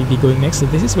 Where should we be going next? So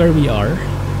this is where we are.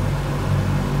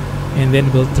 And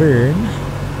then we'll turn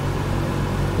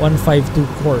 152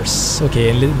 course.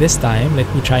 Okay, and this time, let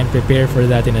me try and prepare for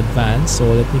that in advance. So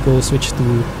let me go switch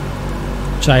to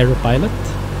Gyro Pilot.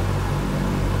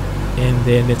 And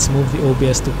then let's move the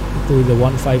OBS to the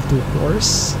 152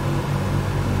 course.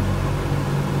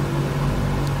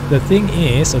 The thing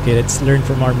is, okay, let's learn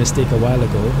from our mistake a while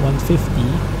ago. 150,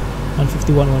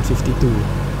 151, 152.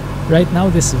 Right now,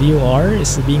 this VOR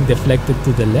is being deflected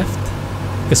to the left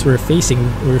because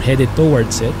we're headed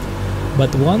towards it.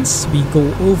 But once we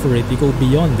go over it, we go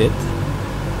beyond it,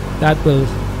 that will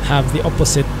have the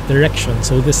opposite direction.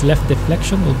 So this left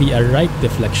deflection will be a right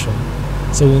deflection.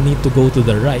 So we'll need to go to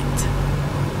the right.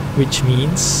 Which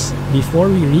means, before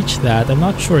we reach that, I'm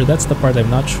not sure, that's the part I'm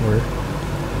not sure.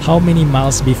 How many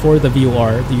miles before the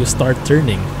VOR do you start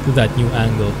turning to that new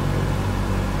angle?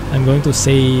 I'm going to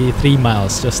say 3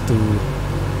 miles just to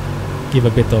give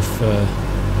a bit of,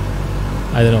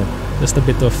 I don't know, just a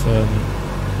bit of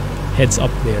heads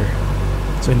up there.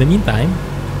 So in the meantime,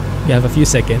 we have a few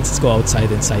seconds. Let's go outside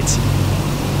and sightsee.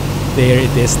 There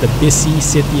it is, the busy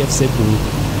city of Cebu.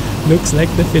 Looks like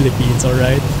the Philippines,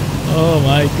 alright? Oh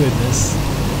my goodness.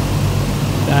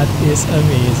 That is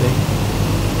amazing.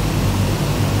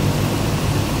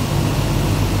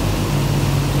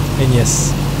 And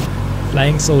yes,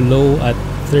 flying so low at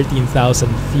 13,000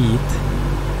 feet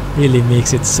really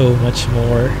makes it so much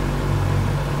more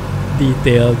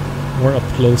detailed, more up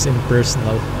close and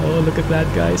personal. Oh, look at that,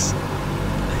 guys.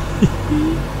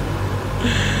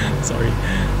 Sorry,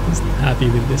 just happy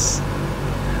with this.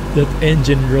 That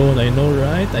engine drone, I know,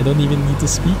 right? I don't even need to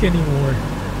speak anymore.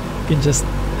 You can just,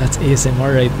 that's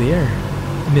ASMR right there.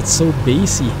 And it's so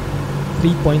bassy.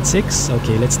 3.6.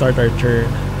 Okay, let's start our turn.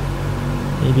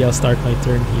 Maybe I'll start my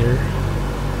turn here.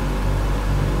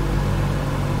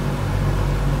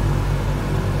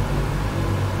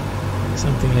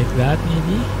 Something like that,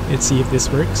 maybe. Let's see if this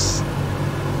works.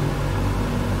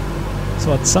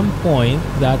 So at some point,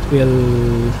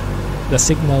 the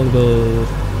signal will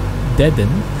deaden.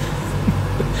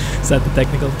 Is that the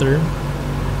technical term?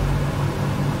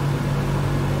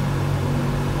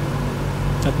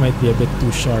 That might be a bit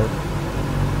too sharp.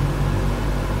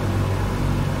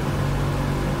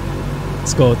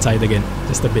 Let's go outside again,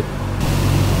 just a bit.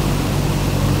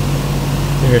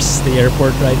 There's the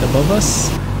airport right above us.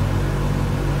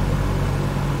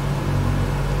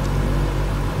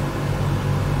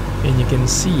 And you can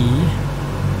see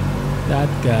that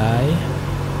guy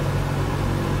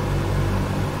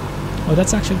Oh,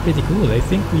 that's actually pretty cool. I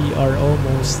think we are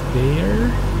almost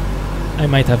there. I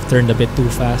might have turned a bit too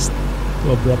fast,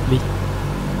 too abruptly.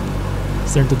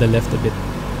 Let's turn to the left a bit.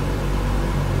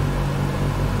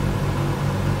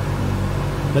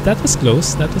 But that was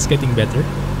close. That was getting better.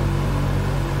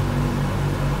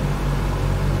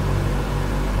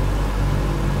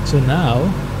 So now,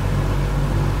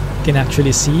 you can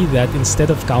actually see that instead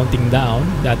of counting down,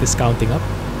 that is counting up.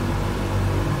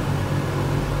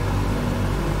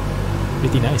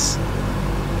 Pretty nice.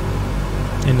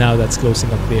 And now that's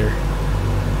closing up there.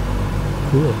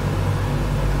 Cool.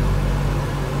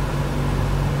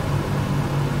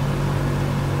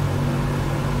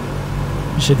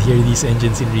 You should hear these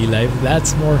engines in real life.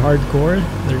 That's more hardcore.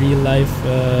 The real life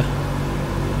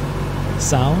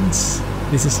sounds.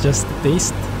 This is just a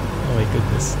taste. Oh my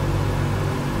goodness.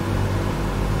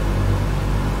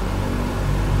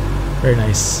 Very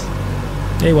nice.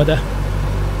 Hey, Wada.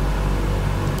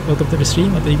 Welcome to the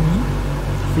stream. What do you mean?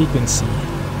 Frequency.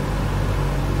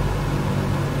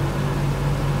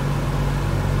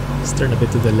 Let's turn a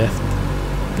bit to the left.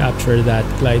 Capture that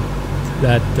glide,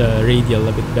 that radial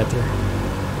a bit better.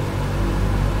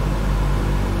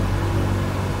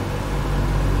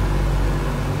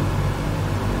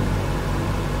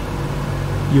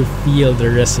 You feel the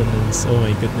resonance. Oh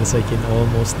my goodness, I can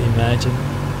almost imagine.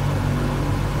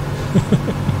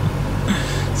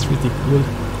 It's pretty cool.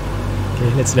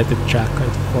 Okay, let's let it track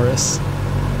out for us.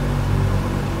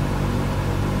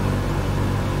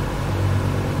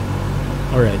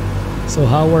 Alright, so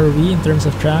how are we in terms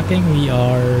of tracking? We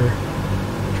are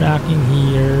tracking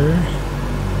here.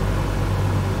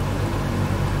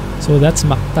 So that's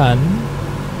Mactan.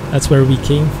 That's where we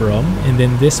came from. And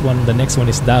then this one, the next one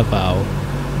is Davao.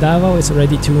 Davao is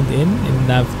already tuned in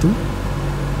nav2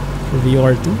 for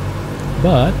VOR2.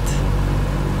 But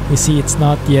we see it's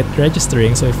not yet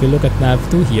registering. So if we look at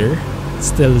nav2 here, it's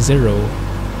still 0.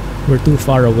 We're too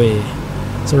far away.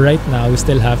 So right now we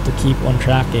still have to keep on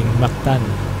tracking Mactan,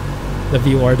 the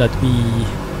VOR that we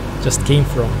just came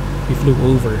from. We flew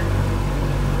over.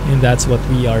 And that's what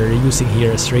we are using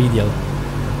here as radial.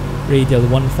 Radial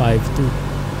 152.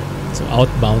 So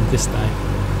outbound this time.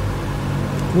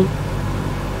 Cool.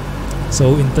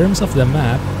 So in terms of the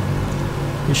map,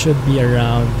 we should be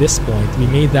around this point. We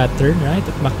made that turn right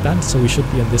at Mactan, so we should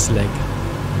be on this leg.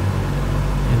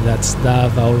 And that's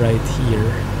Davao right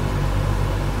here.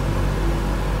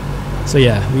 So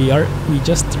yeah, we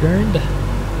just turned,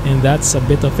 and that's a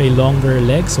bit of a longer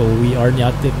leg, so we are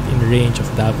not in range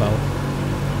of Davao.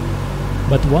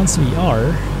 But once we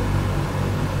are,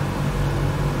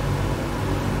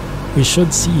 we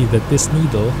should see that this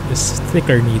needle, this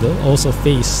thicker needle, also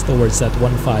face towards that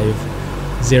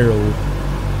 150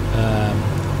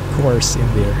 course in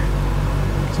there.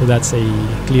 So that's a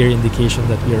clear indication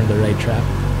that we are on the right track.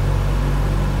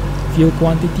 Fuel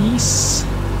quantities,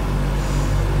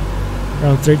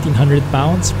 around 1,300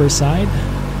 pounds per side.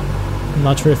 I'm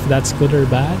not sure if that's good or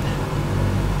bad.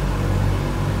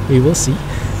 We will see.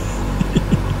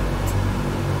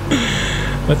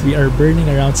 But we are burning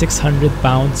around 600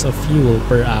 pounds of fuel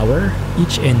per hour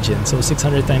each engine. So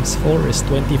 600 times 4 is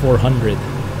 2,400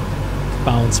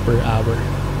 pounds per hour.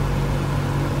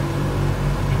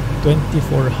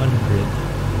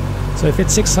 2,400. So if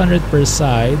it's 600 per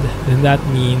side, then that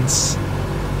means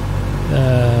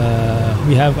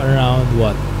we have around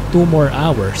what, 2 more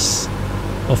hours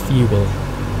of fuel,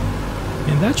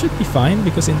 and that should be fine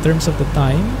because in terms of the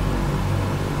time,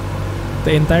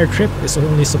 the entire trip is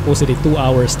only supposedly 2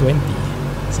 hours 20,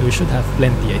 so we should have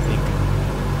plenty, I think.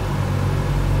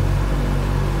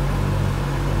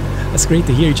 That's great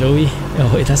to hear, Joey.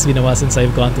 Oh, it has been a while since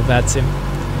I've gone to VATSIM.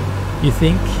 You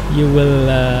think you will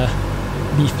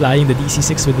be flying the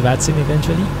DC-6 with VATSIM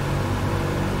eventually?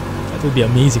 That would be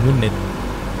amazing, wouldn't it?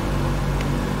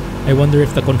 I wonder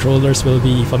if the controllers will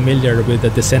be familiar with the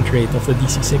descent rate of the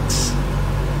DC-6.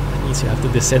 That means you have to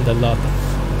descend a lot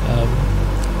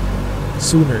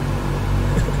sooner.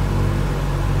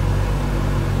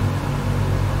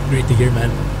 Great to hear,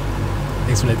 man.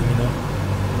 Thanks for letting me know.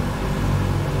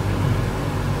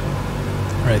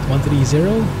 Alright,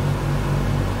 130.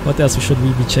 What else should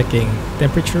we be checking?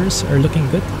 Temperatures are looking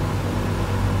good.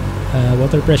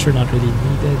 Water pressure not really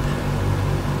needed.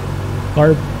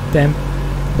 Carb temp.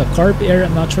 The carb air,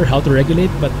 I'm not sure how to regulate,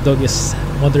 but Doug is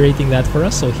moderating that for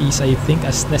us, so he's, I think,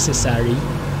 as necessary,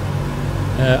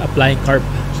 applying carb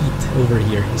heat over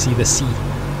here. You see the C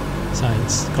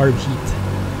signs, carb heat.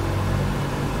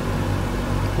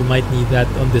 We might need that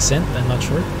on descent, I'm not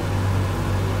sure.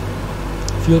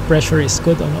 Fuel pressure is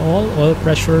good on all. Oil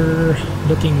pressure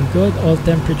looking good. All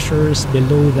temperatures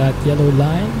below that yellow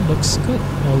line looks good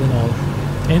all in all.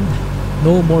 And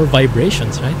no more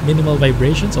vibrations, right? Minimal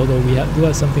vibrations, although we do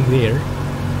have something there.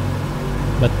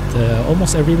 But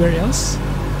almost everywhere else,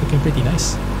 looking pretty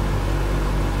nice.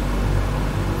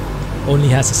 Only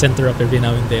has a center up every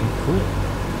now and then. Cool.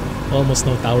 Almost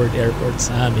no towered airports.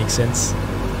 Makes sense.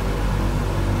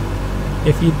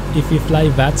 If you fly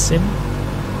VATSIM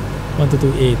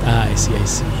 1228, I see.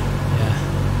 Yeah.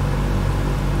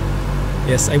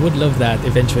 Yes, I would love that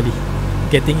eventually.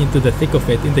 Getting into the thick of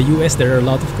it. In the US, there are a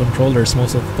lot of controllers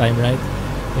most of the time, right?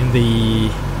 In the,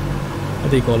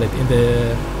 what do you call it? In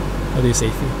the, how do you say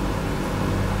it?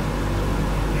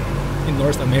 In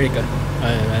North America.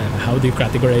 How do you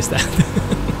categorize that?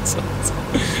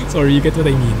 Sorry, you get what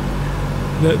I mean.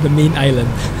 The main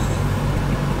island.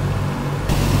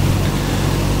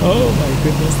 Oh my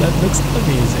goodness, that looks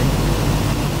amazing.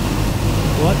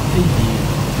 What a view.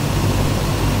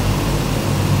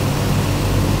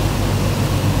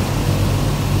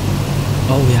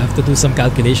 Oh, we have to do some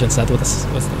calculations. That was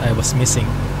what I was missing.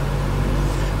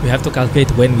 We have to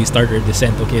calculate when we start our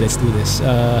descent. Okay, let's do this.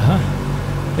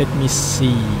 Let me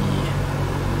see.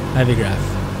 Navigraph.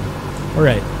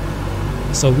 Alright.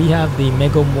 So we have the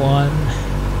MEGOM 1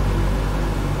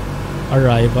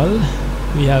 arrival.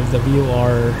 We have the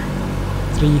VOR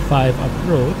 3.5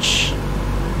 approach.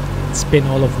 Spin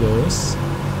all of those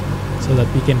so that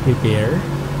we can prepare.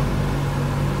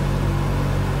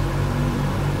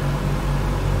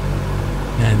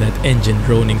 And that engine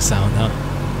droning sound, huh?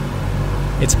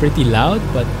 It's pretty loud,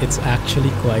 but it's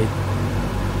actually quite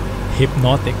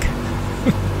hypnotic.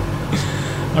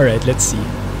 Alright, let's see.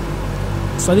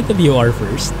 Study the VOR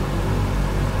first.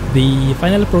 The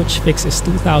final approach fix is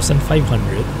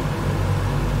 2,500.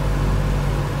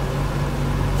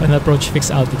 Final approach fix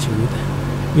altitude.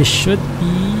 We should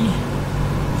be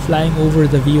flying over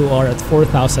the VOR at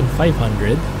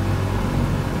 4,500.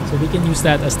 So we can use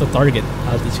that as the target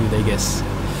altitude, I guess.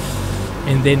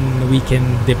 And then we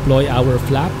can deploy our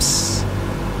flaps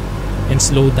and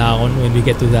slow down when we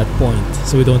get to that point,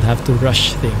 so we don't have to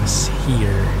rush things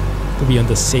here to be on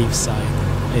the safe side,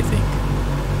 I think.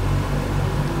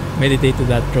 Meditate to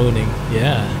that droning.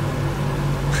 Yeah.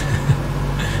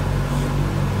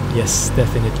 Yes,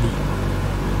 definitely.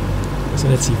 So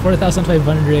let's see,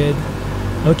 4,500.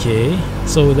 Okay,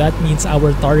 so that means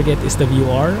our target is the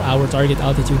VOR. Our target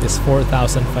altitude is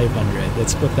 4,500.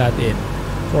 Let's put that in.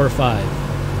 4.5.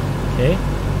 Okay.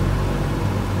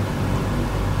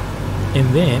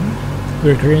 And then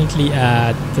we're currently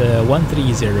at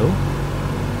 130.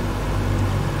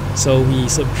 So we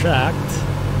subtract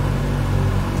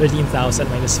 13,000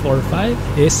 minus 4.5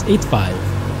 is 8.5.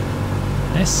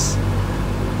 Yes.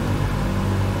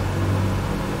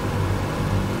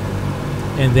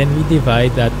 And then we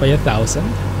divide that by 1,000,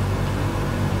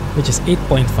 which is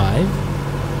 8.5.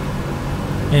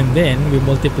 And then we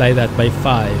multiply that by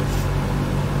 5,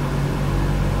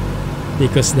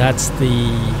 because that's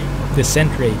the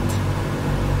descent rate.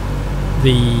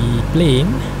 The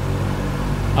plane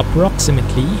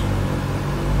approximately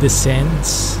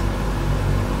descends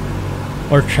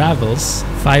or travels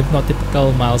 5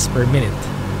 nautical miles per minute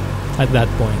at that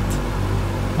point,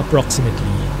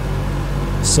 approximately.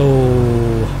 So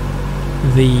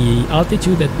the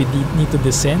altitude that we need to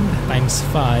descend times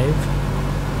 5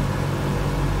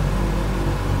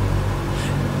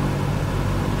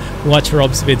 watch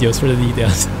Rob's videos for the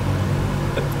details.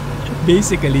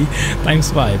 Basically times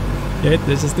 5. Right?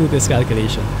 Let's just do this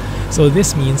calculation. So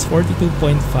this means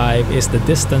 42.5 is the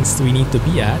distance we need to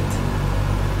be at,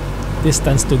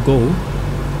 distance to go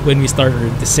when we start our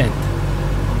descent.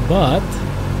 But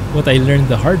what I learned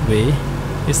the hard way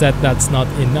is that that's not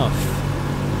enough,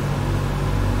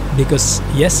 because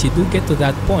yes, you do get to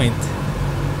that point,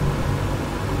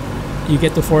 you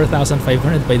get to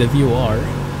 4,500 by the VOR,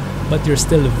 but you're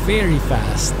still very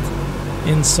fast.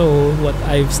 And so what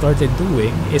I've started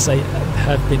doing is I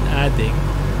have been adding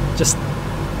just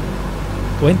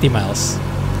 20 miles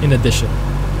in addition.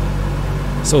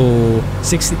 So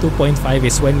 62.5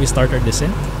 is when we start our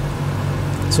descent,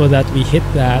 so that we hit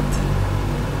that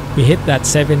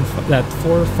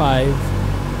 4.5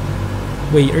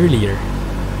 way earlier,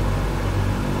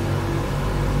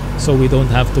 so we don't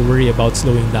have to worry about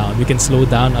slowing down. We can slow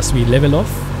down as we level off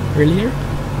earlier.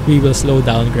 We will slow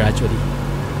down gradually,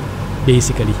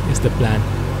 basically, is the plan.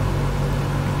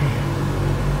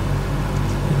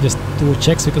 Just 2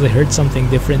 checks, because I heard something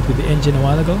different with the engine a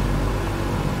while ago.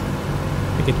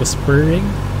 I think it was purring.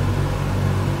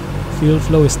 Fuel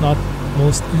flow is not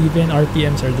most even.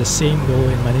 RPMs are the same though,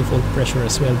 and manifold pressure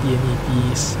as well.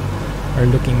 DMEPs are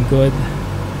looking good.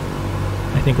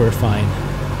 I think we're fine.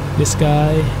 This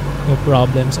guy, no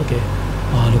problems. Okay.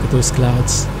 Oh, look at those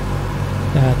clouds.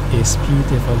 That is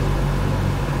beautiful.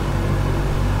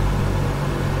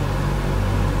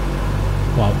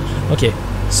 Wow. Okay,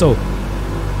 so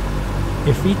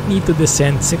if we need to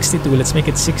descend 62, let's make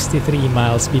it 63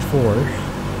 miles before.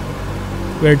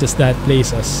 Where does that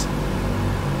place us?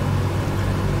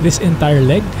 This entire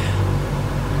leg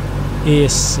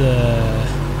is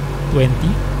 20.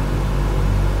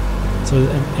 So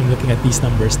I'm looking at these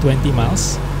numbers. 20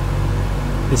 miles.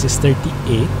 This is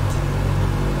 38.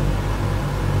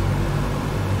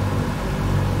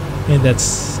 And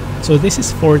that's... So this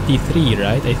is 43,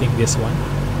 right? I think this one.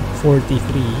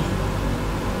 43.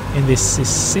 And this is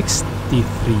 63.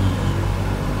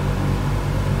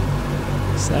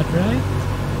 Is that right?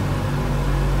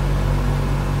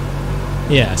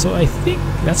 Yeah, so I think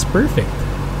that's perfect.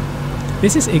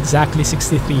 This is exactly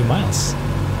 63 miles.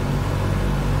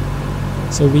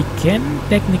 So we can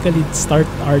technically start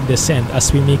our descent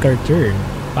as we make our turn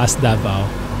past Davao.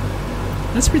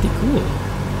 That's pretty cool.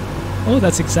 Oh,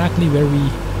 that's exactly where we...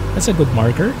 That's a good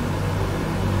marker.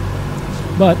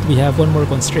 But we have one more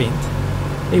constraint.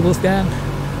 Hey, Wolfgang.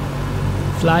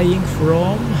 Flying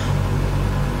from...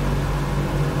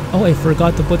 Oh, I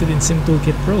forgot to put it in Sim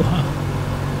Toolkit Pro, huh?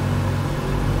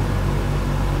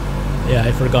 Yeah,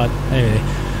 I forgot. Anyway,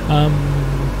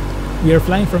 we are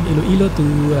flying from Iloilo to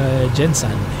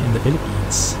Gensan in the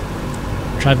Philippines,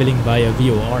 traveling via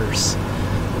VORs.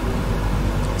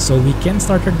 So we can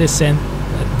start our descent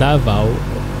at Davao,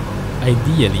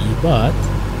 ideally, but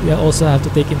we also have to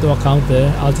take into account the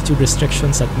altitude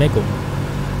restrictions at MEGOM,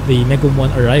 the MEGOM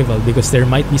 1 arrival, because there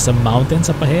might be some mountains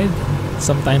up ahead.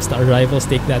 Sometimes the arrivals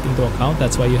take that into account.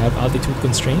 That's why you have altitude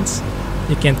constraints.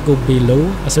 You can't go below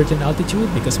a certain altitude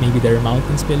because maybe there are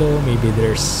mountains below, maybe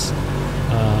there's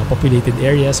populated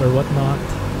areas or whatnot.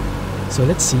 So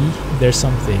let's see if there's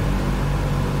something.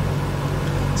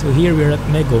 So here we're at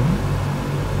MEGOM.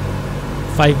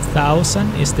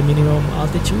 5,000 is the minimum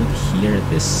altitude here at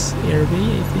this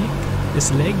airway, I think.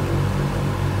 This leg.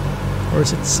 Or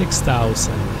is it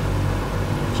 6,000?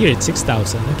 Here it's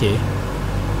 6,000, okay.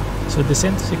 So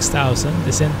descend to 6,000,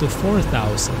 descend to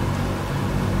 4,000.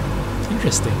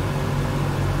 Interesting,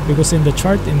 because in the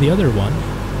chart in the other one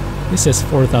this says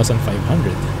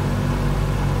 4,500.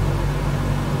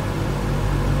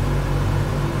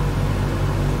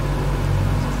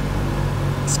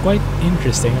 It's quite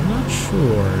interesting. I'm not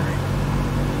sure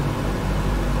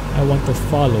I want to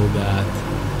follow that.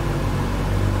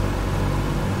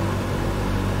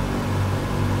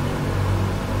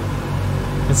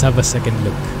 Let's have a second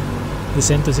look.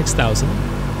 Descend to 6,000,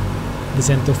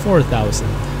 descend to 4,000.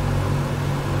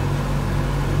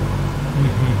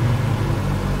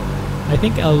 I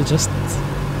think I'll just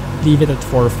leave it at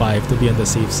 4.5 to be on the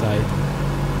safe side.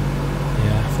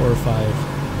 Yeah, 4.5.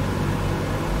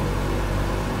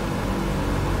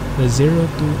 The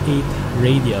 028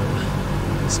 radial.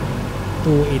 So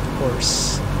 208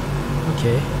 course.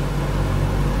 Okay.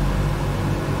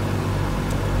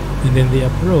 And then the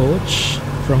approach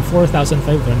from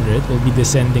 4,500 will be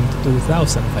descending to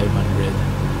 2,500.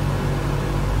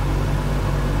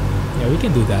 Yeah, we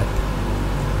can do that.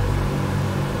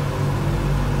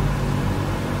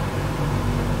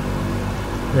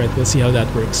 Right, we'll see how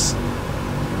that works.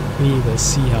 We will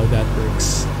see how that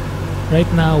works.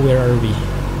 Right now, where are we?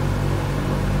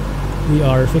 We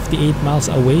are 58 miles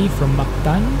away from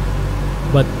Mactan.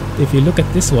 But if you look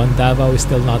at this one, Davao is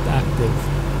still not active.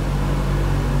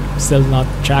 Still not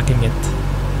tracking it.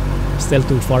 Still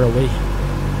too far away.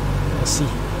 We'll see.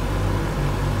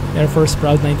 Air Force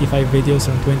Proud 95 videos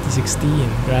from 2016.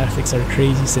 Graphics are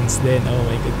crazy since then. Oh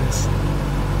my goodness.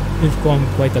 We've come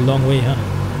quite a long way, huh?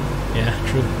 Yeah,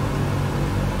 true.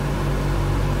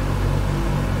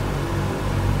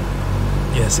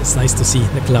 Yes, it's nice to see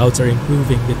the clouds are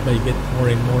improving bit by bit, more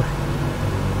and more.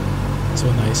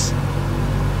 So nice.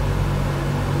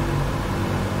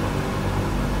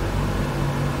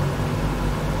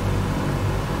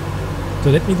 So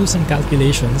let me do some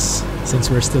calculations since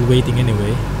we're still waiting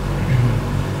anyway.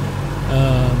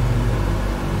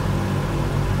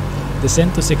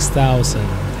 Descend to 6,000.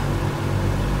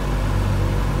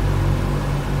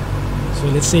 So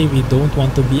let's say we don't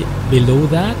want to be below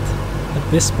that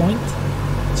at this point.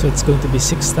 So it's going to be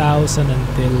 6,000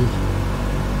 until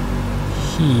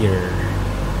here.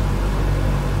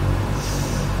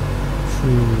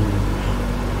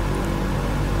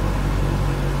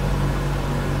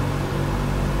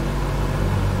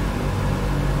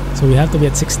 So we have to be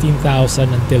at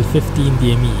 16,000 until 15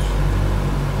 DME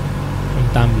from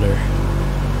Tumblr.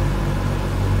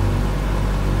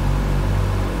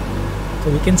 So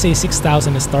we can say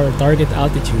 6,000 is target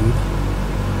altitude,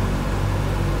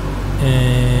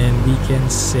 and we can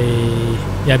say,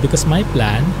 yeah, because my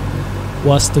plan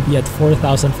was to be at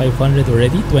 4,500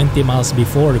 already 20 miles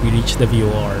before we reach the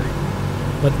VOR.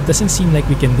 But it doesn't seem like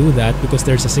we can do that because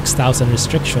there's a 6,000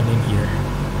 restriction in here,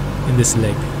 in this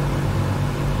leg.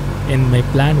 And my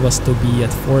plan was to be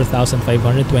at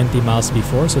 4,520 miles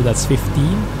before, so that's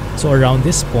 15. So around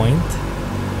this point,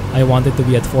 I wanted to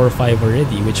be at 4.5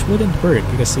 already, which wouldn't work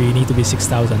because we need to be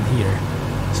 6,000 here.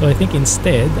 So I think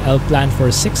instead, I'll plan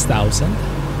for 6,000,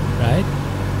 right?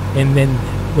 And then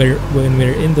when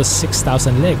we're in the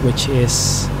 6,000 leg, which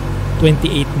is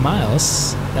 28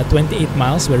 miles, that 28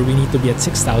 miles where we need to be at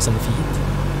 6,000 feet,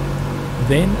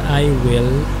 then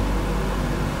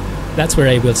that's where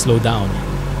I will slow down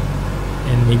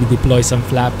and maybe deploy some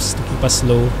flaps to keep us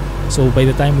slow. So by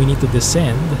the time we need to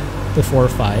descend to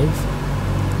 4.5,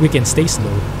 we can stay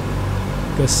slow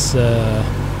because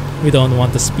we don't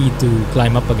want the speed to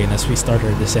climb up again as we start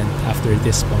our descent after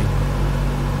this point.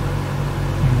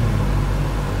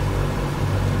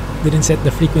 Didn't set the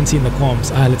frequency in the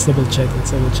comms. Let's double check.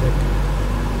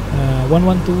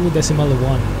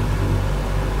 112.1.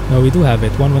 No, we do have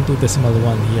it.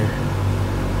 112.1 here.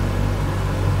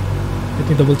 Let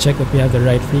me double check that we have the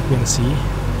right frequency.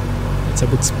 It's a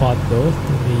good spot though,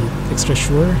 to be extra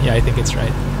sure. Yeah, I think it's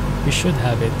right. We should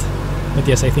have it. But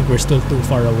yes, I think we're still too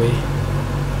far away.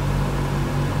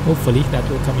 Hopefully that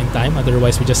will come in time.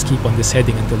 Otherwise, we just keep on this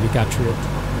heading until we capture it.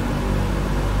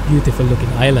 Beautiful looking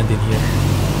island in here.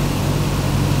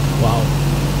 Wow.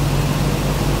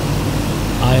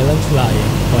 Island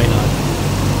flying, why not?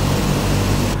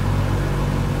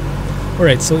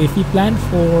 Alright, so if we plan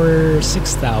for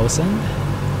 6,000,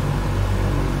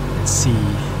 let's see.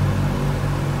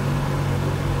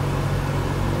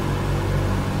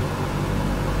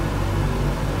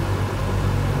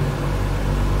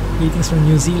 Greetings from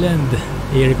New Zealand.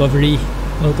 Hey, recovery.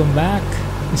 Welcome back.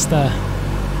 Mista.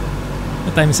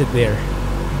 What time is it there?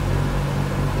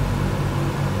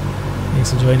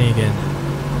 Thanks for joining again.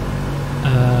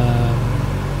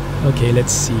 Okay,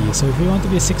 let's see. So if we want to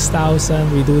be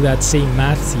 6,000, we do that same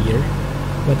math here.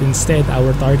 But instead,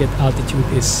 our target altitude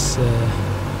is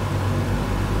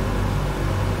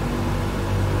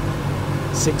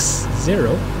 60,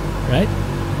 right?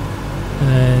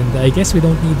 And I guess we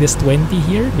don't need this 20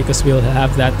 here because we'll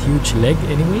have that huge leg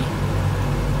anyway.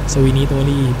 So we need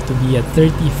only to be at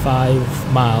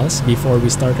 35 miles before we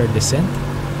start our descent.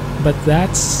 But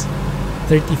that's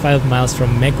 35 miles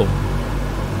from MEGOM,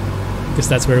 because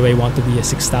that's where we want to be at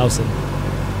 6,000.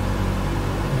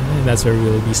 And that's where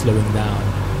we'll be slowing down.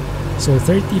 So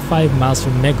 35 miles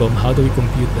from MEGOM, how do we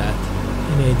compute that?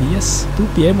 Any ideas? 2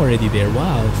 p.m. already there.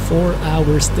 Wow, 4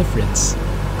 hours difference.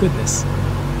 Goodness.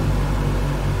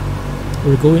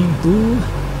 We're going to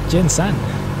Gensan,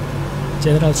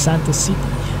 General Santos City.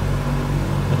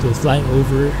 But we're flying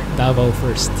over Davao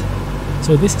first.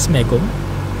 So this is MEGOM.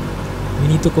 We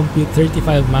need to compute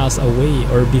 35 miles away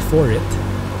or before it.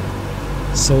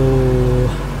 So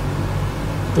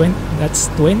that's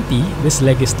 20. This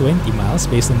leg is 20 miles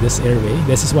based on this airway.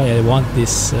 This is why I want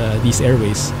these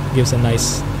airways. Gives a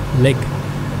nice leg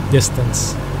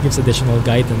distance, gives additional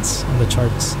guidance on the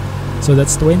charts. So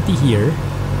that's 20 here,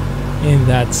 and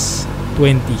that's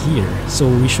 20 here. So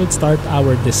we should start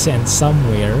our descent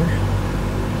somewhere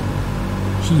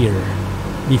here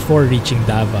before reaching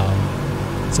Davao.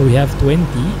 So we have 20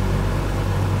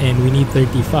 and we need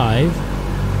 35.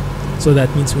 So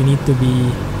that means we need to be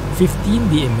 15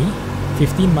 DME,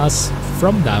 15 miles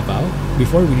from Davao.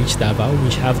 Before we reach Davao,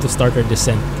 we have to start our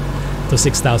descent to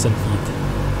 6,000 feet.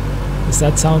 Does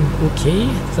that sound okay?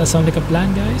 Does that sound like a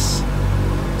plan, guys?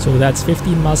 So that's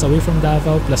 15 miles away from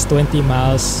Davao plus 20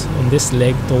 miles on this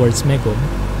leg towards MEGOM.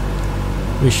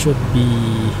 We should be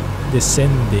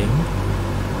descending,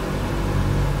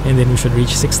 and then we should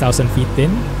reach 6,000 feet in.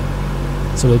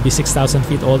 So we'll be 6,000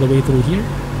 feet all the way through here,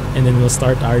 and then we'll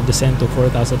start our descent to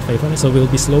 4,500. So we'll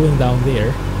be slowing down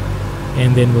there,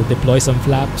 and then we'll deploy some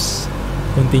flaps,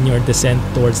 continue our descent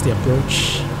towards the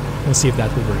approach. We'll see if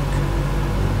that will work.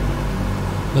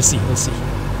 We'll see.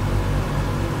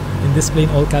 In this plane,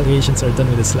 all calculations are done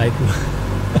with a slight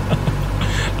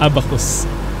abacus.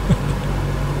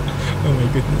 Oh my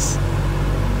goodness.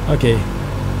 Okay.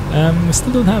 We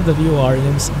still don't have the VOR, and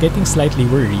I'm getting slightly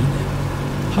worried.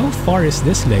 How far is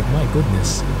this leg? My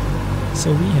goodness.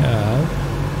 So we have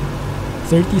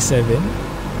 37,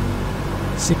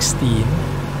 16.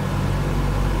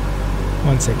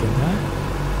 1 second, huh?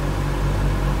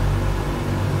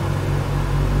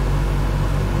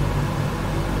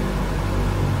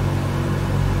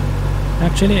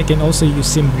 Actually, I can also use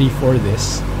SimBrief for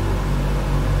this.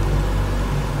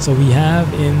 So we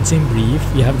have in SimBrief,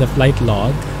 we have the flight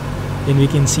log, And we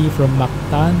can see from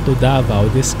Mactan to Davao,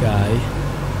 this guy,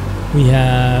 we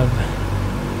have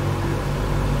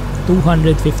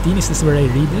 215. Is this where I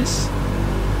read this?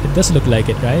 It does look like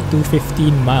it, right?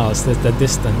 215 miles, that's the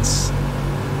distance.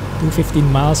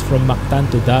 215 miles from Mactan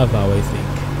to Davao, I think,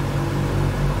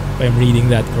 if I'm reading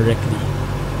that correctly.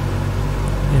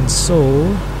 And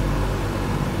so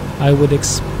I would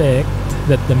expect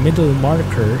that the middle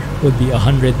marker would be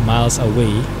 100 miles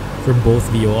away from both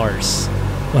VORs.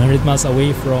 100 miles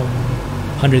away from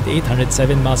 108,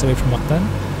 107 miles away from Mactan.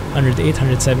 108,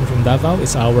 107 from Davao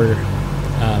is our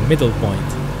middle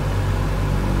point.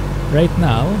 Right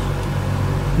now,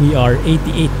 we are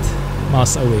 88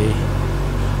 miles away.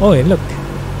 Oh, and look,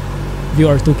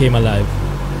 VOR2 came alive.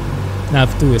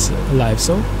 Nav2 is alive,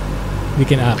 so we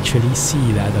can actually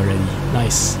see that already.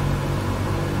 Nice.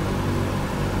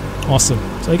 Awesome.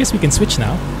 So I guess we can switch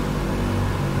now.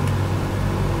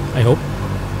 I hope.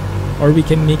 Or we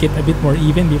can make it a bit more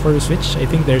even before we switch. I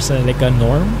think there's like a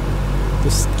norm to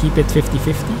keep it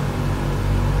 50-50.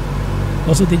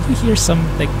 Also, did you hear some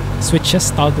like switches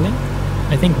toggling?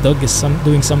 I think Doug is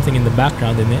doing something in the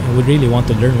background, and I would really want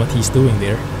to learn what he's doing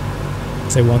there,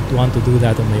 because I want to do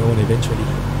that on my own eventually.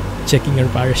 Checking your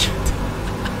parachute.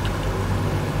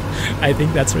 I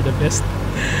think that's for the best.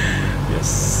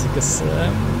 Yes, because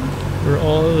we're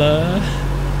all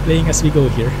playing as we go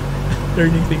here,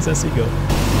 learning things as we go.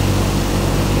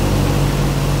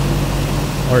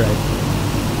 Alright.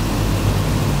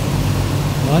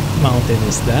 What mountain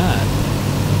is that?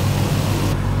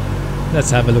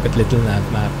 Let's have a look at Little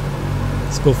Nav map.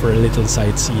 Let's go for a little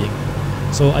sightseeing.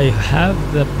 So I have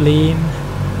the plane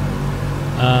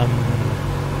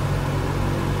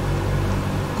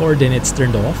coordinates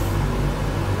turned off,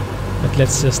 but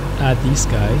let's just add these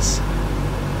guys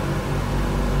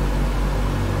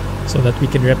so that we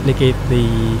can replicate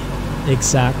the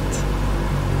exact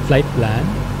flight plan.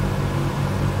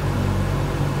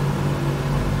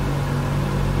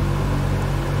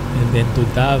 And then to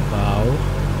Davao,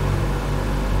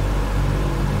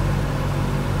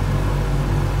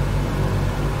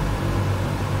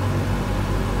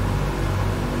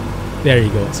 there you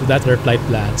go. So that's our flight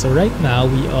plan. So right now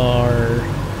we are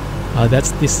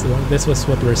that's this one. This was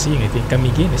what we're seeing, I think.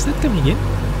 Camiguin. Is that Camiguin?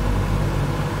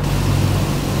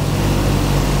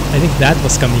 I think that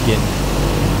was Camiguin.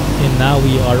 And now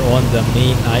we are on the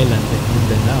main island in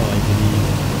Mindanao, I believe.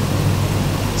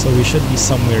 So we should be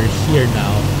somewhere here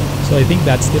now. So I think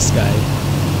that's this guy,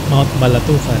 Mount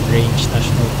Malatukan Range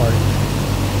National Park.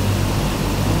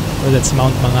 Or that's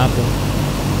Mount Mangapong.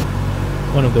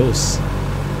 One of those.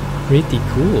 Pretty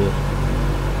cool.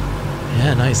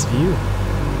 Yeah, nice view.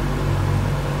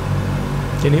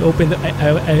 Can you open the...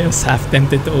 I was half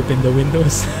tempted to open the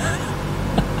windows.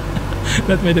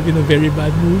 That might have been a very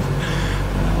bad move.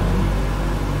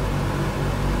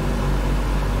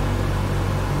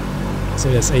 So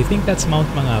yes, I think that's Mount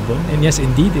Mangabon. And yes,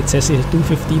 indeed, it says here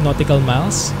 250 nautical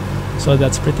miles. So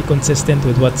that's pretty consistent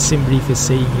with what SimBrief is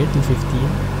saying here, 215.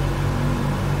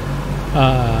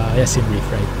 Yeah,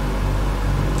 SimBrief, right.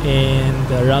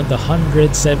 And around the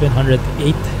 107,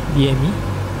 108 DME.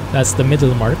 That's the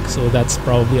middle mark, so that's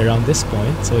probably around this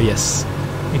point. So yes,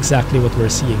 exactly what we're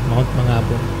seeing, Mount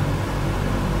Mangabon.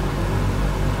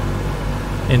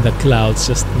 And the clouds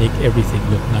just make everything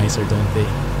look nicer, don't they?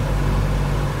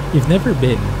 You've never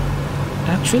been.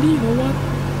 Actually, you know what?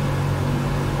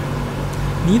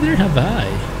 Neither have I.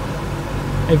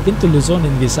 I've been to Luzon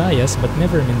and Visayas, but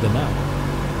never Mindanao.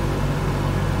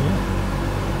 Yeah.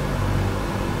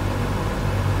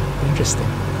 Interesting.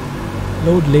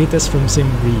 Load latest from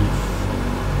SimBrief.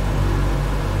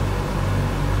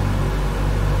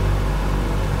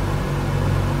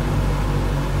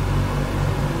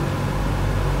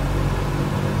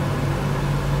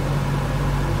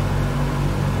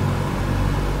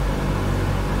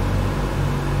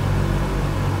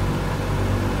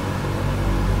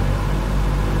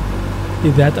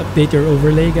 Did that update your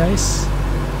overlay, guys?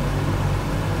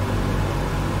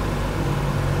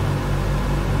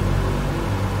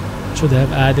 Should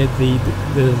have added the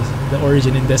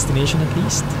origin and destination at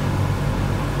least.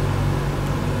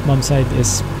 Mom's side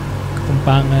is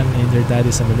Kapampangan and your dad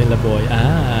is a Manila boy.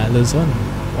 Ah, Luzon,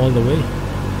 all the way.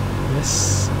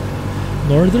 Yes.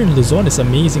 Northern Luzon is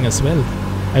amazing as well.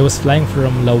 I was flying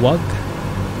from Lawag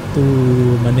to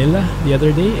Manila the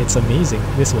other day. It's amazing,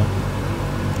 this one.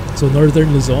 So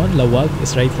Northern Luzon, Lawag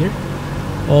is right here.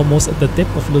 Almost at the tip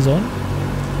of Luzon.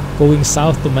 Going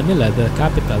south to Manila, the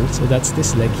capital. So that's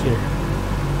this leg here.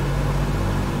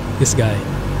 This guy.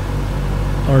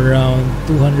 Around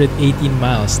 218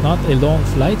 miles. Not a long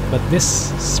flight, but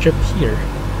this strip here.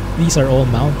 These are all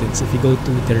mountains. If you go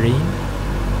to terrain,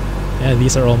 Yeah,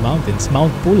 these are all mountains.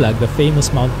 Mount Pulag, the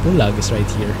famous Mount Pulag, is right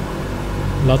here.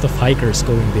 A lot of hikers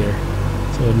going there.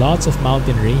 So lots of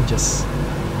mountain ranges.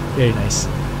 Very nice.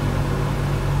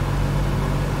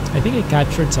 I think I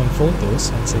captured some photos.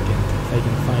 1 second, if I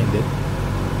can find it.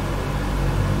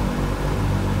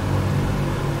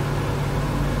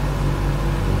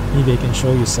 Maybe I can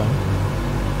show you some.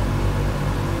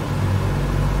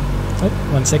 Oh,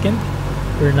 1 second.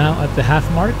 We're now at the half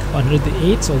mark,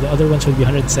 108, so the other one should be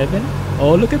 107.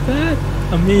 Oh, look at that!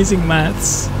 Amazing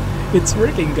maths. It's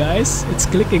working, guys. It's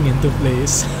clicking into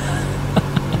place.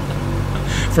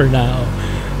 For now.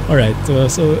 Alright,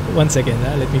 so 1 second.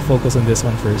 Let me focus on this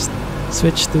one first.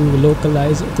 Switch to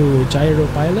localize to gyro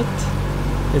pilot.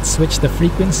 Let's switch the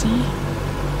frequency.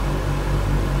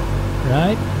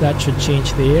 Right, that should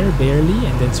change there barely,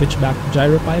 and then switch back to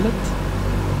gyro pilot.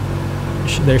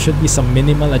 There should be some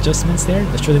minimal adjustments there.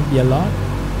 There shouldn't be a lot.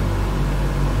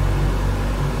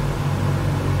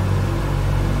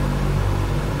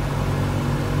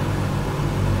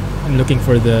 I'm looking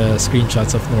for the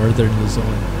screenshots of Northern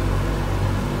Luzon.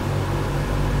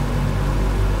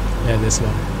 Yeah, this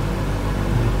one.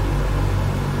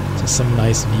 Just some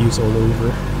nice views all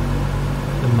over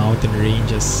the mountain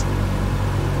ranges.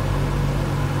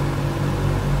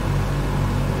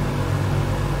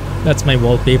 That's my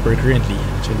wallpaper currently,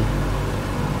 actually.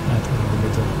 That one in the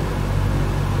middle.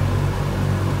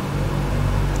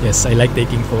 Yes, I like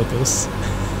taking photos.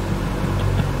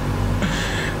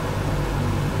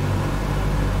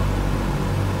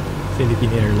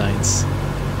 Philippine Airlines.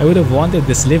 I would have wanted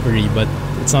this livery, but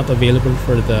it's not available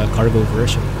for the cargo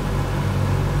version.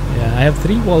 Yeah, I have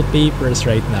 3 wallpapers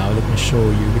right now. Let me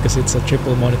show you, because it's a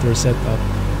triple monitor setup.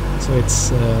 So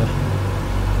it's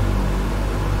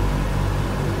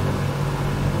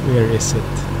where is it?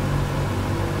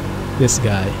 This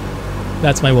guy.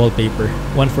 That's my wallpaper.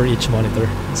 1 for each monitor.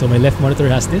 So my left monitor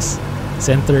has this,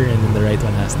 center, and then the right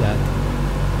one has that.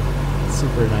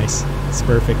 Super nice. It's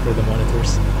perfect for the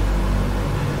monitors.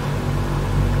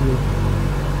 Cool.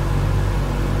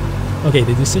 Okay,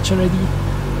 did you switch already?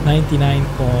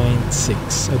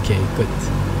 99.6. Okay, good.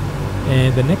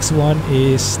 And the next one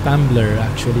is Tumbler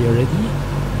actually already.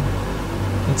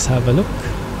 Let's have a look.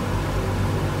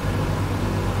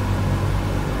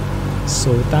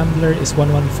 So Tumbler is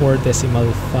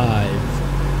 114.5.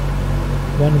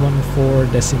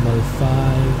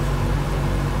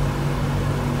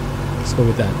 114.5. Let's go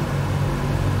with that.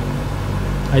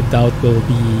 I doubt we'll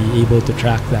be able to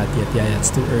track that yet. Yeah, it's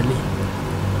too early.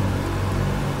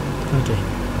 Okay.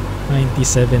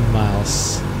 97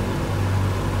 miles.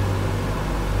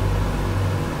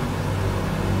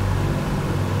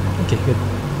 Okay, good.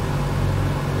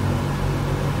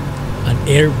 An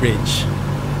air bridge.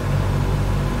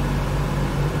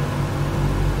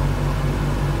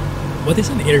 What is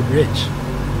an air bridge?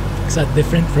 Is that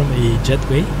different from a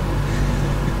jetway?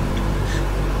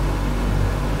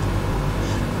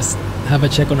 Let's have a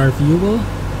check on our fuel.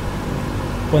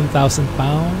 1,000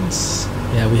 pounds.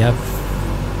 Yeah, we have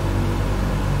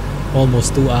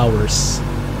almost 2 hours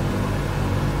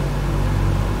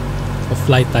of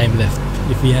flight time left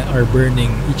if we are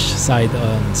burning each side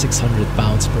on 600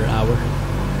 pounds per hour.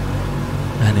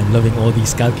 And I'm loving all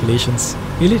these calculations.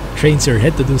 Really trains your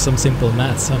head to do some simple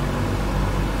maths, huh?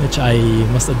 Which I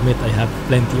must admit I have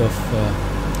plenty of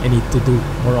I need to do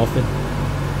more often.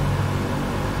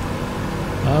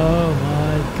 Oh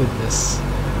my goodness.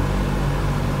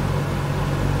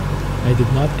 I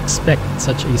did not expect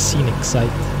such a scenic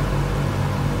sight.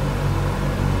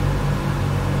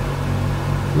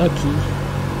 Lucky.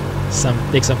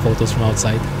 Take some photos from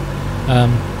outside.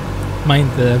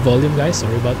 Mind the volume, guys,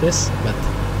 sorry about this, but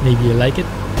maybe you like it.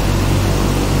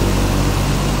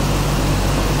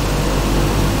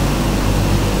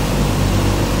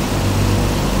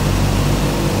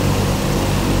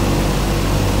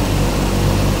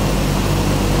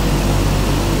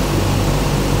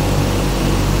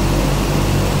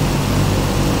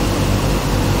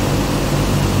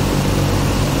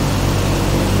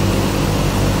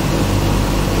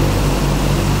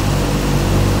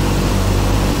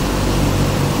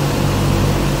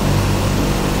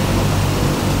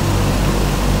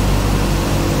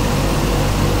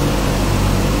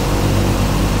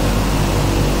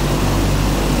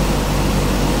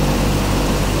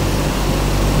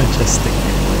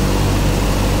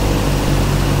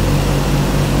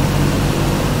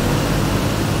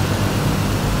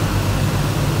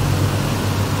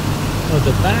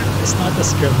 The back is not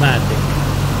as dramatic.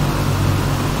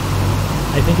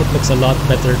 I think it looks a lot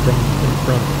better from in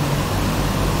front.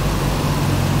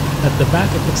 At the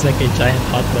back it looks like a giant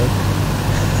hot dog.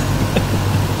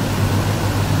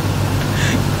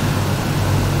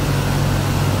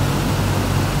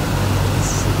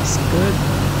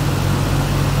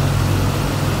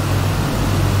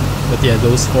 But yeah,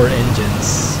 those 4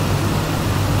 engines,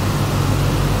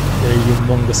 they're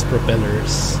humongous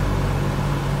propellers.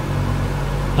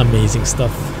 Amazing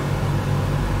stuff.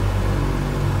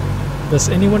 Does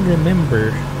anyone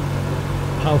remember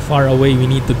how far away we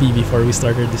need to be before we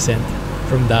start our descent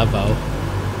from Davao?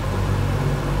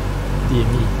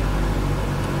 DME.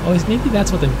 Oh, maybe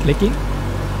that's what I'm clicking?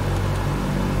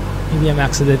 Maybe I'm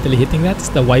accidentally hitting that. It's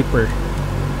the wiper.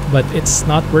 But it's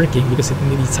not working because it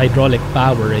needs hydraulic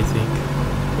power, I think.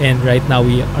 And right now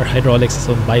our hydraulics is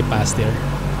on bypass there.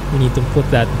 We need to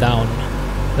put that down,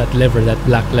 that lever, that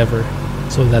black lever,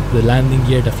 so that the landing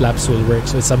gear, the flaps will work.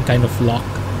 So it's some kind of lock.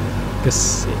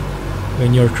 Because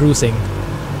when you're cruising,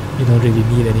 you don't really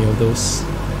need any of those.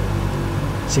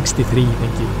 63,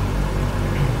 thank you.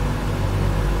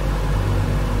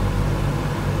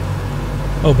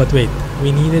 Oh, but wait,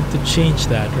 we needed to change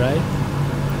that, right?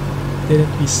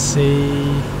 Didn't we say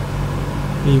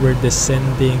we were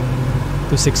descending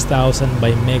to 6,000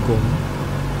 by MEGOM?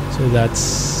 So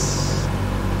that's...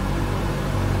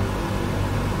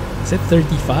 is it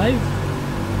 35?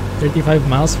 35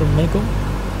 miles from MEGOM?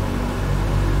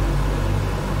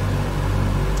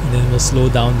 And then we'll slow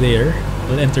down there.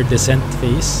 We'll enter descent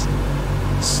phase.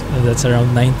 So that's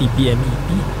around 90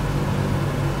 BMEP.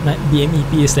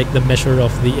 BMEP is like the measure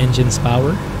of the engine's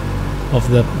power, of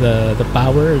the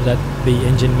power that the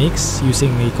engine makes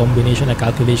using a combination, a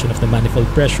calculation of the manifold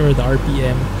pressure, the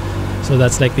RPM. So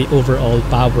that's like the overall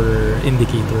power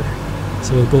indicator.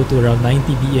 So we'll go to around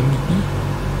 90 BMEP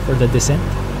for the descent.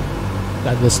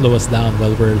 That will slow us down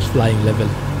while we're flying level.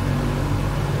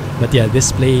 But yeah,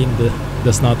 this plane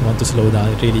does not want to slow down.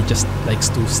 It really just likes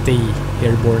to stay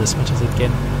airborne as much as it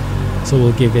can. So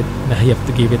we'll give it, you have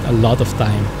to give it a lot of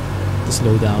time to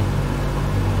slow down.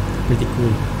 Pretty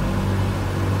cool.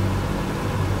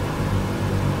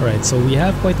 Alright, so we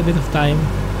have quite a bit of time.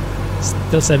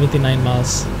 Still 79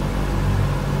 miles.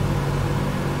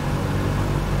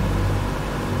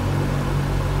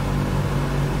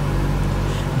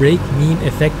 Brake mean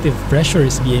effective pressure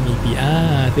is BMEP.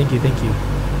 Ah, thank you, thank you.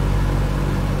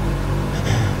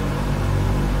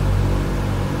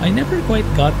 I never quite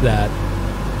got that.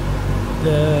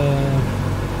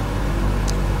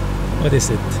 What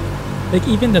is it? Like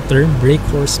even the term brake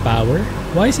horsepower,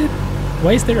 why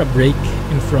is there a brake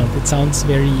in front? It sounds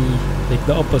very like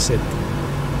the opposite.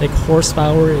 Like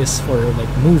horsepower is for like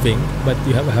moving, but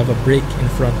you have a brake in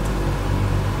front.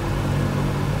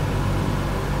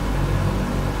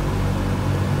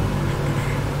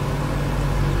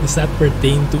 Does that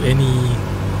pertain to any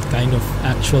kind of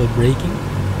actual braking?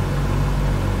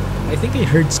 I think I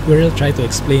heard Squirrel try to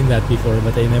explain that before,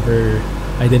 but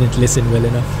I didn't listen well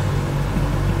enough.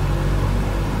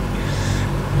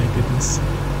 My goodness.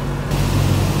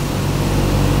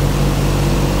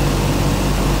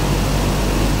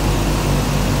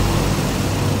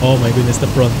 Oh my goodness, the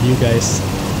front view, guys.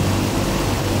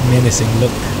 Menacing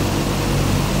look.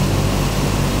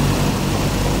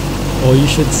 Oh, you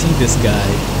should see this guy.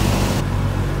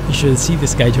 You should see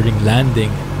this guy during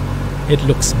landing. It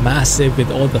looks massive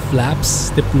with all the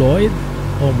flaps deployed.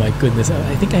 Oh my goodness.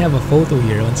 I think I have a photo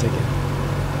here. One second.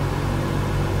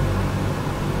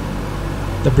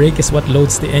 The brake is what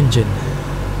loads the engine.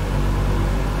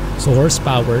 So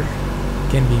horsepower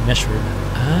can be measured.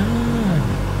 Ah.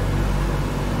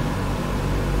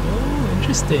 Oh,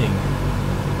 interesting.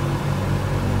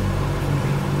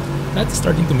 That's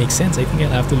starting to make sense. I think I'll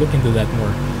have to look into that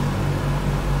more.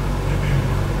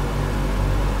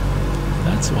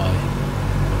 That's why.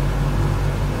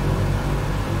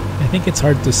 I think it's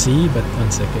hard to see, but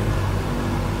one second.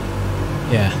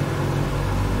 Yeah.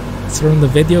 It's from the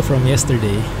video from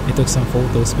yesterday. I took some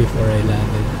photos before I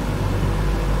landed.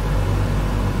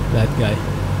 That guy.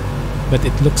 But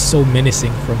it looks so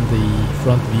menacing from the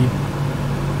front view.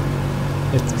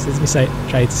 Let me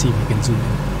try to see if we can zoom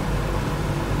in.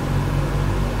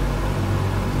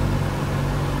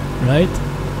 Right?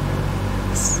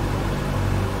 It's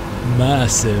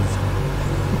massive.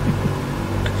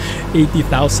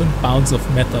 80,000 pounds of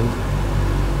metal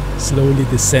slowly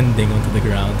descending onto the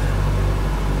ground.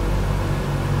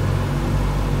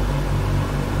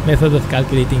 Method of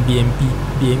calculating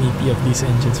BMEP of these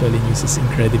engines while in use is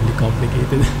incredibly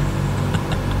complicated.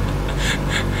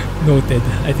 Noted.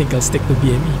 I think I'll stick to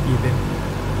BMEP then.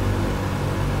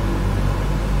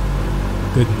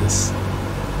 Goodness.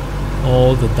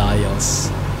 All the dials.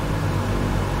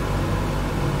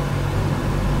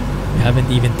 We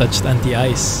haven't even touched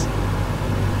anti-ice.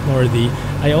 Nor the...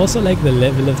 I also like the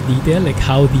level of detail, like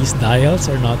how these dials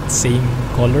are not same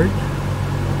colored.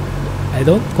 I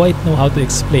don't quite know how to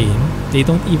explain. They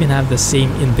don't even have the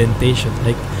same indentation.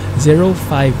 Like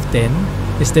 0510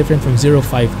 is different from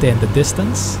 0510. The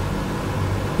distance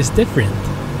is different.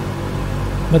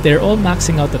 But they're all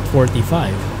maxing out at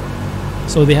 45.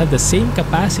 So they have the same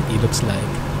capacity, looks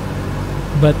like.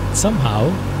 But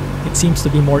somehow, it seems to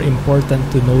be more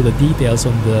important to know the details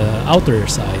on the outer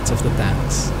sides of the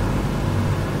tanks.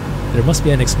 There must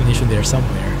be an explanation there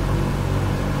somewhere.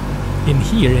 In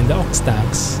here, in the aux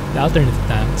tanks, the alternate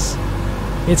tanks,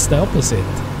 it's the opposite.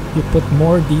 You put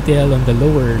more detail on the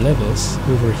lower levels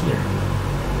over here.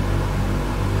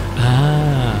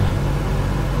 Ah.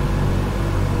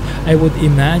 I would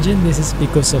imagine this is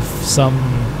because of some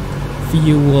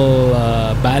fuel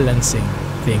balancing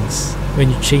things when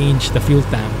you change the fuel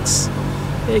tanks.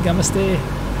 Hey, Gamaste!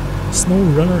 Snow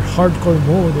Runner Hardcore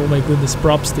Mode. Oh my goodness,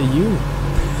 props to you.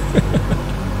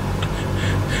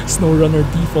 SnowRunner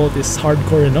default is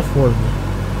hardcore enough for me.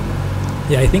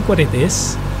 Yeah, I think what it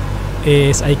is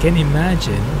I can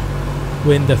imagine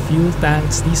when the fuel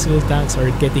tanks, these fuel tanks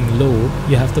are getting low,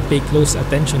 you have to pay close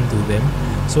attention to them.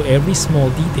 So every small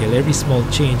detail, every small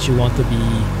change, you want to be...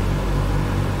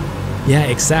 Yeah,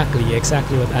 exactly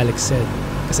what Alex said.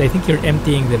 Because I think you're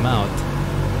emptying them out.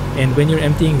 And when you're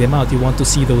emptying them out, you want to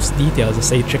see those details as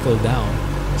they trickle down.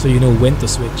 So you know when to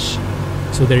switch.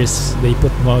 So they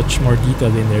put much more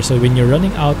detail in there. So when you're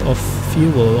running out of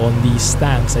fuel on these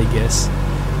tanks, I guess,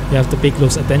 you have to pay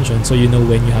close attention so you know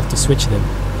when you have to switch them.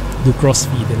 Do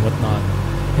crossfeed and whatnot.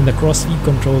 And the crossfeed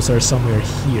controls are somewhere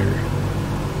here.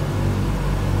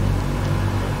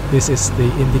 This is the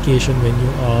indication when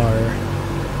you are...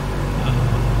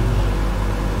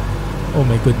 oh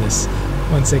my goodness.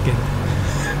 1 second.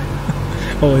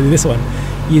 Oh, this one.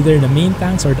 Either the main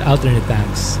tanks or the alternate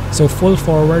tanks. So full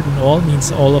forward and all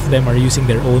means all of them are using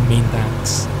their own main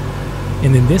tanks.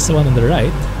 And then this one on the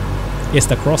right is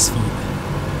the crossfeed.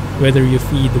 Whether you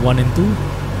feed 1 and 2,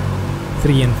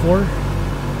 3 and 4,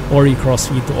 or you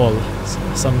crossfeed to all. So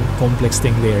some complex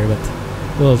thing there, but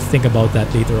we'll think about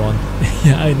that later on.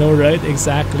 Yeah, I know, right?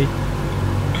 Exactly.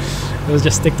 We'll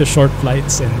just stick to short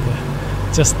flights and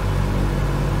just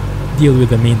deal with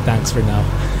the main tanks for now.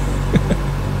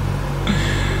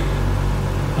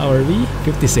 How are we?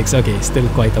 56. Okay, still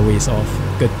quite a ways off.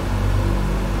 Good.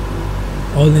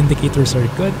 All indicators are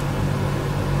good.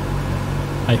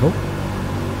 I hope.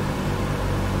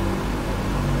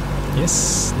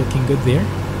 Yes, looking good there.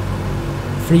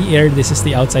 Free air, this is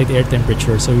the outside air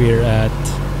temperature. So we're at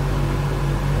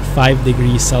 5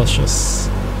 degrees Celsius.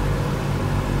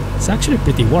 It's actually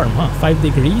pretty warm, huh? 5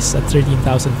 degrees at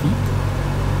 13,000 feet.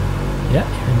 Yeah,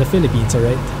 here in the Philippines,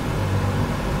 alright.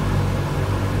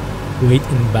 Weight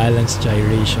imbalance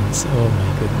gyrations. Oh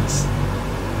my goodness.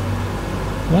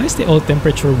 Why is the old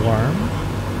temperature warm?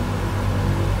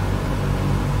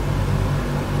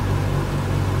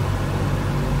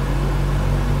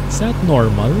 Is that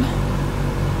normal?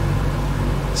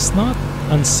 It's not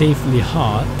unsafely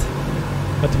hot,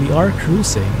 but we are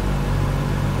cruising.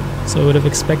 So I would have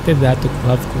expected that to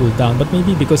have cooled down, but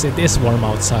maybe because it is warm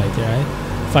outside, right?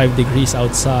 5 degrees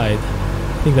outside.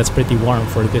 I think that's pretty warm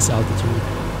for this altitude.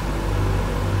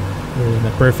 We're in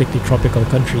a perfectly tropical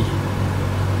country.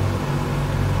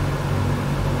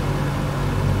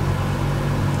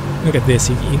 Look at this,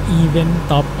 you can even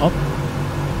top up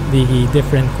the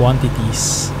different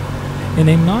quantities. And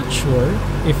I'm not sure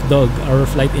if Doug, our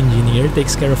flight engineer,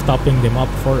 takes care of topping them up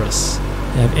for us.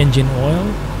 You have engine oil,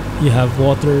 you have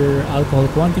water, alcohol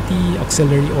quantity,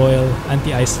 auxiliary oil,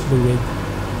 anti-ice fluid,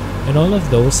 and all of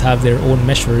those have their own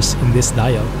measures in this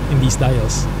dial, in these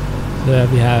dials. So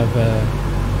we have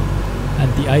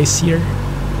anti-ice here,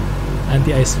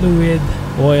 anti-ice fluid,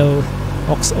 oil,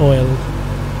 aux oil.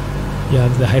 You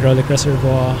have the hydraulic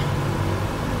reservoir,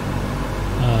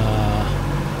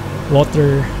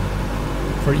 water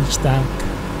for each tank,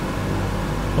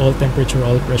 all temperature,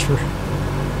 all pressure.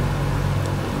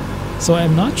 So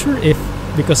I'm not sure if,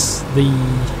 because the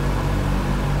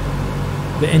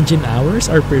engine hours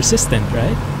are persistent,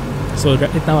 right? So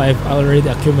right now I've already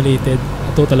accumulated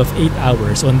a total of 8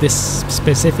 hours on this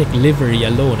specific livery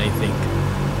alone, I think.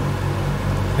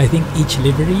 I think each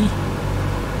livery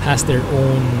has their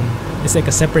own, it's like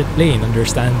a separate plane,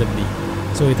 understandably.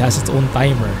 So it has its own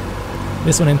timer.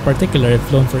 This one in particular, I've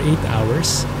flown for 8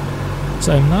 hours.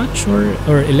 So I'm not sure,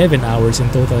 or 11 hours in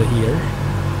total here.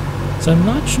 So I'm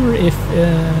not sure if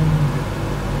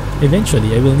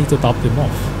eventually I will need to top them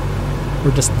off. Or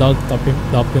just top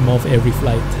them off every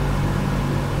flight.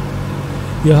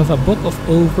 You have a book of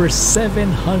over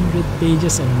 700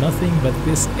 pages on nothing but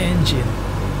this engine.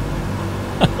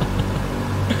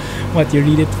 What, you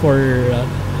read it for...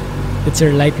 it's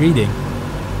your light reading.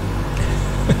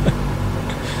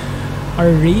 Are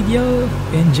radial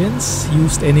engines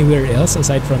used anywhere else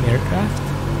aside from aircraft?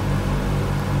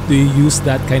 Do you use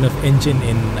that kind of engine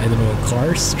in, I don't know,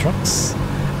 cars, trucks,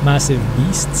 massive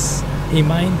beasts? A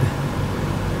mind.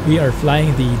 We are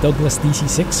flying the Douglas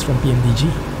DC-6 from PMDG.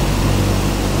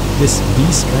 This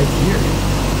beast right here.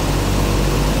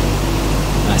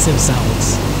 Massive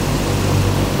sounds.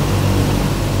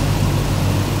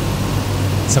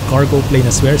 It's a cargo plane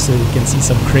as well, so you can see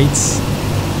some crates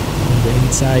on the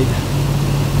inside.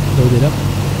 Loaded up.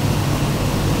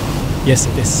 Yes,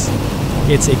 it is.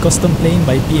 It's a custom plane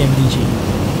by PMDG.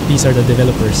 These are the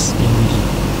developers, PMDG.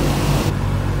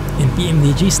 And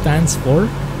PMDG stands for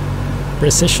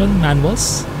Precision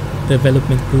Manuals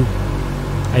Development Group.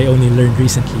 I only learned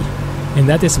recently. And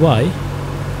that is why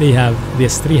they have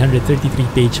this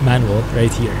 333-page manual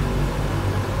right here.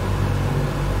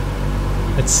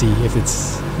 Let's see if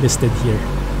it's listed here.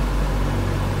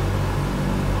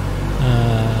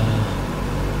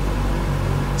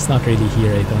 It's not really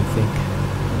here, I don't think.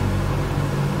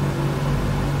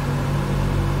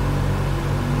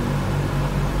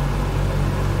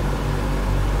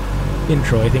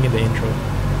 Intro, I think in the intro.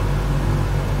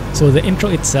 So the intro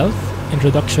itself,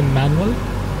 introduction manual,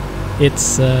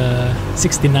 it's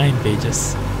 69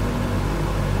 pages.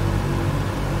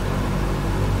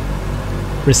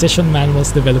 Precision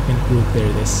Manuals Development Group, there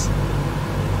it is.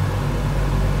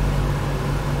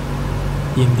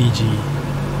 PMDG.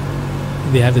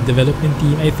 They have the development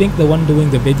team. I think the one doing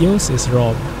the videos is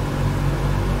Rob.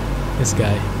 This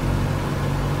guy.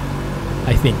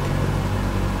 I think.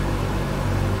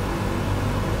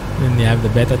 Then they have the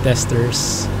beta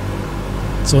testers.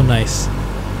 So nice.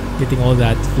 Getting all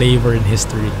that flavor and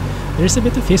history. There's a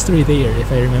bit of history there,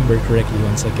 if I remember correctly.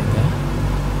 1 second, huh?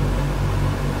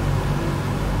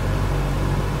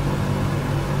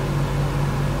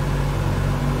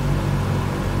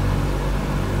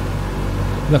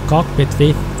 The cockpit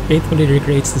faithfully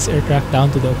recreates this aircraft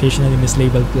down to the occasionally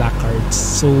mislabeled placards.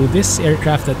 So this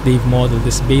aircraft that they've modeled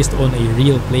is based on a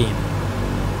real plane.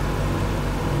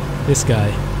 This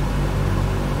guy.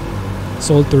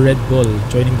 Sold to Red Bull,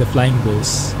 joining the Flying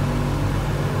Bulls.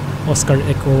 Oscar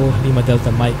Echo Lima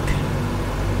Delta Mike.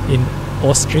 In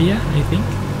Austria, I think.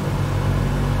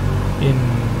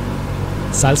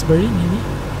 In Salisbury, maybe?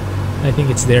 I think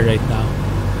it's there right now.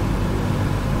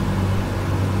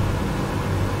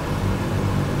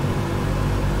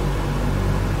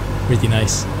 Pretty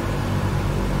nice.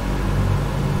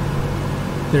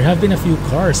 There have been a few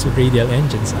cars with radial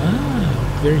engines.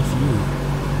 Ah, very few.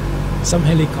 Some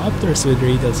helicopters with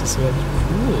radials as well.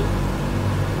 Cool.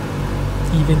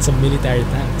 Even some military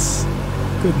tanks.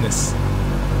 Goodness.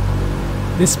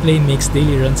 This plane makes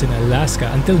daily runs in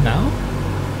Alaska until now.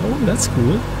 Oh, that's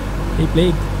cool. Hey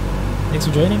Plague, thanks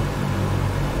for joining.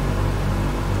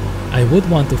 I would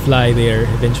want to fly there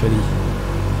eventually.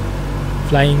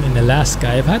 Flying in Alaska.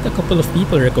 I've had a couple of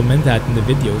people recommend that in the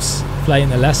videos. Fly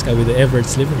in Alaska with the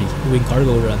Everett's livery, doing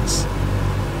cargo runs.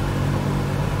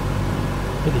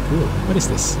 Pretty cool. What is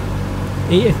this?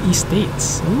 AFE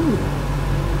States. Ooh.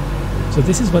 So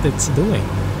this is what it's doing.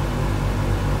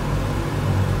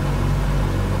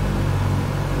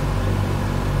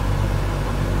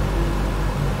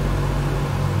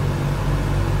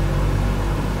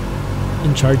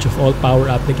 In charge of all power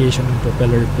application and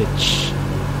propeller pitch.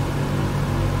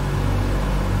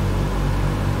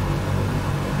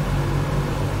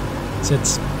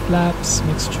 Sets flaps,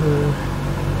 mixture,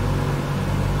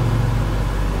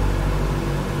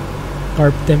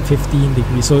 carb temp 15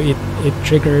 degrees, so it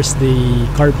triggers the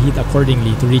carb heat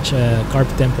accordingly to reach a carb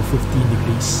temp of 15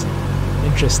 degrees.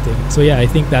 Interesting. So yeah, I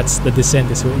think that's the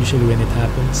descent is usually when it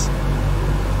happens.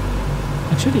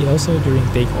 Actually also during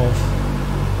takeoff.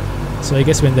 So I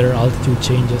guess when there are altitude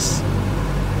changes.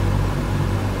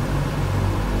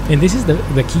 And this is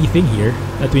the key thing here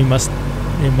that we must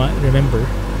remember.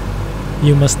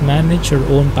 You must manage your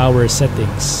own power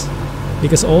settings,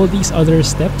 because all these other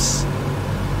steps,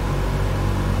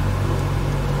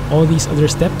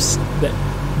 the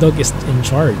Doug is in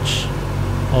charge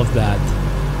of that.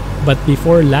 But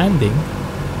before landing,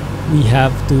 we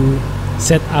have to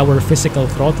set our physical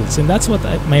throttles, and that's what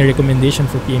my recommendation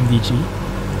for PMDG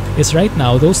is right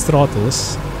now. Those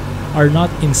throttles are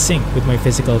not in sync with my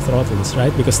physical throttles,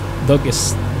 right? Because Doug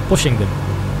is pushing them.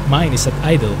 Mine is at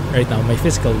idle right now, my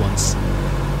physical ones.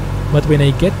 But when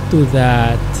I get to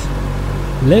that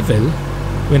level,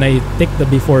 when I take the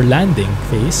before landing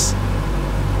phase,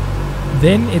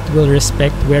 then it will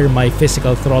respect where my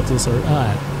physical throttles are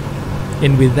at.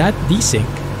 And with that desync,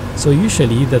 so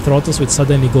usually the throttles would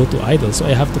suddenly go to idle. So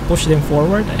I have to push them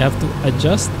forward, I have to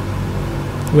adjust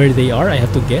where they are, I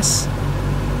have to guess.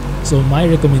 So my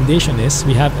recommendation is,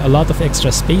 we have a lot of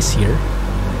extra space here.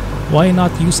 Why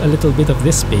not use a little bit of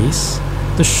this space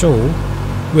to to show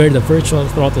where the virtual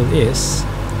throttle is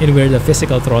and where the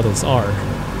physical throttles are,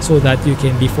 so that you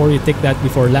can, before you take that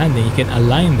before landing, you can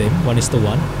align them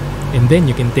 1:1, and then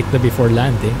you can take the before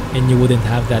landing, and you wouldn't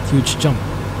have that huge jump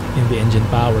in the engine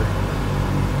power.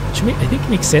 Which I think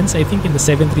makes sense. I think in the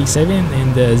 737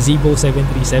 and the Zibo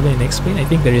 737 and X-Plane, I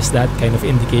think there is that kind of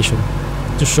indication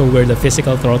to show where the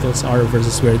physical throttles are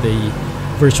versus where the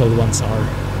virtual ones are.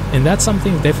 And that's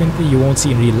something definitely you won't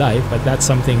see in real life, but that's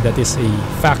something that is a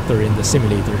factor in the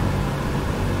simulator.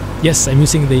 Yes, I'm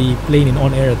using the plane in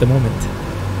OnAir at the moment.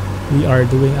 We are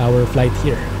doing our flight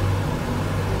here.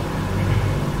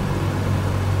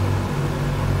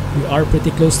 We are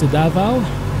pretty close to Davao.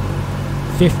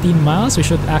 15 miles. We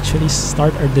should actually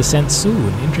start our descent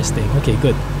soon. Interesting. Okay,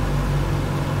 good.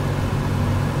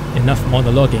 Enough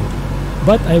monologuing.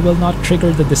 But I will not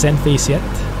trigger the descent phase yet,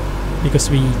 because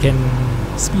we can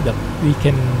speed up. We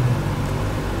can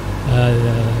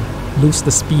lose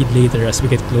the speed later as we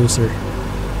get closer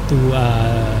to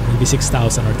maybe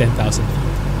 6,000 or 10,000 feet.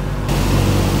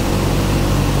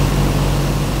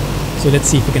 So let's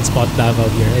see if we can spot Davao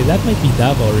here. That might be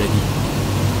Davao already.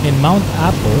 And Mount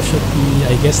Apo should be,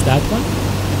 I guess, that one?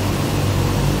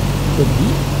 Could be?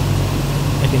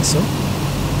 I think so.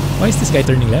 Why is this guy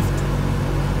turning left?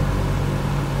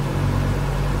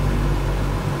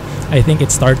 I think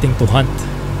it's starting to hunt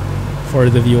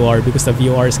for the VOR, because the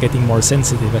VOR is getting more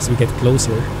sensitive as we get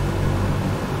closer.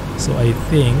 So I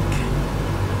think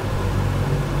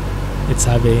it's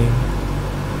having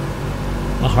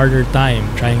a harder time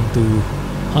trying to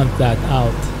hunt that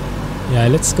out. Yeah,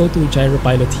 let's go to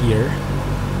Gyropilot here.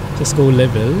 Just go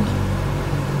level.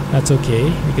 That's okay.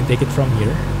 We can take it from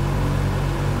here.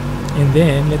 And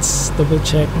then let's double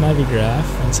check Navigraph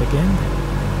once again.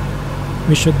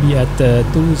 We should be at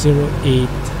 208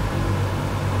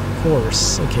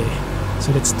 course. Okay.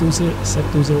 So let's set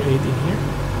 208 in here.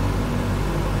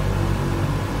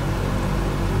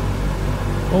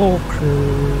 Oh,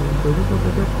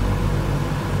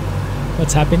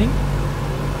 what's happening?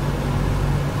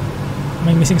 Am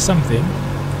I missing something?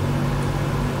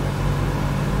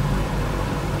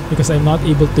 Because I'm not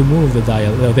able to move the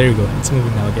dial. Oh, there you go. It's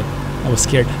moving now again. I was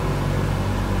scared.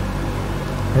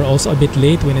 We're also a bit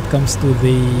late when it comes to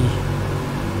the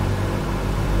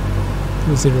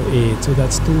 208. So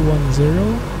that's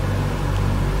 210.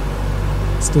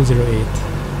 It's 208.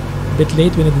 A bit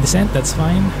late when it descent. That's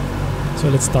fine. So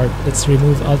let's start. Let's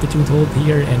remove altitude hold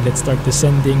here and let's start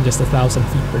descending just 1,000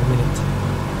 feet per minute.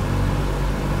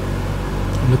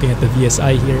 I'm looking at the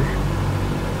VSI here,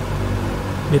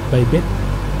 bit by bit,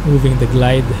 moving the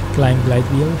climb glide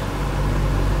wheel.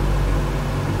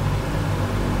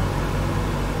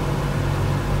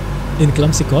 In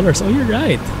clumsy colors. Oh, you're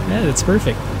right. Yeah, that's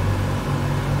perfect.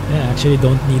 Yeah, actually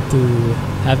don't need to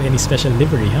have any special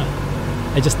livery, huh?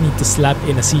 I just need to slap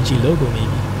in a CG logo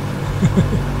maybe.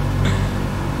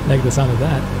 Like the sound of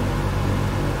that.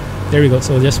 There we go.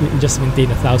 So just maintain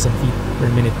 1,000 feet per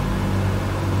minute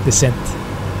descent.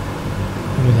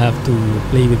 And we'll have to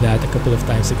play with that a couple of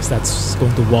times because that's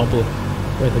going to wobble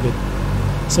quite a bit.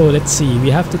 So let's see, we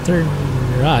have to turn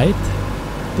right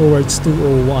towards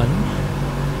 201.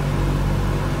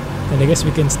 And I guess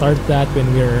we can start that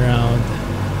when we're around,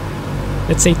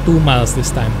 let's say 2 miles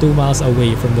this time, 2 miles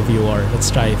away from the VOR.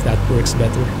 Let's try if that works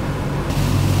better.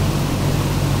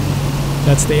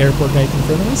 That's the airport right in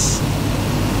front of us.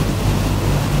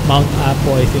 Mount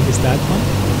Apo, I think, is that one.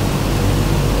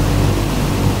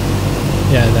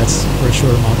 Yeah, that's for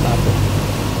sure Mount Apo.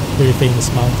 Very famous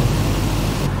mountain.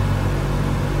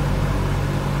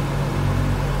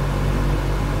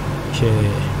 Okay.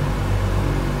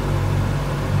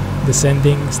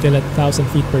 Descending still at 1,000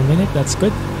 feet per minute. That's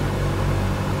good.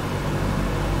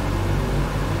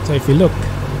 So if you look,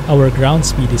 our ground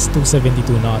speed is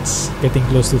 272 knots, getting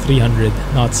close to 300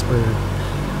 knots per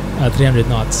 300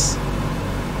 knots.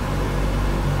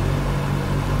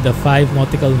 The 5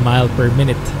 nautical mile per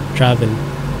minute travel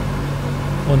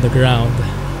on the ground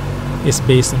is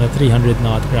based on a 300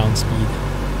 knot ground speed.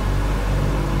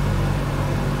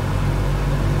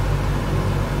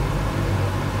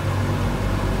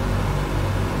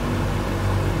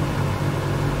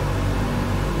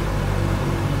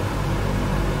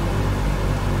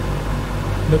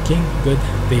 Looking good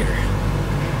there.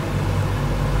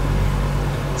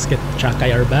 Let's get track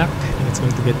IR back. I think it's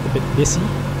going to get a bit busy.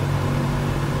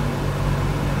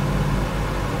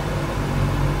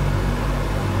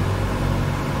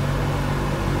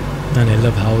 And I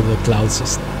love how the clouds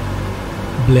just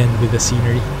blend with the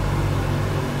scenery.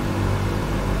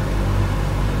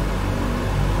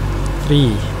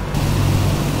 3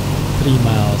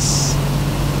 miles.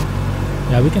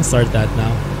 Yeah, we can start that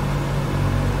now.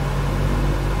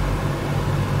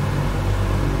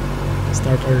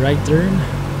 Start our right turn.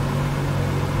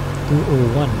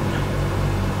 201.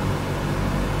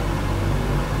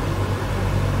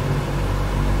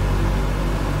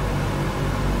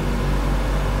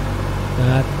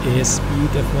 That is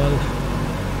beautiful.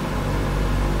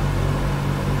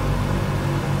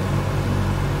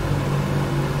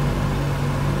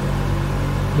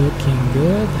 Looking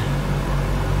good.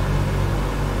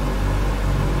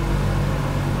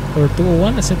 Or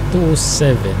 201? I said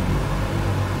 207.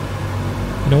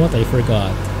 You know what? I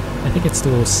forgot. I think it's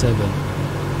 207.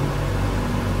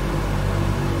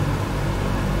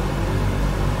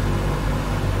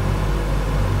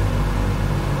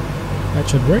 That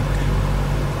should work.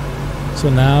 So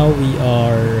now we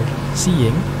are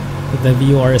seeing that the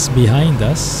VOR is behind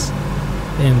us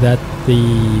and that the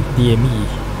DME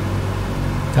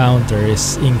counter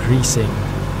is increasing.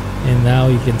 And now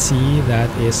you can see that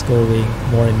is going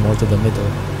more and more to the middle.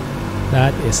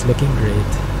 That is looking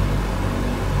great.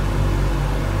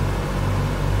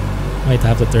 Might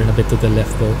have to turn a bit to the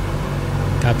left though.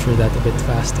 Capture that a bit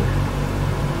faster.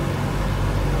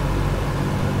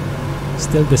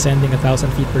 Still descending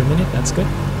 1,000 feet per minute, that's good.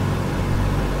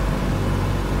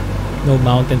 No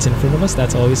mountains in front of us,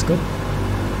 that's always good.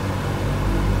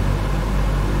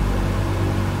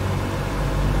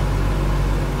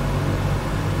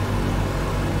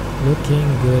 Looking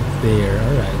good there,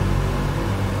 alright.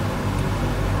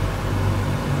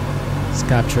 Let's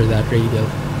capture that radial.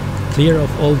 Clear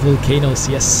of all volcanoes,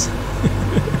 yes.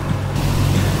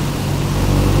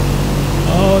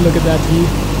 Oh, look at that view.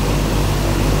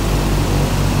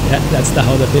 Yeah, that's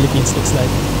how the Philippines looks like.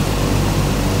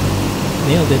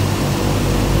 Nailed it.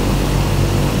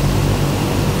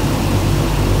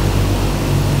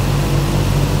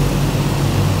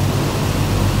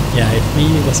 Yeah, if we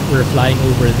were flying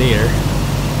over there,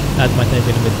 that might have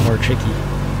been a bit more tricky.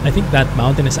 I think that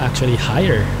mountain is actually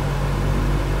higher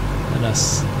than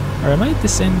us. Or am I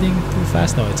descending too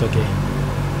fast? No, it's okay.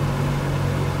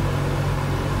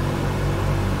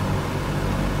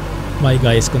 My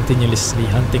guy is continuously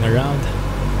hunting around.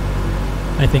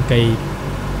 I think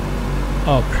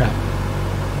oh crap.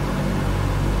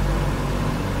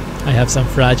 I have some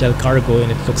fragile cargo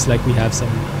and it looks like we have some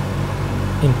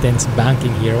intense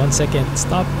banking here. 1 second,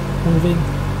 stop moving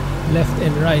left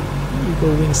and right. You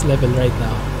go wings level right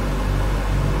now.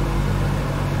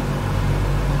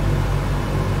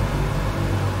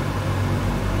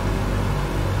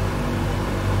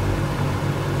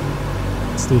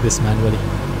 Let's do this manually.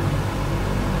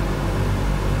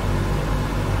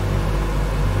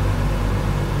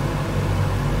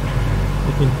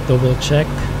 Let me double check.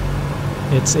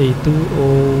 It's a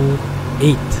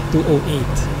 208.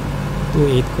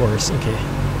 208 course, okay.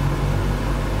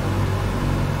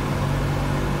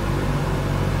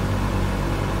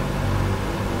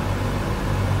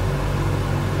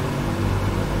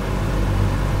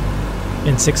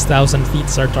 And 6,000 feet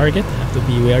is our target. Have to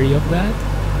be wary of that.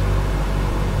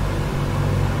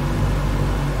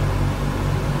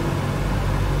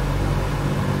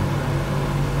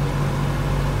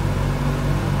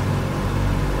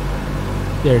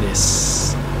 There it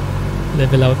is.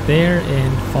 Level out there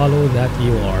and follow that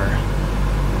VOR.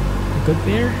 Good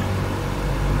there?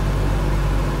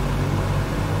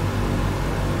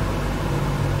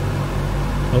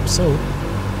 Hope so.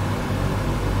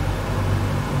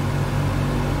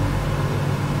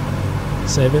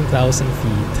 $7,000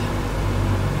 feet.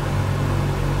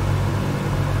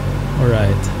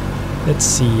 Alright. Let's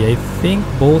see. I think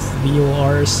both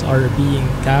VORs are being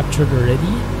captured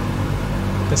already.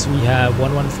 Because we have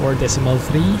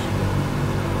 114.3.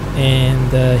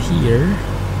 And here,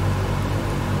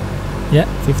 yeah,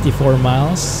 54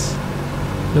 miles,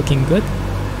 looking good.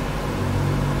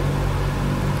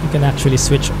 You can actually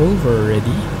switch over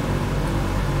already.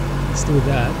 Let's do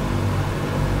that,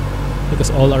 because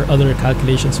all our other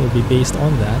calculations will be based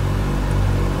on that.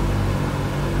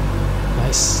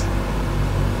 Nice.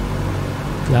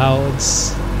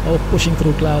 Clouds. Oh, pushing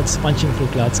through clouds, punching through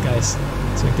clouds, guys.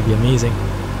 It's going to be amazing.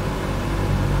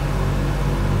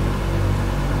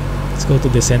 Let's go to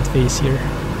descent phase here.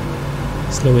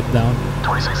 Slow it down.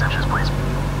 26 inches, please.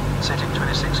 Setting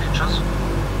 26 inches.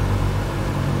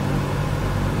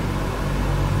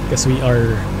 Because we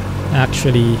are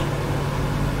actually,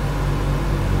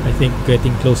 I think,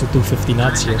 getting close to 250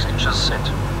 knots here. 26 inches set.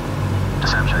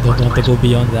 Descent check. Don't want to go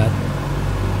beyond that.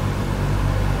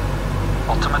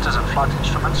 Altimeters and flight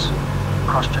instruments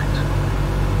cross-checked.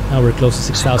 Now we're close to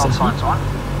 6,000 feet. Signs on.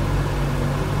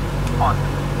 On.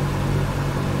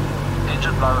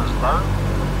 Engine blow is low.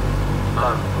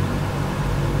 Low.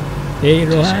 Hey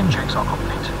Rohan. Descent checks are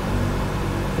complete.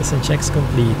 Descent checks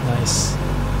complete. Nice.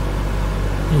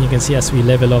 And you can see as we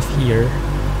level off here,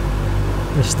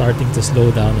 we're starting to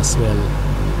slow down as well.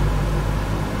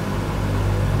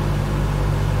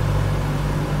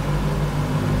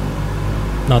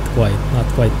 Not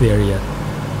quite there yet.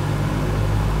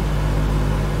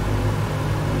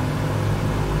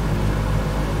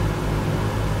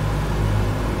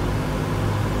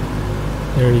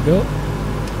 There we go.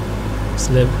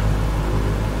 Stay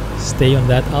on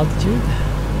that altitude.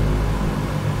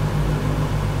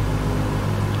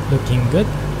 Looking good.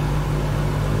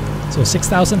 So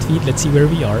 6,000 feet, let's see where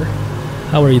we are.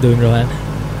 How are you doing, Rohan?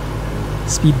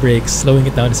 Speed brakes, slowing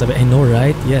it down is a bit, I know,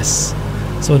 right? Yes.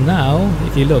 So now,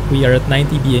 if you look, we are at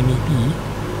 90 BMEP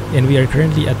and we are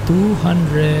currently at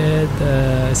 200,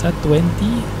 is that 20?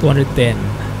 210.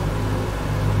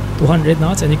 200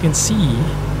 knots, and you can see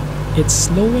it's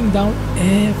slowing down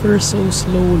ever so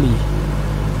slowly.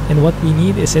 And what we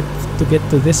need is it to get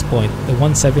to this point, the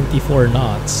 174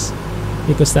 knots.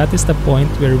 Because that is the point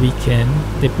where we can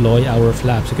deploy our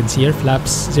flaps. You can see here,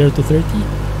 flaps 0 to 30,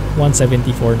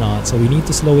 174 knots. So we need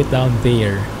to slow it down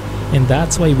there. And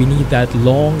that's why we need that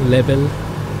long level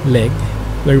leg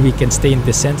where we can stay in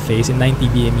descent phase in 90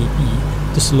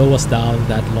 BMEP to slow us down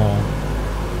that long.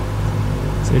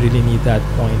 So we really need that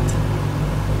point.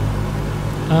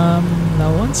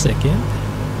 Now 1 second.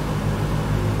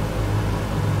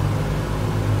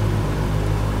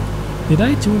 Did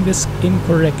I tune this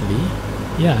incorrectly?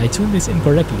 Yeah, I tuned this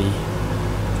incorrectly.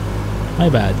 My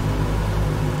bad.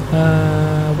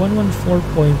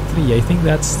 114.3. I think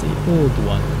that's the old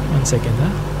one. 1 second,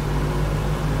 huh?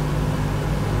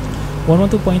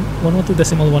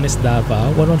 112.112.1 is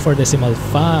DAVA.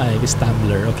 114.5 is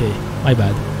Tumbler. Okay, my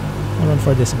bad.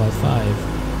 114.5.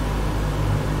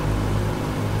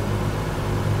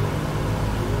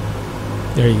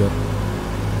 There you go.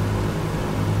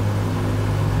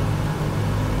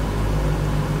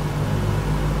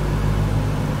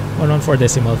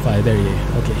 114.5. There you go.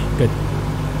 Okay, good.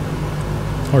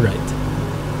 Alright.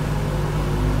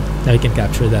 Now we can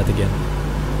capture that again.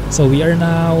 So we are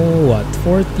now, what,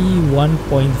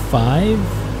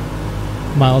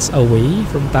 41.5 miles away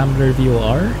from Tumbler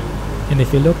VOR. And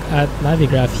if you look at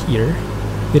Navigraph here,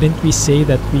 didn't we say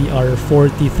that we are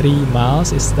 43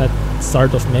 miles? Is that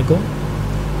start of MEGOM?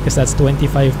 Because that's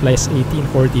 25 plus 18,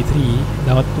 43.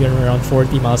 Now we are around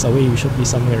 40 miles away. We should be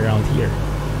somewhere around here,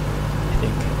 I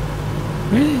think.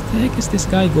 Where the heck is this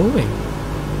guy going?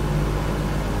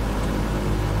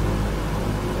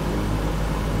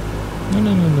 No.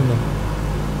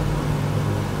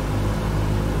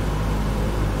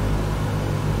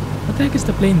 What the heck is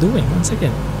the plane doing? 1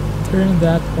 second. Turn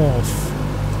that off.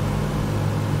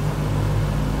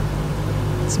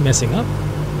 It's messing up.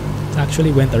 It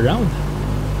actually went around.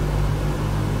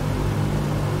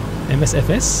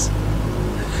 MSFS?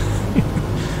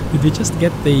 Did we just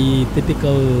get the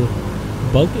typical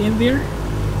bug in there?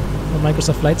 The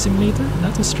Microsoft Flight Simulator?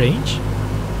 That was strange.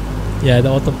 Yeah, the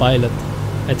autopilot.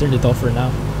 I turned it off for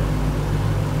now.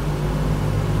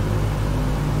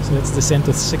 So let's descend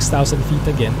to 6,000 feet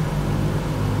again.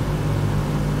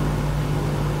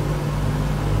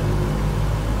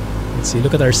 Let's see,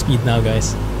 look at our speed now,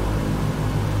 guys.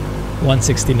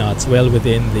 160 knots, well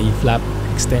within the flap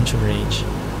extension range.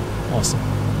 Awesome.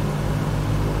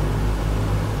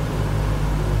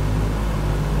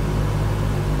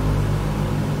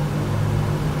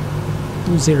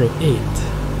 .208.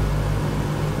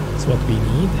 That's what we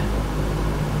need.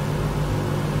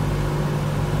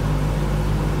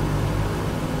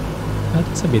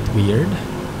 That's a bit weird.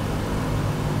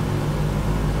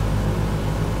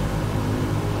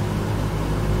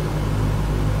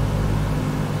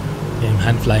 Okay, I'm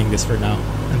hand flying this for now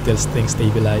until things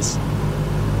stabilize.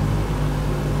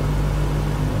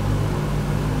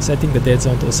 Setting the dead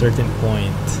zone to a certain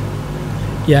point.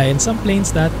 Yeah, in some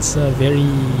planes that's a very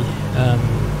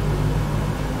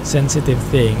sensitive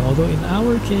thing. Although in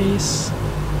our case,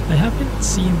 I haven't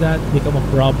seen that become a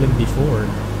problem before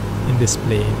in this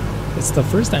plane. It's the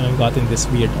first time I've gotten this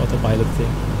weird autopilot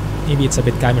thing. Maybe it's a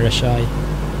bit camera shy.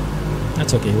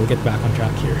 That's okay, we'll get back on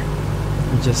track here.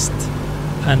 We just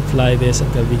hand fly this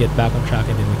until we get back on track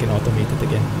and then we can automate it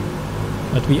again.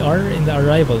 But we are in the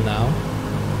arrival now.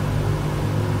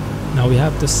 Now we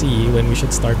have to see when we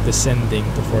should start descending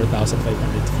to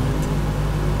 4,500 feet.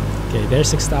 Okay, there's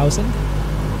 6,000.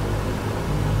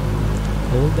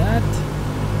 Hold that.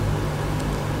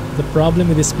 The problem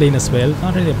with this plane as well,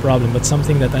 not really a problem, but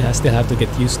something that I still have to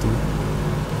get used to,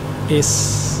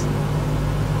 is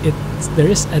there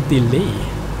is a delay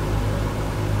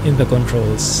in the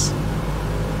controls.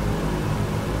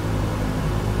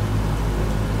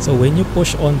 So when you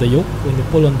push on the yoke, when you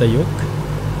pull on the yoke,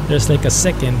 there's like a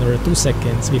second or 2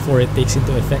 seconds before it takes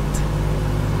into effect,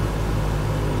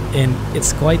 and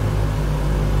it's quite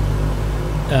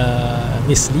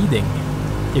misleading.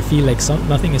 You feel like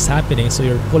nothing is happening, so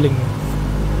you're pushing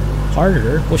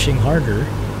harder,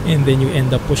 and then you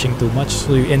end up pushing too much,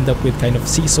 so you end up with kind of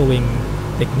seesawing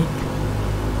technique.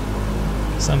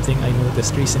 Something I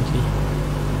noticed recently.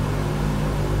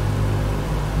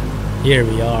 Here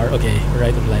we are. Okay, we're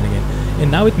right on the line again. And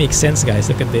now it makes sense, guys.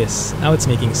 Look at this. Now it's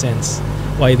making sense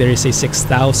why there is a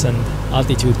 6,000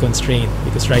 altitude constraint,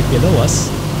 because right below us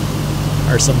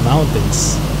are some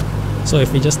mountains. So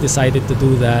if we just decided to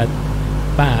do that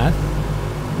path,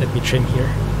 let me trim here,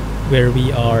 where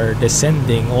we are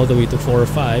descending all the way to 4 or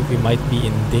 5, we might be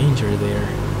in danger there.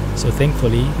 So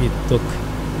thankfully we took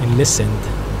and listened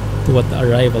to what the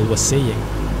arrival was saying.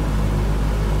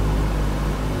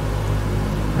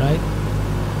 Right?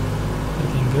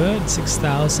 Looking good.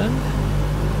 6,000.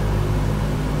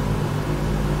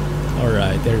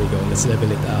 Alright, there we go. Let's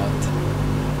level it out.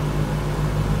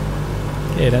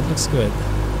 Okay, that looks good.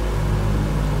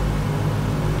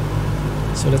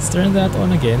 So let's turn that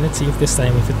on again. Let's see if this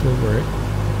time if it will work.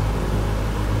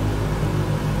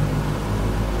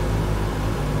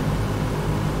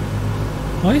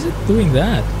 Why is it doing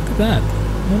that? Look at that.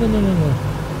 No.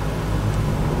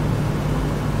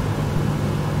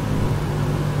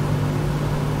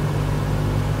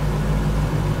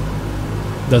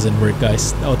 Doesn't work,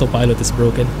 guys. The autopilot is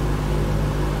broken.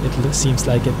 It seems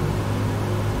like it.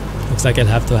 Looks like I'll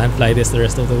have to hand fly this the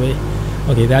rest of the way.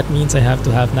 Okay, that means I have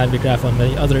to have Navigraph on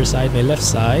my other side, my left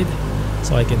side,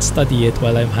 so I can study it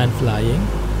while I'm hand flying.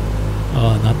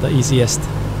 Oh, not the easiest.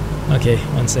 Okay,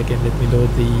 1 second. Let me load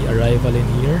the arrival in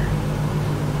here.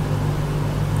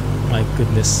 My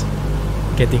goodness.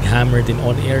 Getting hammered in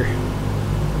OnAir.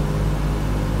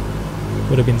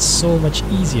 Would have been so much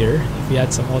easier if we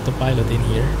had some autopilot in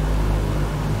here.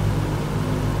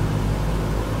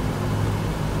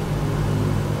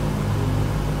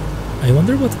 I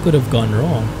wonder what could have gone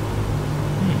wrong.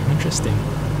 Interesting.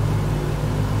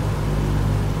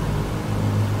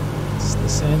 Let's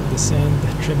descend,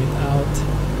 trim it out.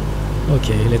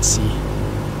 Okay, let's see.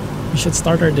 We should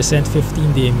start our descent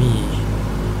 15 DME.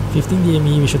 15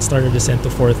 DME, we should start our descent to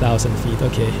 4,000 feet.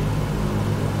 Okay.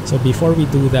 So before we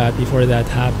do that, before that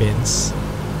happens,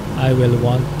 I will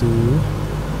want to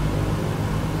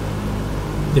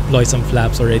deploy some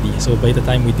flaps already. So by the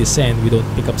time we descend, we don't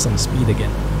pick up some speed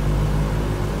again.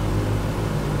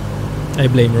 I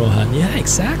blame Rohan. Yeah,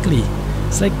 exactly.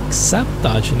 It's like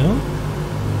sabotage, you know?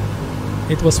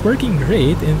 It was working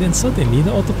great, and then suddenly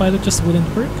the autopilot just wouldn't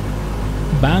work.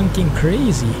 Banking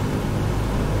crazy.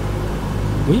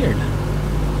 Weird.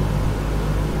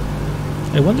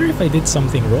 I wonder if I did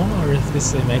something wrong, or if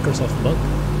this is a Microsoft bug.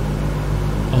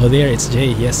 Oh, there, it's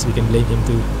Jay. Yes, we can blame him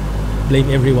too. Blame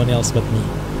everyone else but me.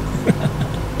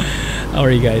 How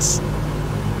are you guys?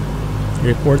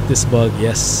 Report this bug,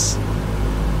 yes.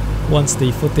 Once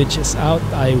the footage is out,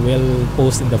 I will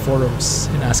post in the forums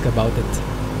and ask about it.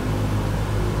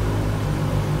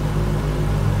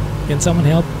 Can someone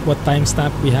help what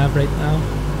timestamp we have right now?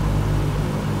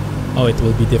 Oh, it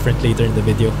will be different later in the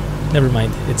video. Never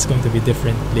mind, it's going to be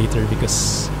different later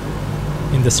because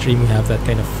in the stream we have that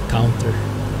kind of counter.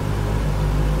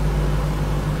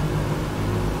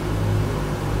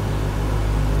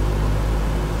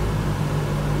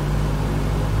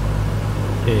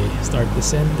 Okay, start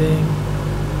descending.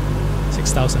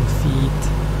 6,000 feet.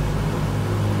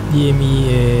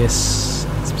 DME is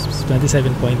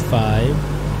 27.5.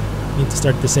 Need to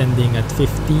start descending at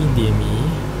 15 DME.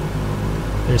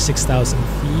 There's 6,000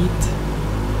 feet.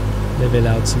 Level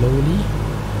out slowly.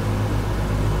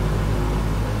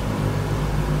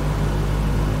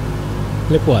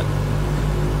 Flip what?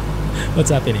 What's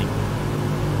happening?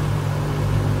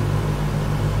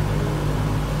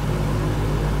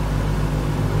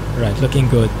 Right, looking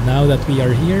good. Now that we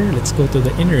are here, let's go to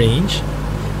the in-range.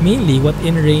 Mainly what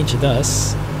in-range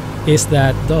does is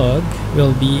that dog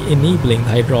will be enabling the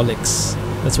hydraulics.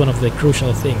 That's one of the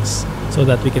crucial things, so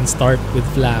that we can start with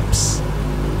flaps.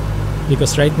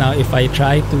 Because right now, if I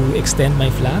try to extend my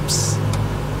flaps,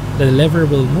 the lever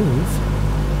will move,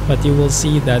 but you will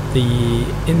see that the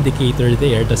indicator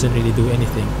there doesn't really do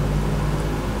anything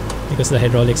because the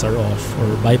hydraulics are off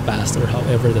or bypassed, or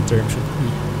however the term should be.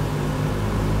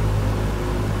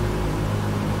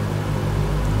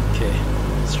 Okay,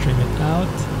 let's trim it out.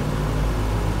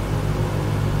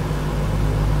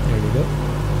 There we go.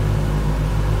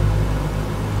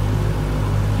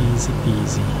 Easy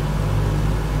peasy.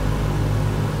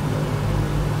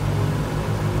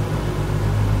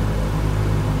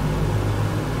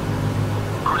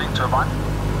 Cooling turbine.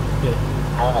 Okay.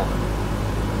 Normal.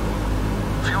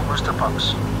 Fuel booster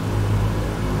pumps.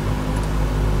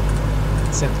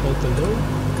 Set auto low.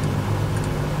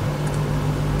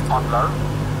 On low.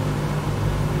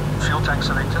 Fuel tank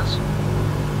selectors.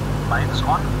 Mains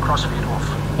on, crossfeed off.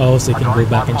 Oh, so you can go Hydraulic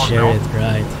back and bypass share down. it,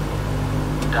 right.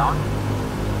 Down.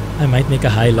 I might make a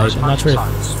highlight. Nose I'm not sure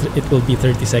mounting if it will be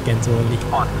 30 seconds only.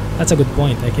 On. That's a good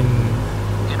point. I can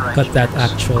In-range cut that mix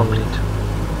actual complete.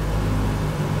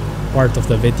 part of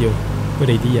the video. Good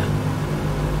idea.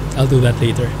 I'll do that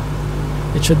later.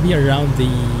 It should be around the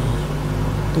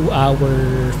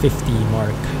 2-hour 50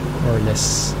 mark, more or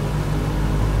less.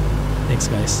 Thanks,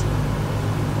 guys.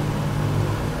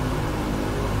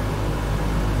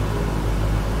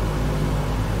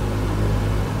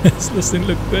 This doesn't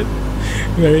look good.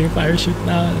 Wearing a parachute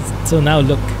now. So now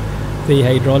look, the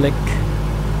hydraulic,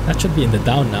 that should be in the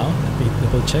down now. Let me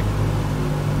double check.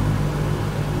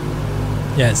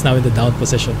 Yeah, it's now in the down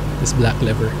position, this black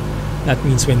lever. That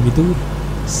means when we do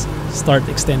start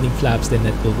extending flaps, then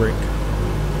that will work.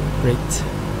 Great.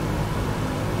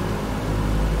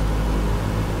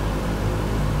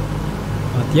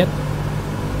 Not yet.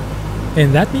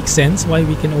 And that makes sense why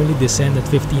we can only descend at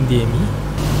 15 DME.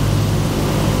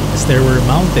 Because there were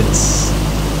mountains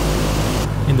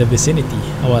in the vicinity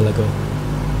a while ago.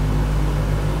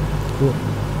 Cool.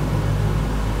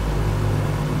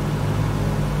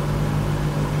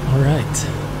 Alright.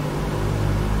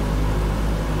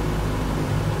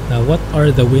 Now what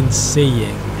are the winds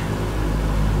saying?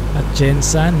 At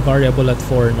Jensan, variable at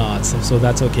 4 knots. So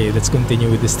that's okay. Let's continue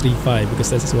with this 3.5 because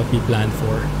that's what we planned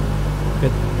for.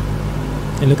 Good.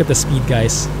 And look at the speed,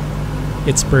 guys.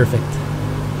 It's perfect.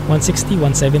 160,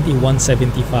 170,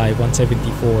 175,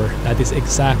 174. That is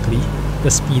exactly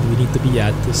the speed we need to be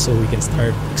at so we can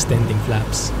start extending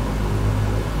flaps.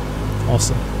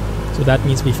 Awesome. So that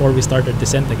means before we start our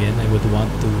descent again, I would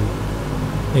want to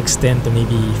extend to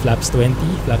maybe flaps 20,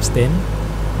 flaps 10,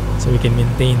 so we can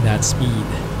maintain that speed.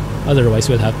 Otherwise,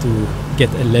 we'll have to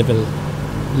get a level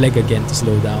leg again to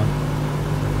slow down.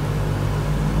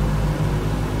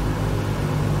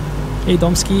 Hey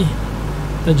Domsky,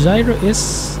 the gyro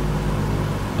is...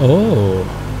 Oh,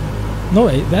 no,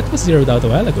 that was zeroed out a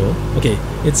while ago. Okay,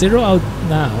 it's zero out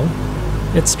now.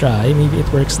 Let's try, maybe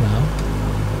it works now.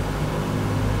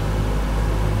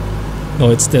 No,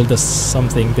 it still does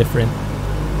something different.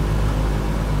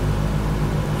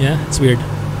 Yeah, it's weird.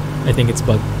 I think it's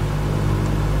bugged.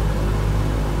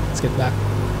 Let's get back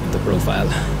into profile.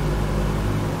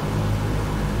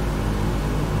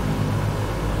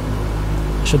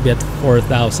 Should be at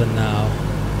 4,000 now.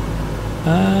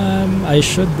 I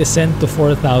should descend to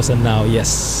 4,000 now.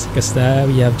 Yes, because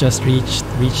we have just reached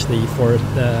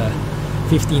the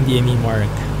 15 DME mark.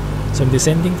 So I'm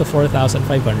descending to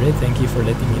 4,500. Thank you for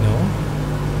letting me know.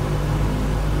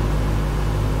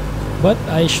 But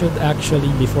I should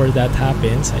actually, before that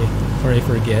happens, before I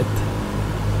forget,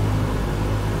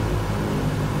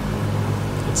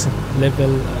 let's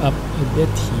level up a bit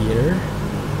here.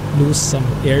 Lose some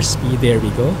airspeed. There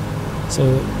we go.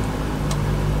 So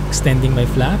extending my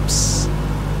flaps.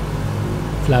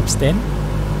 Flaps 10.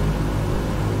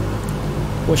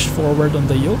 Push forward on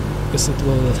the yoke because it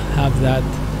will have that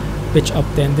pitch up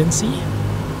tendency.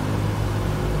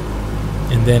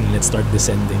 And then let's start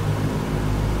descending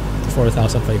to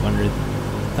 4,500.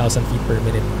 1,000 feet per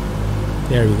minute.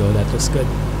 There we go. That looks good.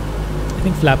 I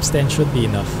think flaps 10 should be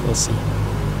enough. We'll see.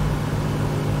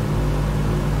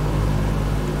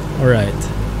 Alright,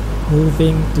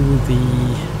 moving to the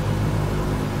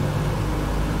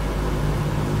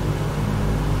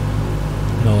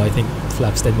no, I think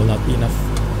flaps 10 will not be enough.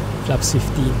 Flaps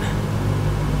 15.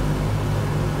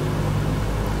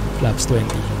 Flaps 20.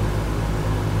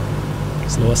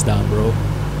 Slow us down, bro.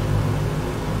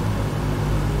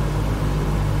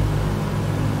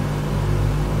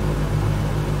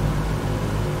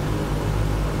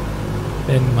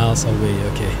 $10 miles away,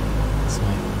 okay. That's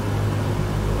fine.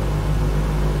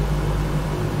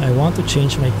 I want to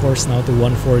change my course now to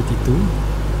 142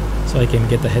 so I can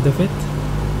get ahead of it.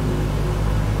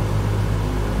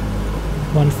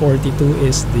 142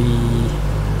 is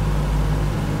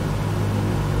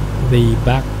the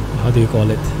back, how do you call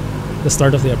it? The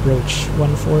start of the approach.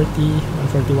 140,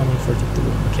 141, 142.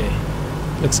 Okay,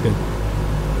 looks good.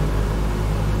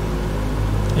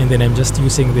 And then I'm just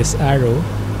using this arrow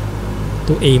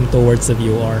to aim towards the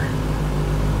VOR.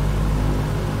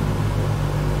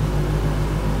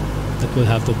 We'll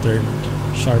have to turn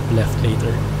sharp left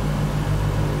later.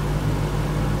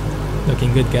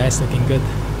 Looking good, guys, looking good.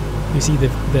 You see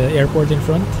the airport in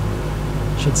front?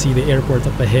 Should see the airport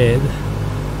up ahead.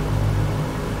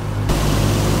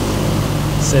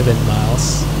 7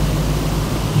 miles.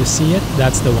 You see it?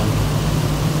 That's the one.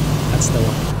 That's the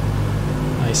one.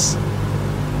 Nice.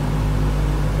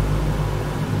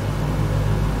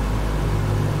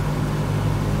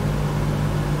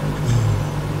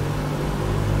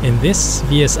 And this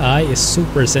VSI is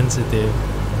super sensitive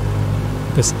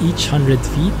because each 100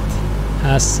 feet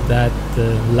has that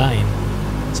line.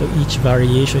 So each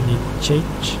variation you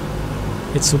change,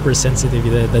 it's super sensitive.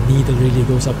 The needle really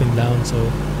goes up and down, so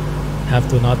have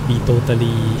to not be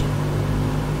totally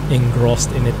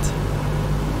engrossed in it.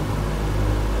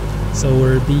 So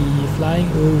we'll be flying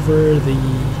over the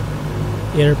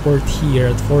airport here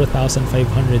at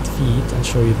 4,500 feet. I'll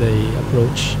show you the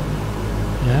approach.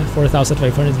 Yeah,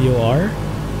 4,500 VOR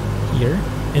here,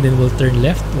 and then we'll turn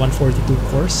left 142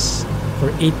 course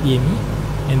for 8 DME,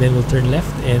 and then we'll turn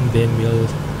left, and then we'll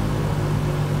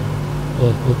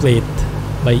play it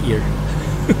by ear.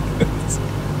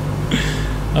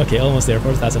 Okay, almost there.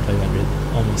 4,500,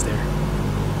 almost there.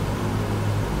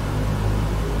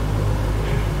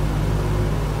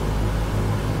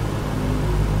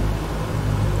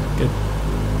 Good.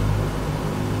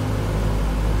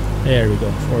 There we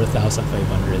go,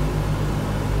 4,500.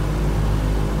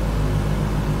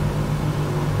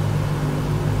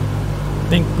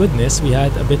 Thank goodness we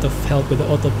had a bit of help with the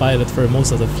autopilot for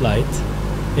most of the flight.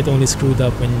 It only screwed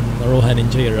up when Rohan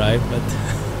and Jay arrived, but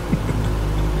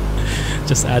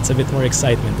just adds a bit more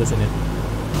excitement, doesn't it?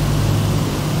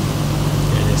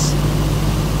 There it is.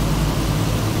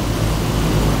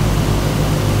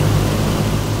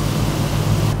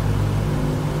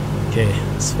 Okay,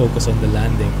 let's focus on the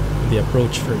landing, the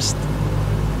approach first.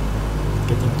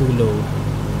 Getting too low.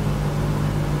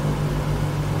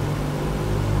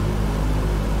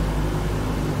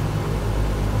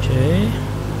 Okay.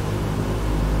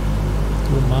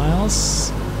 2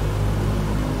 miles.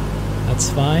 That's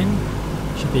fine.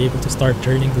 Should be able to start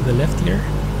turning to the left here.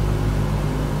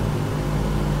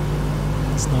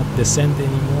 Let's not descend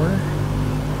anymore.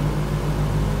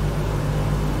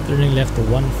 Turning left to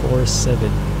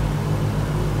 147.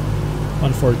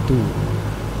 142.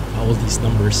 All these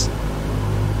numbers.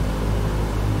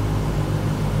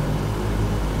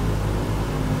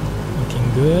 Looking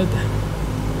good.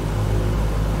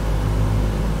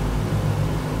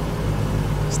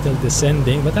 Still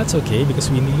descending, but that's okay because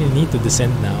we really need to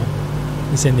descend now.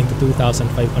 Descending to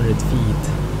 2,500 feet.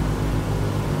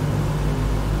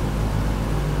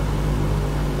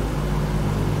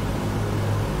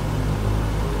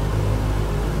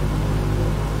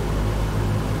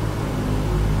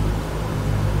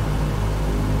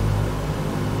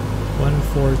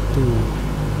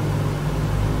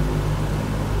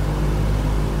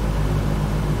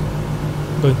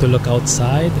 Going to look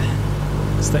outside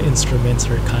because the instruments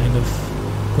are kind of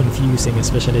confusing,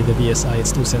 especially the VSI.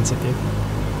 It's too sensitive.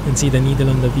 You can see the needle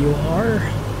on the VOR.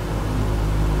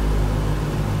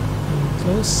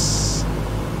 Close.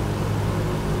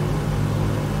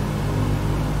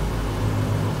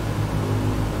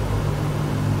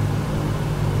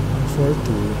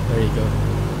 There you go.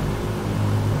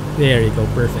 There you go.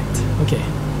 Perfect. Okay.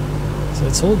 So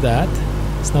let's hold that.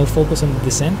 Let's now focus on the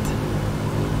descent.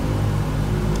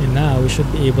 And now we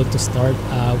should be able to start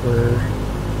our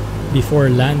before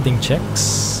landing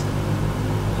checks.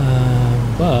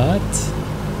 But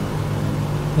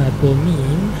that will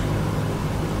mean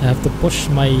I have to push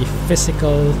my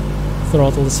physical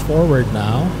throttles forward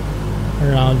now.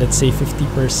 Around, let's say,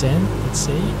 50%. Let's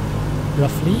say,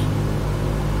 roughly.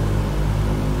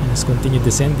 And let's continue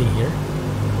descending here.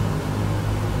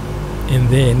 And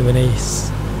then when I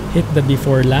hit the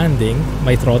before landing,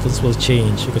 my throttles will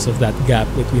change because of that gap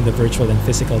between the virtual and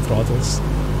physical throttles.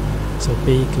 So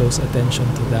pay close attention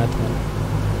to that one.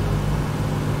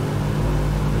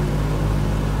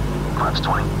 Flaps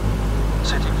 20.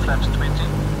 Setting flaps 20.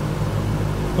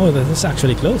 Oh, that is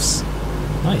actually close.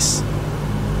 Nice.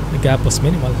 The gap was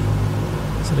minimal.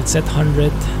 So let's set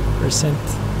 100%,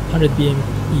 100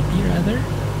 BMEP rather.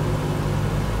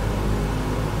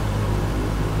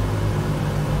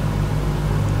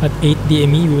 At 8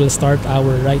 DME, we will start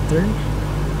our right turn.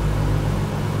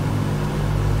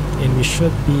 And we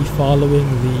should be following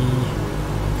the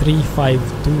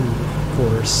 352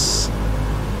 course.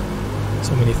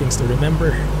 So many things to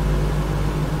remember.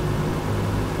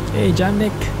 Hey,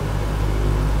 Jamnik.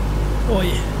 Oi.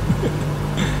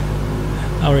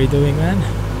 How are you doing, man?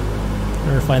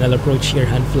 Our final approach here,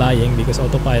 hand flying, because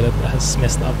autopilot has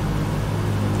messed up.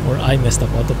 Or I messed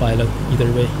up autopilot,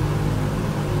 either way.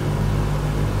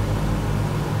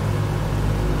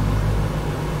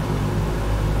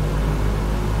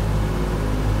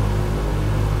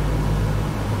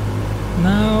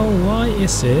 Now, why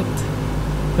is it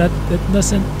that it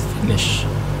doesn't finish?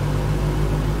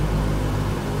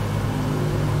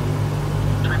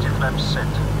 set.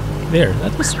 There,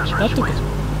 that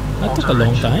took a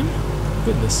long time.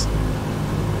 Goodness.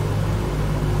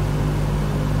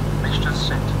 Mixture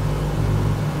set.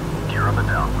 Gear up and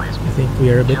down, please. I think we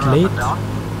are a bit Gear up late. and down.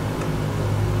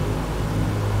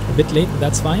 A bit late,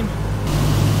 that's fine.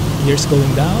 Gears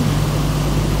going down.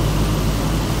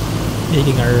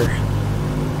 Making our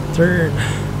turn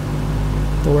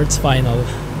towards final.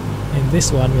 And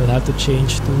this one we'll have to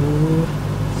change to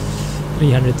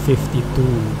 352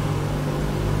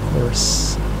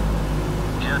 course.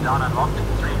 Gear down and locked.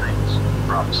 3 rings.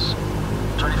 Props.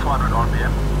 2400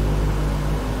 RPM.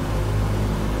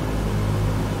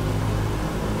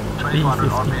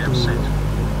 2400 RPM set.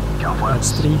 Cal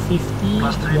That's flaps. 350,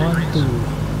 Plus 3 1, degrees.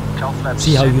 2. Cal flaps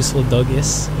See how set. useful Doug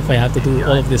is? If I have to do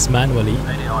all of this manually.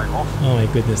 ADI off. Oh my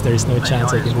goodness, there is no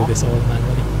chance I can do this all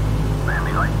manually.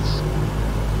 Landing lights.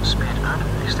 Speed good.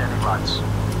 Extending lights.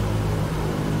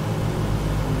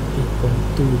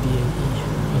 8.2 DME.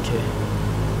 Okay.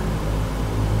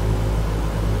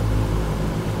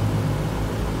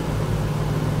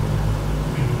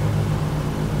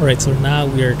 Alright, so now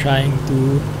we are trying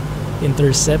to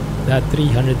intercept that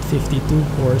 352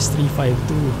 course,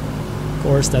 352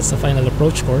 course. That's the final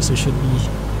approach course. We should be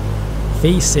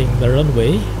facing the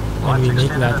runway when we make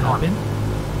that happen.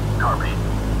 Copy.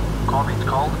 Call means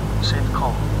called. Set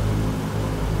call.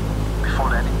 Before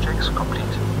landing checks complete.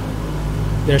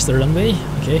 There's the runway.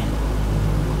 Okay.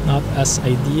 Not as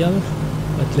ideal,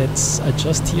 but let's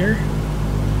adjust here.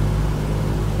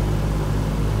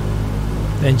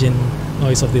 The engine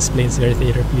noise of this plane is very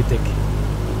therapeutic.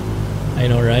 I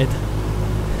know, right?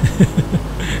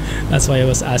 That's why I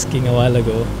was asking a while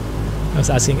ago. I was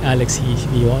asking Alex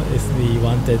if he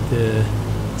wanted,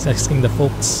 asking the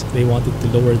folks if they wanted to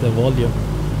lower the volume.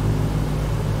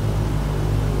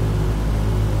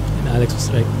 And Alex was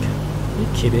like, "Are you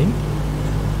kidding?"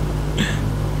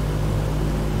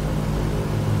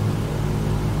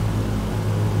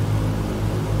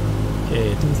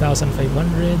 Okay,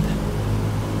 2,500.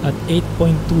 At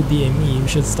 8.2 DME, we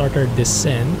should start our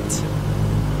descent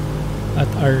at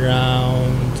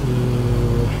around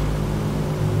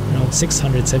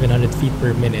 600, 700 feet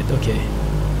per minute. Okay,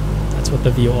 that's what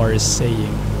the VOR is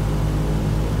saying.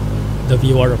 The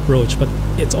VOR approach, but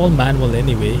it's all manual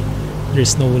anyway.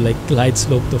 There's no like glide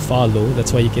slope to follow.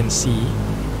 That's why you can see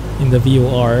in the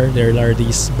VOR there are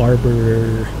these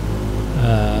barber,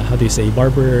 how do you say,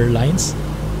 barber lines?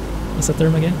 What's the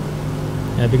term again?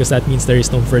 Yeah, because that means there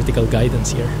is no vertical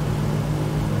guidance here.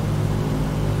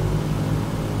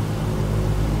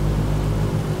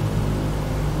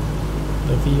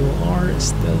 The VOR is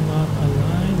still not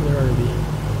aligned. Where are we?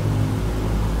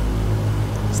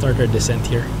 Start our descent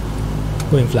here.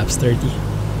 Going flaps 30.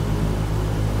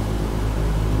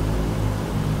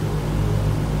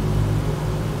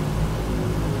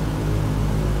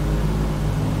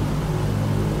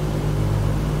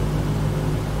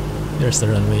 There's the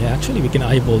runway. Actually, we can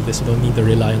eyeball this. We don't need to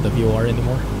rely on the VOR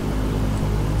anymore.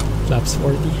 Flaps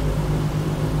 40.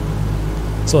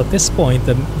 So at this point,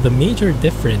 the major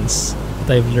difference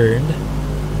that I've learned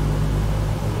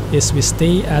is we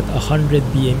stay at 100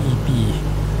 BMEP.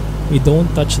 We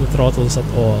don't touch the throttles at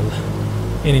all.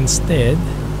 And instead,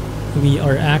 we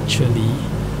are actually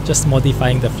just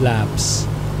modifying the flaps.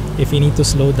 If we need to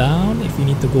slow down, if we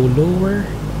need to go lower,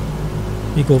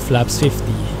 we go flaps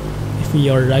 50. If we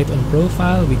are right on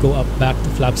profile, we go up back to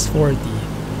flaps 40.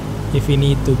 If we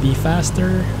need to be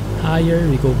faster, higher,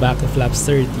 we go back to flaps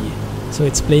 30. So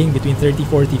it's playing between 30,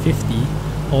 40, 50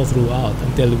 all throughout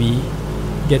until we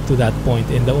get to that point.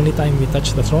 And the only time we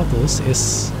touch the throttles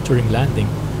is during landing,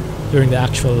 during the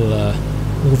actual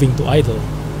moving to idle.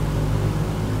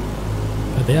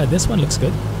 But yeah, this one looks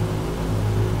good.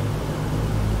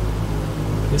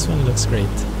 This one looks great.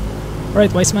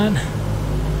 Alright, wise man.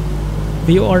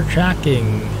 VOR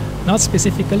tracking. Not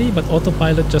specifically, but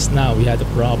autopilot just now we had a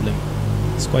problem.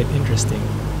 It's quite interesting.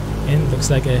 And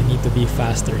looks like I need to be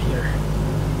faster here.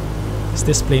 Because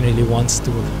this plane really wants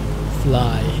to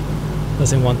fly.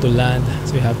 Doesn't want to land,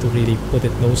 so you have to really put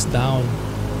it nose down.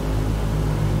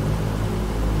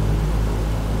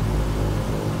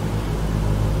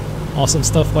 Awesome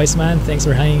stuff, wise man. Thanks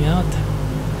for hanging out.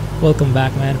 Welcome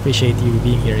back, man. Appreciate you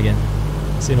being here again.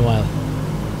 It's been a while.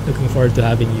 Looking forward to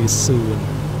having you soon.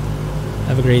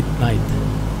 Have a great night.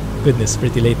 Goodness,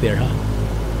 pretty late there, huh?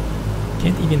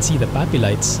 Can't even see the pappy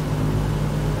lights.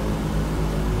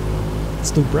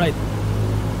 It's too bright.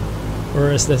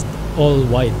 Or is this all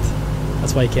white?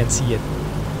 That's why I can't see it.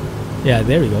 Yeah,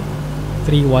 there we go.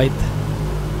 3 white,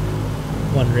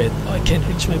 1 red. Oh, I can't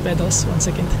reach my pedals. 1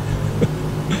 second.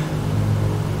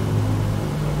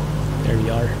 There we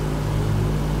are.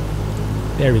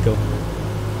 There we go.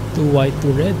 Too white,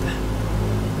 too red.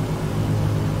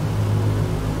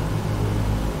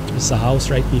 There's a house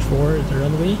right before the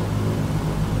runway.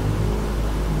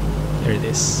 There it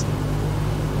is.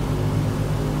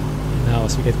 And now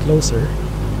as we get closer,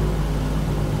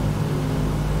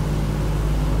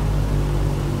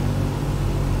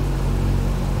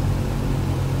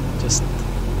 just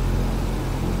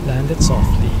land it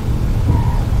softly.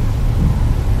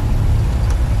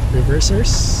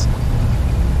 Reversers.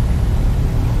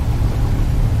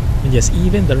 And yes,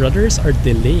 even the rudders are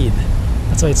delayed.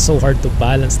 That's why it's so hard to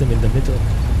balance them in the middle.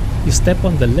 You step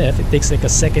on the left, it takes like a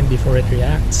second before it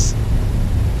reacts.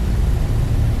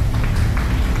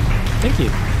 Thank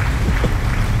you.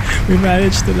 We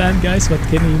managed to land, guys, but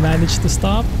can we manage to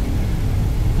stop?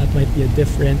 That might be a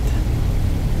different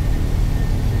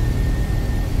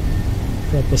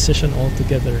proposition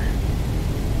altogether.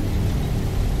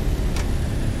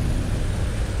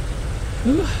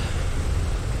 Ooh.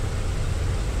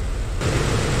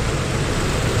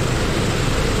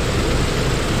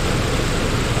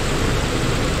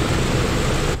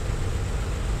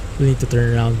 We need to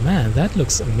turn around. Man, that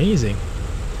looks amazing.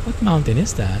 What mountain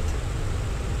is that?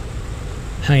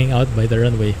 Hanging out by the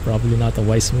runway. Probably not a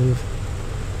wise move.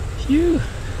 Phew.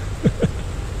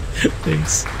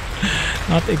 Thanks.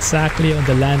 Not exactly on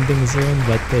the landing zone,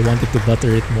 but I wanted to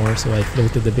butter it more, so I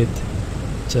floated a bit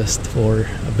just for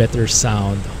a better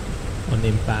sound on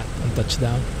impact, on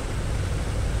touchdown.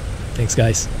 Thanks,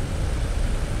 guys.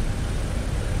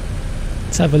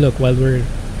 Let's have a look while we're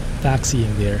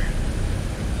taxiing there.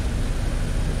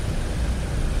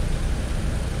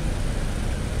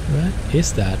 What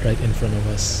is that right in front of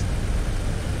us?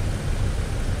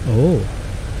 Oh,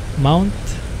 Mount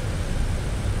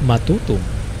Matutum.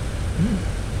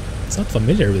 It's not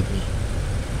familiar with me.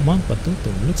 Mount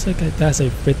Matutum. Looks like it has a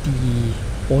pretty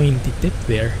pointy tip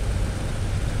there.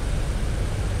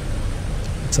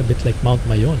 It's a bit like Mount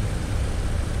Mayon.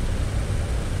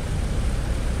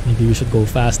 Maybe we should go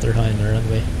faster, huh, in the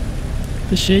runway.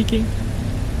 The shaking.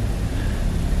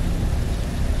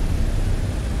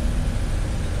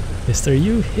 Mr.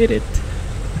 You hit it.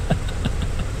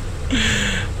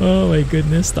 Oh my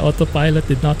goodness, the autopilot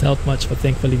did not help much, but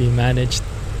thankfully we managed.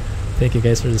 Thank you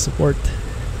guys for the support.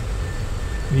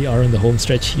 We are on the home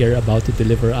stretch here, about to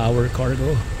deliver our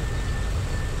cargo.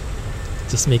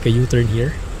 Just make a U-turn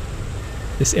here.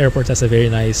 This airport has a very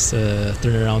nice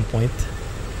turnaround point.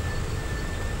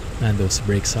 And those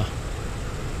brakes, huh?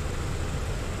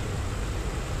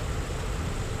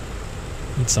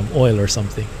 Need some oil or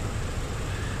something.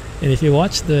 And if you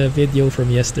watched the video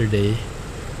from yesterday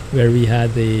where we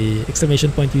had the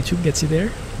exclamation point YouTube gets you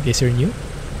there, in case you're new,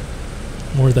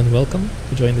 more than welcome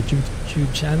to join the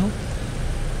YouTube channel.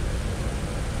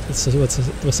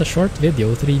 It was a short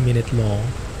video, 3-minute long,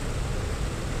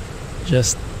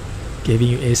 just giving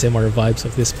you ASMR vibes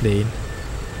of this plane,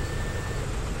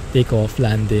 takeoff,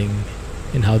 landing,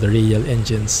 and how the radial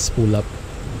engines spool up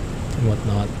and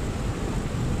whatnot.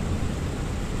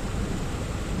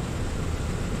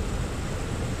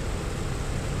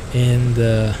 And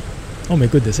oh my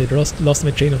goodness, I lost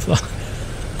my train of thought.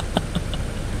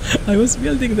 I was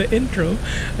building the intro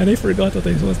and I forgot what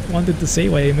I wanted to say,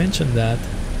 why I mentioned that.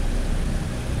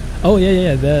 Oh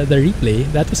yeah, the replay.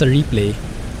 That was a replay.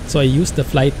 So I used the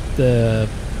flight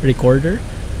recorder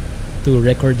to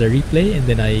record the replay, and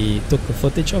then I took a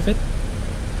footage of it.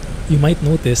 You might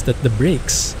notice that the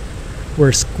brakes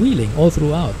were squealing all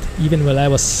throughout, even while I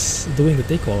was doing the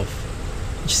takeoff,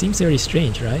 which seems very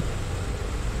strange, right?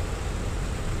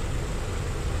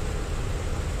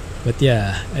 But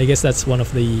yeah, I guess that's one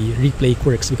of the replay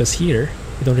quirks, because here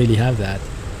we don't really have that.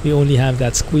 We only have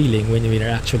that squealing when we are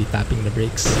actually tapping the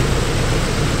brakes.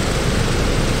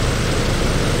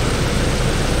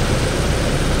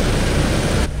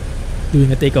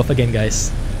 Doing a takeoff again,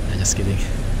 guys. Nah, just kidding.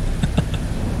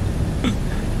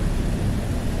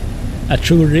 A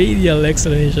true radial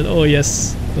explanation. Oh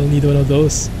yes, we'll need one of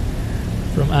those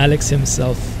from Alex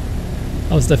himself.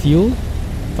 How's the fuel?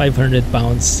 500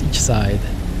 pounds each side.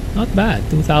 Not bad.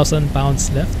 2,000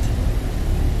 pounds left.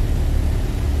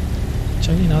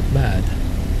 Actually not bad.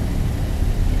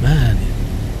 Man,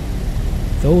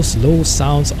 those low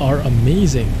sounds are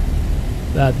amazing.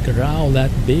 That growl,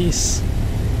 that bass.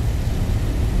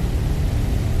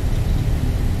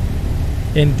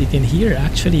 And you can hear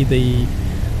actually the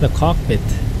cockpit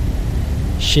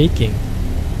shaking.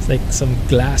 It's like some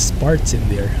glass parts in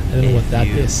there. I don't know what that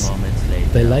is,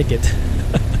 but I like it.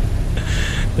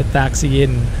 The taxi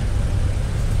in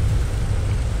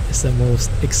is the most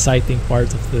exciting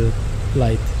part of the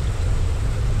flight.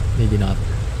 Maybe not.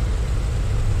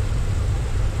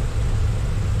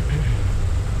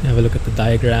 Have a look at the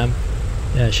diagram.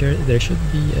 Yeah, sure, there should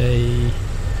be a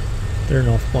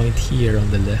turn-off point here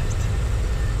on the left.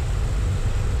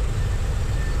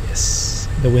 Yes,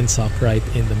 the windsock right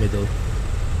in the middle.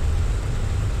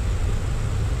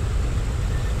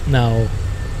 Now,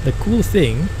 the cool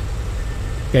thing,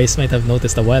 you guys might have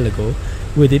noticed a while ago,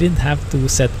 we didn't have to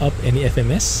set up any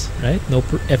FMS, right? No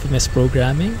FMS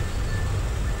programming.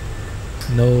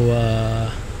 No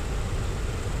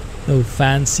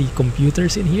fancy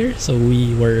computers in here, so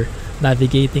we were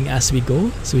navigating as we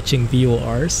go, switching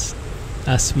VORs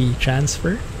as we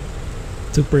transfer.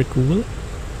 Super cool.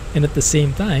 And at the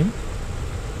same time,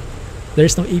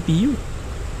 there's no APU.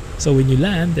 So when you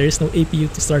land, there is no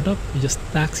APU to start up. You just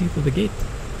taxi to the gate.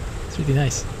 It's really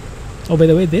nice. Oh, by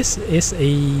the way, this is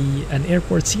an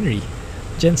airport scenery.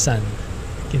 Jensan.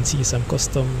 You can see some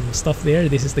custom stuff there.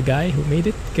 This is the guy who made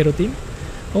it, Kerotin.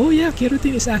 Oh yeah,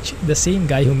 Kerotin is actually the same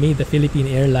guy who made the Philippine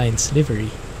Airlines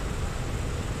livery.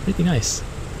 Pretty nice.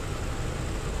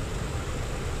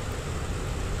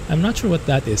 I'm not sure what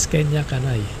that is. Kenya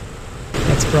Kanay.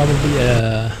 That's probably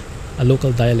a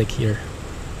local dialect here.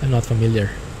 I'm not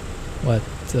familiar what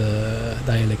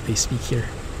dialect they speak here.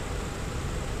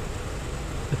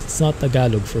 But it's not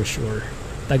Tagalog for sure.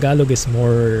 Tagalog is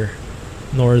more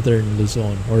northern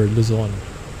Luzon or Luzon.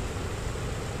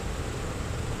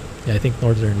 Yeah, I think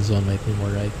northern Luzon might be more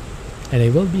right. And I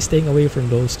will be staying away from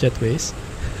those jetways.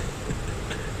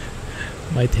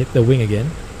 Might hit the wing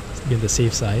again. Let's be on the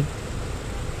safe side.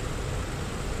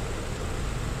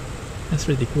 That's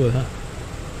pretty cool, huh?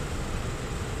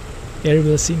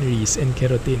 Airwheel sceneries and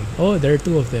Kerotin. Oh, there are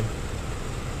two of them.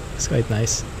 It's quite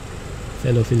nice.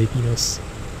 Fellow Filipinos.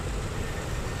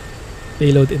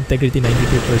 Payload integrity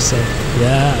 92%.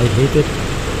 Yeah, I hate it.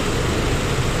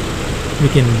 We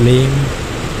can blame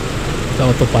the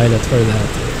autopilot for that.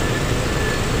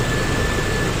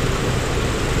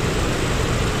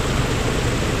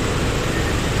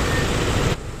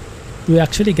 Do we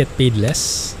actually get paid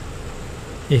less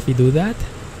if we do that?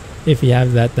 If we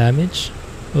have that damage?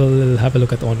 We'll have a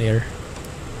look at OnAir.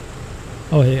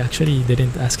 Oh, I actually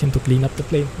didn't ask him to clean up the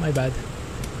plane. My bad.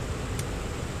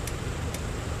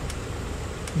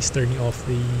 He's turning off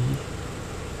the...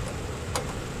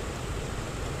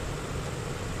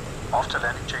 After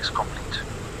landing checks complete.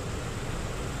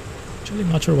 Actually,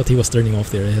 I'm not sure what he was turning off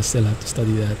there. I still have to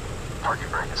study that. Parking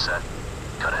brake is set.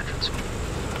 Cut entrance.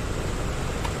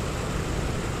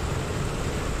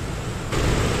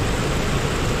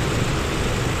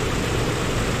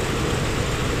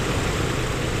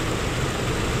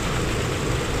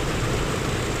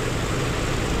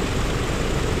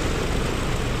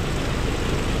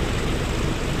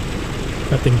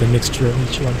 Cutting the mixture of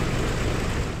each one.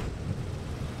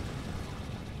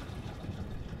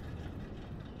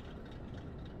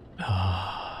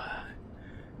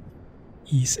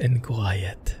 Ease and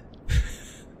quiet.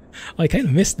 I kind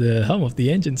of missed the hum of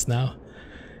the engines now.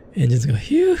 Engines go,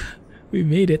 phew, we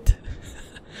made it.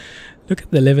 Look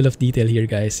at the level of detail here,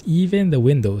 guys. Even the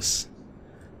windows.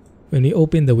 When we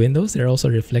open the windows, they're also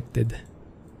reflected.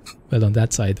 Well, on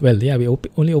that side. Well, yeah, we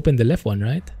only opened the left one,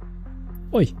 right?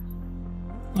 Oi!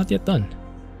 Not yet done.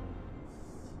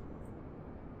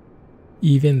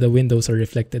 Even the windows are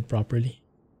reflected properly.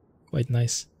 Quite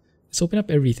nice. Let's open up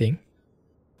everything.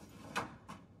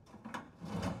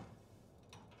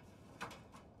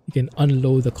 You can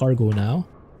unload the cargo now.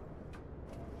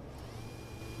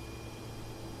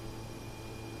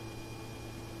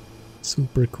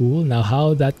 Super cool. Now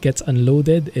how that gets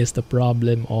unloaded is the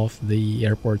problem of the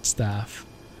airport staff.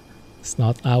 It's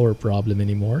not our problem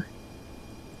anymore.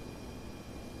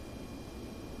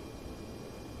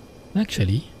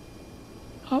 Actually,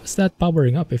 how is that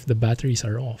powering up if the batteries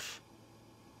are off?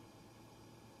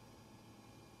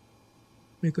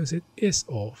 Because it is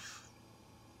off.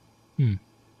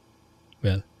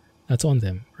 Well, that's on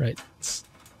them, right? Let's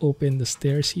open the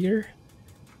stairs here.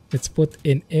 Let's put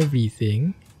in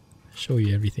everything. Show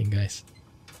you everything, guys.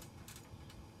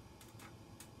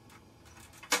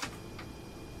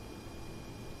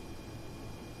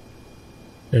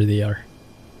 There they are.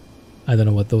 I don't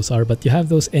know what those are, but you have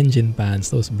those engine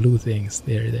pans, those blue things.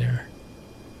 They're there.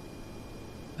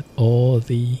 But all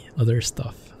the other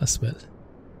stuff as well.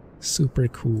 Super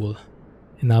cool.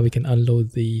 And now we can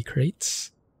unload the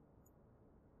crates.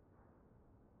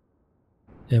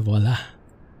 And voila.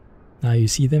 Now you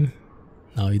see them.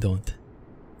 Now you don't.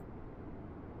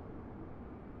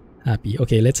 Happy.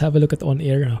 Okay, let's have a look at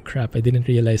OnAir. Oh crap, I didn't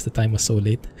realize the time was so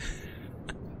late.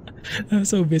 I'm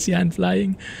so busy hand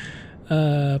flying.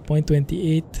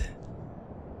 0.28.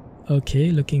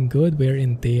 Okay, looking good. We're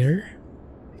in there.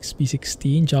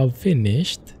 XP16, job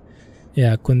finished.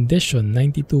 Yeah, condition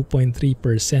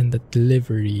 92.3% at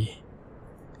delivery.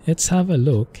 Let's have a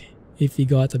look if we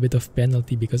got a bit of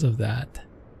penalty because of that.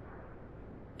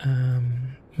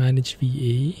 Manage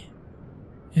VA.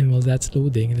 And while that's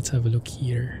loading, let's have a look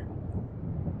here.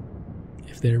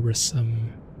 If there was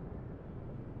some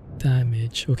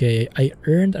damage. Okay, I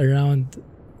earned around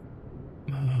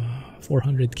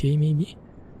 400k maybe?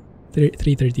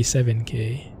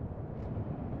 337k.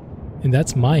 And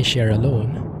that's my share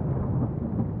alone.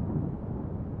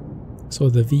 So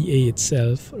the VA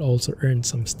itself also earned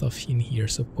some stuff in here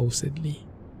supposedly.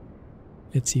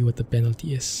 Let's see what the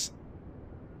penalty is.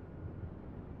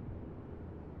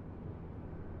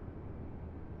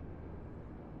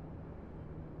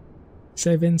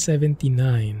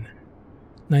 $779,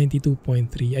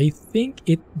 92.3. I think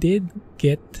it did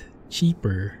get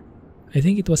cheaper. I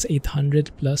think it was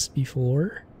 800 plus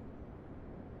before.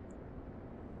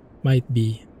 Might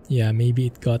be. Yeah, maybe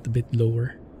it got a bit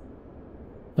lower.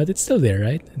 But it's still there,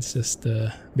 right? It's just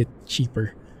a bit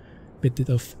cheaper. Bit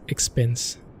of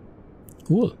expense.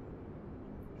 Cool.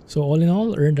 So all in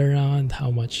all, earned around how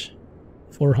much?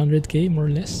 400k more or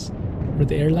less for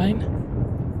the airline.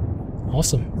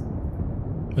 Awesome.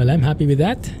 Well, I'm happy with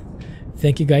that.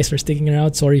 Thank you guys for sticking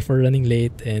around. Sorry for running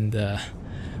late, and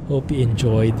hope you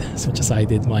enjoyed as much as I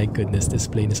did. My goodness, this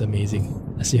plane is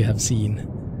amazing, as you have seen.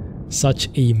 Such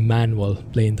a manual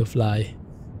plane to fly.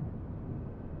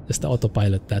 Just the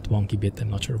autopilot, that wonky bit, I'm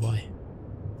not sure why.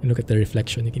 And look at the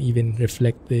reflection. You can even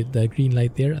reflect the green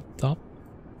light there at the top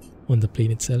on the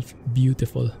plane itself.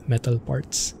 Beautiful metal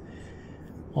parts.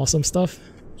 Awesome stuff.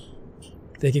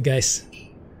 Thank you guys.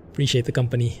 Appreciate the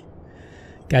company.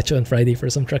 Catch you on Friday for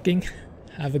some trucking.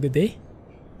 Have a good day.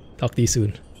 Talk to you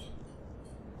soon.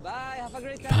 Bye. Have a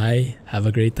great time. Bye. Have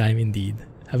a great time indeed.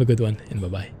 Have a good one, and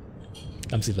bye-bye.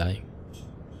 Come see flying.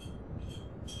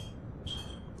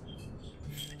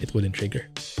 It wouldn't trigger.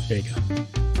 There you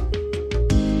go.